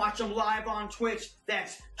you can watch them live on Twitch.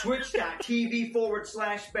 That's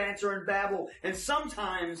twitch.tv/Banter and Babble. And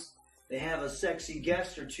sometimes they have a sexy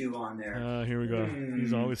guest or two on there. Here we go.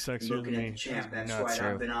 He's always sexier Looking than at me. the champ, that's Not right, true.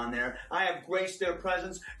 I've been on there. I have graced their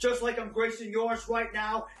presence, just like I'm gracing yours right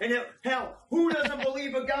now. And hell, who doesn't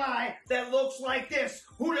believe a guy that looks like this?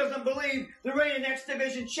 Who doesn't believe the reigning X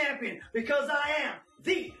Division champion? Because I am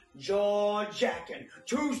the George Jackin.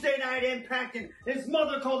 Tuesday Night Impacting. His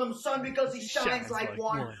mother called him son because he shines like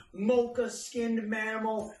one. Mocha-skinned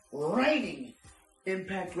mammal, reigning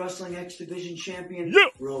Impact Wrestling X Division champion, Yeah.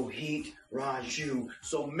 Rohit Raju.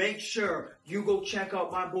 So make sure you go check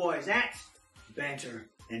out my boys at Banter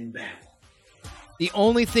and Babble. The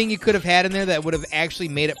only thing you could have had in there that would have actually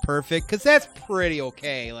made it perfect, because that's pretty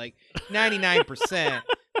okay, like 99%.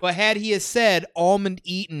 But had he has said almond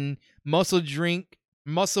eaten, muscle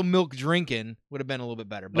milk drinking, would have been a little bit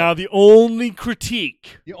better. But Now, the only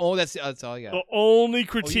critique, that's all you got. the only Oh, you got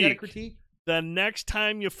a critique, critique? the next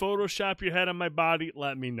time you Photoshop your head on my body,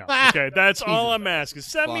 let me know. Okay, that's all I'm asking.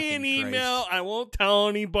 Send me an fucking email. Christ. I won't tell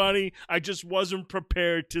anybody. I just wasn't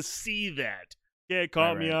prepared to see that. Okay, it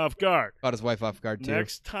caught me right. off guard. Caught his wife off guard too.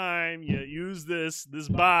 Next time you use this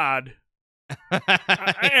bod,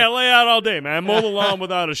 I lay out all day, man. I mow the lawn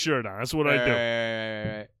without a shirt on. That's what I do.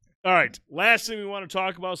 Right. All right, last thing we want to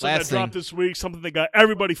talk about, something Last that dropped thing. this week, something that got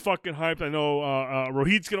everybody fucking hyped. I know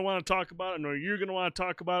Rohit's going to want to talk about it. I know you're going to want to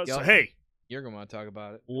talk about it. So, Yup. hey, You're gonna want to talk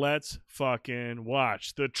about it. let's fucking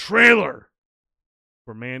watch the trailer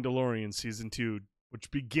for Mandalorian Season 2,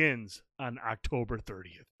 which begins on October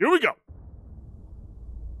 30th. Here we go.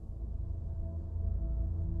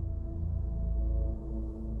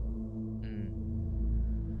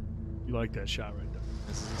 You like that shot right there.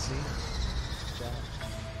 This is the scene. Shot.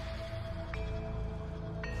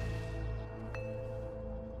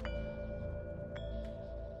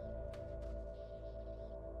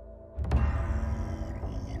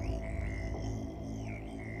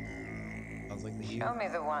 Sounds like the heat. Show me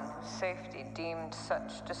the one whose safety deemed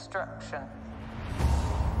such destruction.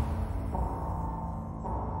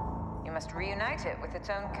 You must reunite it with its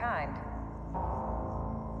own kind.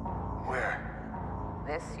 Where?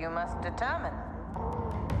 This you must determine.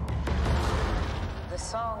 The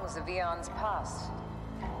songs of eons past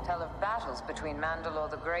tell of battles between Mandalore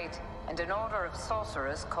the Great and an order of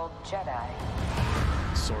sorcerers called Jedi.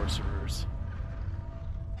 Sorcerers.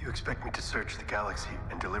 You expect me to search the galaxy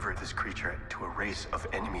and deliver this creature to a race of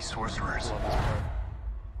enemy sorcerers? Love this part.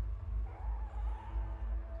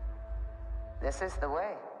 This is the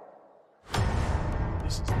way.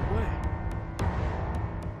 This is the way.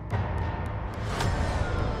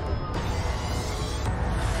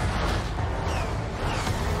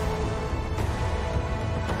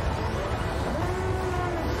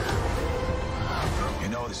 You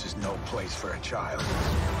know this is no place for a child.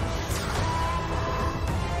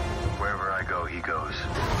 Wherever I go, he goes.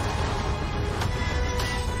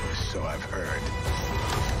 So I've heard.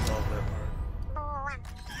 Love that part.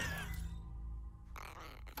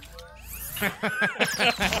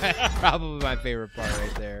 Probably my favorite part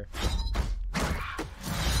right there.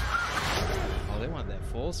 Oh, they want that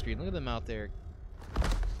full screen. Look at them out there.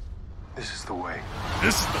 This is the way.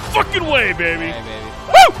 This is the fucking way, baby. Hey, baby.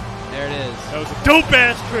 Woo! There it is. That was a dope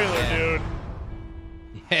ass trailer, Yeah. dude.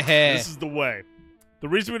 Yeah. This is the way. The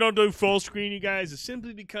reason we don't do full screen, you guys, is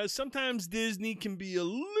simply because sometimes Disney can be a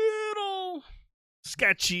little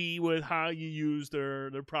sketchy with how you use their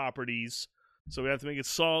properties. So we have to make it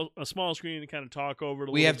a small screen to kind of talk over it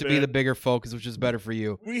a We little have to be bit. the bigger focus, which is better for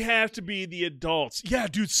you. We have to be the adults. Yeah,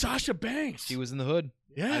 dude, Sasha Banks. She was in the hood.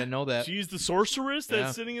 yeah. I didn't know that. She's the sorceress that's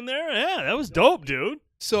Yeah. sitting in there. Yeah, that was dope, dude.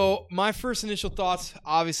 So my first initial thoughts,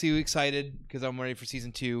 obviously excited because I'm ready for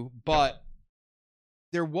season 2, but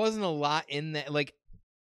there wasn't a lot in that. Like,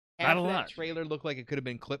 Not half a of that lot. trailer looked like it could have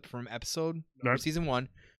been clipped from episode or Right. season 1.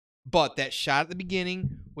 But that shot at the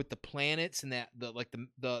beginning with the planets and that the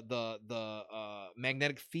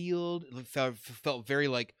magnetic field, it felt very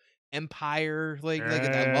like Empire, like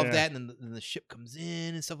I love Yeah. that. And then the ship comes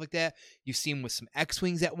in and stuff like that. You see him with some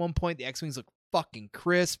X-wings at one point. The X-wings look fucking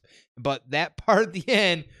crisp. But that part at the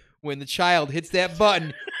end, when the child hits that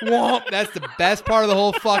button, whomp, that's the best part of the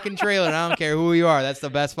whole fucking trailer. And I don't care who you are. That's the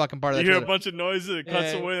best fucking part of the You hear trailer. a bunch of noises, it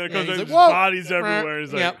cuts away, and it comes he's out, like, whoa, bodies everywhere.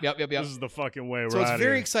 He's like, yep. this is the fucking way So we're it's out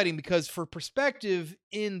very here. exciting because for perspective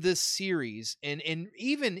in this series and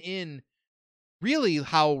even in really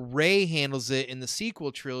how Rey handles it in the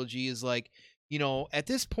sequel trilogy is like, you know, at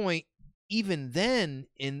this point, even then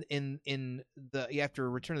in the after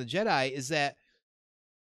Return of the Jedi, is that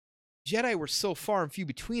Jedi were so far and few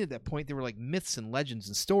between at that point. They were like myths and legends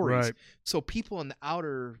and stories. Right. So people on the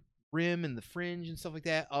outer rim and the fringe and stuff like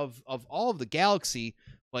that of all of the galaxy,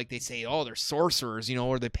 like they say, oh, they're sorcerers, you know,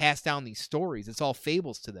 or they pass down these stories. It's all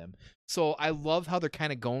fables to them. So I love how they're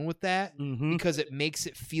kind of going with that because it makes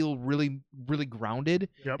it feel really, really grounded.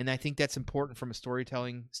 Yep. And I think that's important from a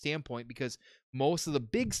storytelling standpoint because most of the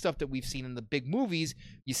big stuff that we've seen in the big movies,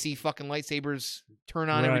 you see fucking lightsabers turn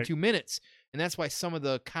on every Right. 2 minutes. And that's why some of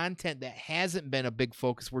the content that hasn't been a big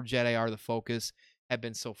focus where Jedi are the focus have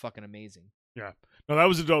been so fucking amazing. Yeah. No, that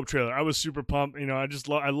was a dope trailer. I was super pumped. You know,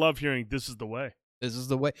 I love hearing "This is the way." This is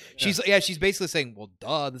the way. Yeah. She's basically saying, well,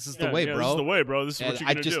 duh, this is the way, bro. This is the way, bro. This is what you're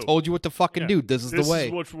I gonna just do. told you what to fucking Yeah. do. This is the way.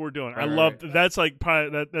 This is what we're doing. I Right, love right. that's like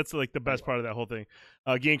probably that's like the best part of that whole thing.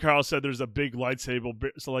 Giancarlo said there's a big lightsaber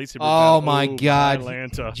Oh battle my over God.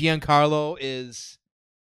 Atlanta. Giancarlo is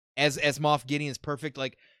as Moff Gideon is perfect.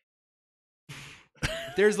 Like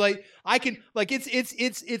there's like I can like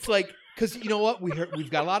it's like because you know what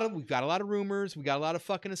we've got a lot of rumors, we got a lot of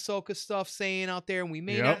fucking Ahsoka stuff saying out there, and we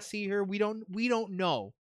may Yep. not see her. We don't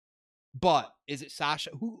know. But is it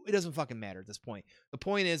Sasha? Who? It doesn't fucking matter at this point. The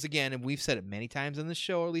point is, again, and we've said it many times on the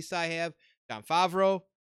show, or at least I have, Jon Favreau,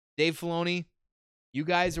 Dave Filoni, you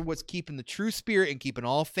guys are what's keeping the true spirit and keeping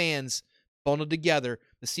all fans bundled together.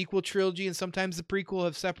 The sequel trilogy and sometimes the prequel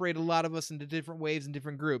have separated a lot of us into different waves and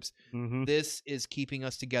different groups. Mhm. This is keeping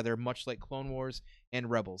us together, much like Clone Wars and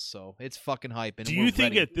Rebels. So it's fucking hype. And Do we're you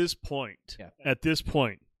think ready. at this point, Yeah.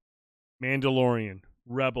 Mandalorian,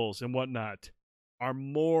 Rebels, and whatnot are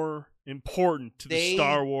more important to the They-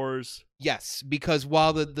 Star Wars? Yes, because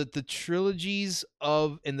while the trilogies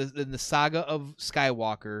of and the saga of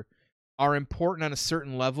Skywalker are important on a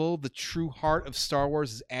certain level, the true heart of Star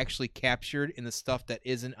Wars is actually captured in the stuff that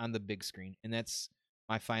isn't on the big screen, and that's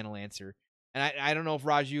my final answer. And I don't know if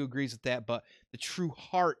Raju agrees with that, but the true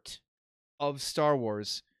heart of Star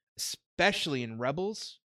Wars, especially in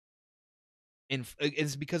Rebels,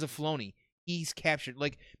 is because of Filoni. He's captured,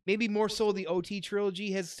 like maybe more so the OT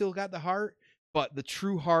trilogy has still got the heart, but the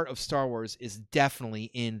true heart of Star Wars is definitely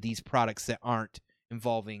in these products that aren't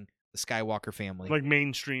involving the Skywalker family. Like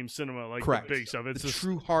mainstream cinema, like Correct. the big stuff. It's the just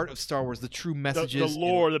true heart of Star Wars, the true the messages,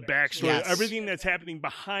 lore, the backstory, Yes. everything that's happening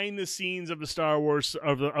behind the scenes of the Star Wars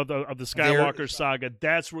of the Skywalker saga.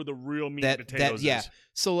 That's where the real meat and potatoes yeah. is.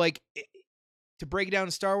 So like to break it down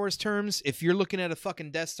in Star Wars terms, if you're looking at a fucking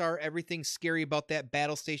Death Star, everything's scary about that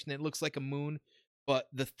battle station that looks like a moon. But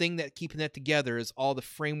the thing that keeping that together is all the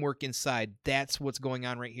framework inside. That's what's going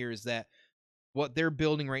on right here. Is that what they're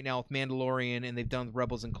building right now with Mandalorian and they've done with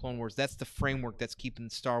Rebels and Clone Wars? That's the framework that's keeping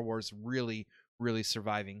Star Wars really, really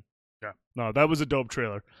surviving. Yeah, no, that was a dope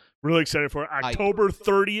trailer. Really excited for it. Hype. October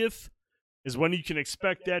 30th is when you can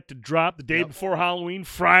expect that to drop. The day Yep. before Halloween,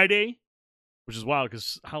 Friday, which is wild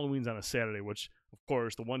because Halloween's on a Saturday. Which, of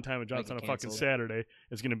course, the one time it drops Make on it a fucking canceled. Saturday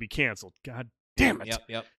is going to be canceled. God damn it!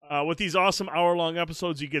 Yep. With these awesome hour-long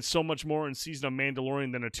episodes, you get so much more in season of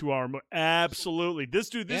Mandalorian than a 2-hour movie. Absolutely, this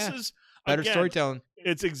Yeah. is Better again, storytelling.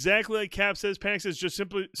 It's exactly like Cap says. Panic says, just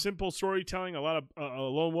simple storytelling. A lot of a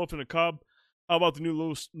lone wolf and a cub. How about the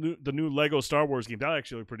new Lego Star Wars game? That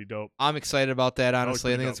actually looked pretty dope. I'm excited about that,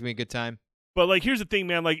 honestly. I pretty think that's going to be a good time. But like, here's the thing,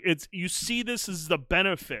 man. Like, you see this as the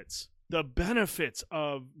benefits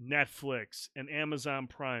of Netflix and Amazon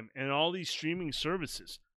Prime and all these streaming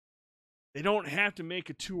services. They don't have to make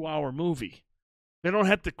a 2-hour movie. They don't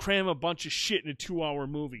have to cram a bunch of shit in a 2-hour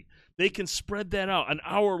movie. They can spread that out an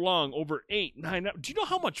hour long over 8, 9 hours. Do you know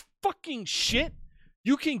how much fucking shit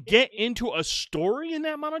you can get into a story in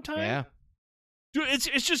that amount of time? Yeah. Dude, it's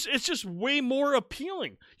just way more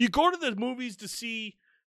appealing. You go to the movies to see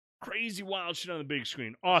crazy wild shit on the big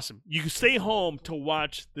screen. Awesome. You can stay home to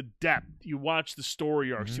watch the depth. You watch the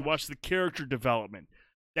story arcs. You watch the character development.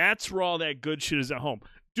 That's where all that good shit is at home.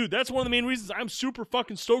 Dude, that's one of the main reasons I'm super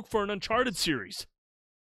fucking stoked for an Uncharted series.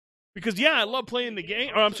 Because, yeah, I love playing the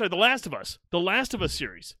game. Oh, I'm sorry, The Last of Us. The Last of Us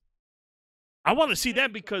series. I want to see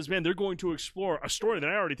that because, man, they're going to explore a story that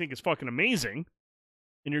I already think is fucking amazing.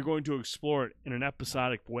 And you're going to explore it in an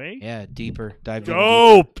episodic way. Yeah, deeper. Dive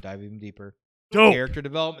Dope. Dive even deeper. Dope. Character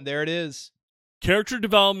development. There it is. Character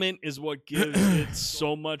development is what gives it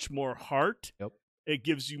so much more heart. Yep. It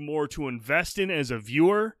gives you more to invest in as a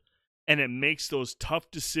viewer, and it makes those tough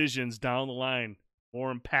decisions down the line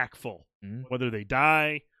more impactful. Mhm. Whether they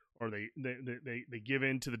die or they give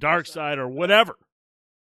in to the dark side or whatever,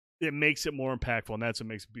 it makes it more impactful, and that's what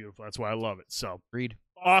makes it beautiful. That's why I love it. So, Agreed.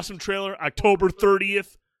 awesome trailer, October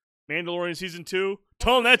 30th, Mandalorian Season 2.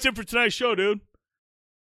 Tom, that's it for tonight's show, dude.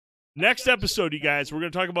 Next episode, you guys, we're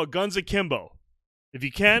going to talk about Guns Akimbo. If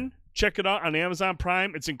you can, check it out on Amazon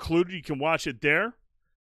Prime. It's included. You can watch it there.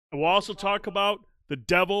 And we'll also talk about The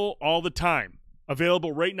Devil All the Time,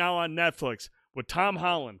 available right now on Netflix with Tom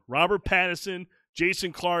Holland, Robert Pattinson,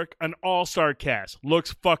 Jason Clarke, an all-star cast.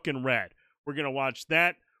 Looks fucking rad. We're going to watch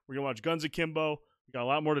that. We're going to watch Guns Akimbo. We got a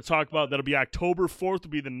lot more to talk about. That'll be October 4th will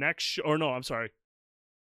be the next show. Or no, I'm sorry.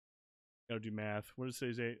 Got to do math. What did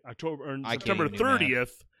it say? September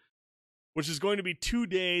 30th. Which is going to be 2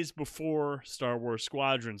 days before Star Wars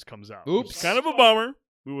Squadrons comes out. Oops. It's kind of a bummer.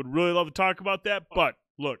 We would really love to talk about that. But,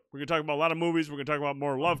 look, we're going to talk about a lot of movies. We're going to talk about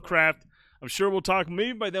more Lovecraft. I'm sure we'll talk,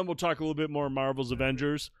 maybe by then we'll talk a little bit more Marvel's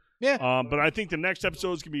Avengers. Yeah. But I think the next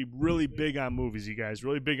episode is going to be really big on movies, you guys.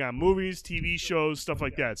 Really big on movies, TV shows, stuff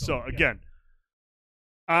like that. So, again,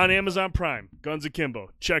 on Amazon Prime, Guns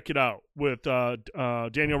Akimbo. Check it out with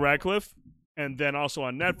Daniel Radcliffe. And then also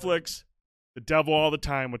on Netflix, The Devil All the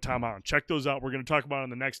Time with Tom Holland. Check those out. We're going to talk about it in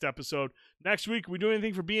the next episode. Next week, we doing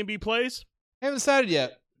anything for B&B Plays? Haven't decided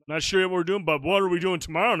yet. Not sure what we're doing, but what are we doing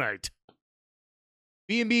tomorrow night?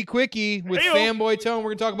 B&B Quickie with Heyo. Fanboy Tone. We're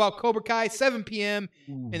going to talk about Cobra Kai, 7 p.m.,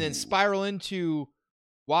 and then spiral into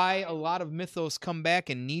why a lot of mythos come back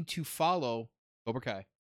and need to follow Cobra Kai.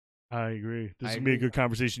 I agree. This I is going to be a agree. good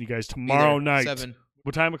conversation, you guys. Be Tomorrow there, night. 7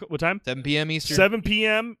 What time? 7 p.m. Eastern. 7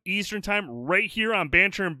 p.m. Eastern time, right here on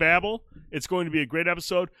Banter and Babble. It's going to be a great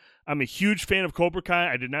episode. I'm a huge fan of Cobra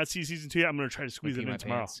Kai. I did not see season 2 yet. I'm going to try to squeeze it pee my in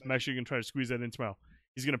tomorrow. pants. I'm actually going to try to squeeze that in tomorrow.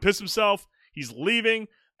 He's going to piss himself. He's leaving.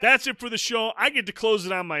 That's it for the show. I get to close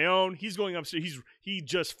it on my own. He's going upstairs. He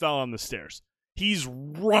just fell on the stairs. He's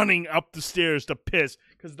running up the stairs to piss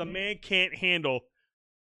because the man can't handle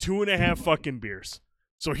 2.5 fucking beers.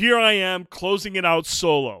 So here I am closing it out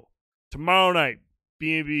solo. Tomorrow night,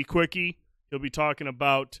 B&B Quickie. He'll be talking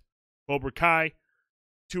about Cobra Kai.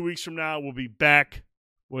 2 weeks from now, we'll be back.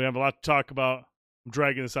 We have a lot to talk about. I'm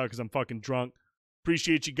dragging this out because I'm fucking drunk.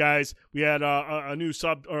 Appreciate you guys. We had a new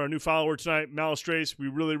sub or a new follower tonight, Malastrace. We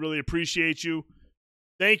really, really appreciate you.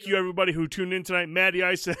 Thank you, everybody who tuned in tonight. Matty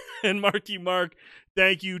Ice and Marky Mark.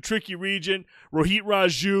 Thank you, Tricky Regent, Rohit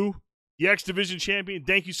Raju, the X Division champion.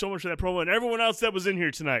 Thank you so much for that promo, and everyone else that was in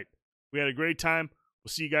here tonight. We had a great time.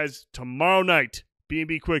 We'll see you guys tomorrow night.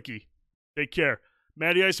 B&B Quickie. Take care.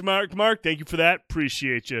 Matty Ice and Mark, thank you for that.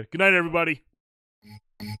 Appreciate you. Good night, everybody.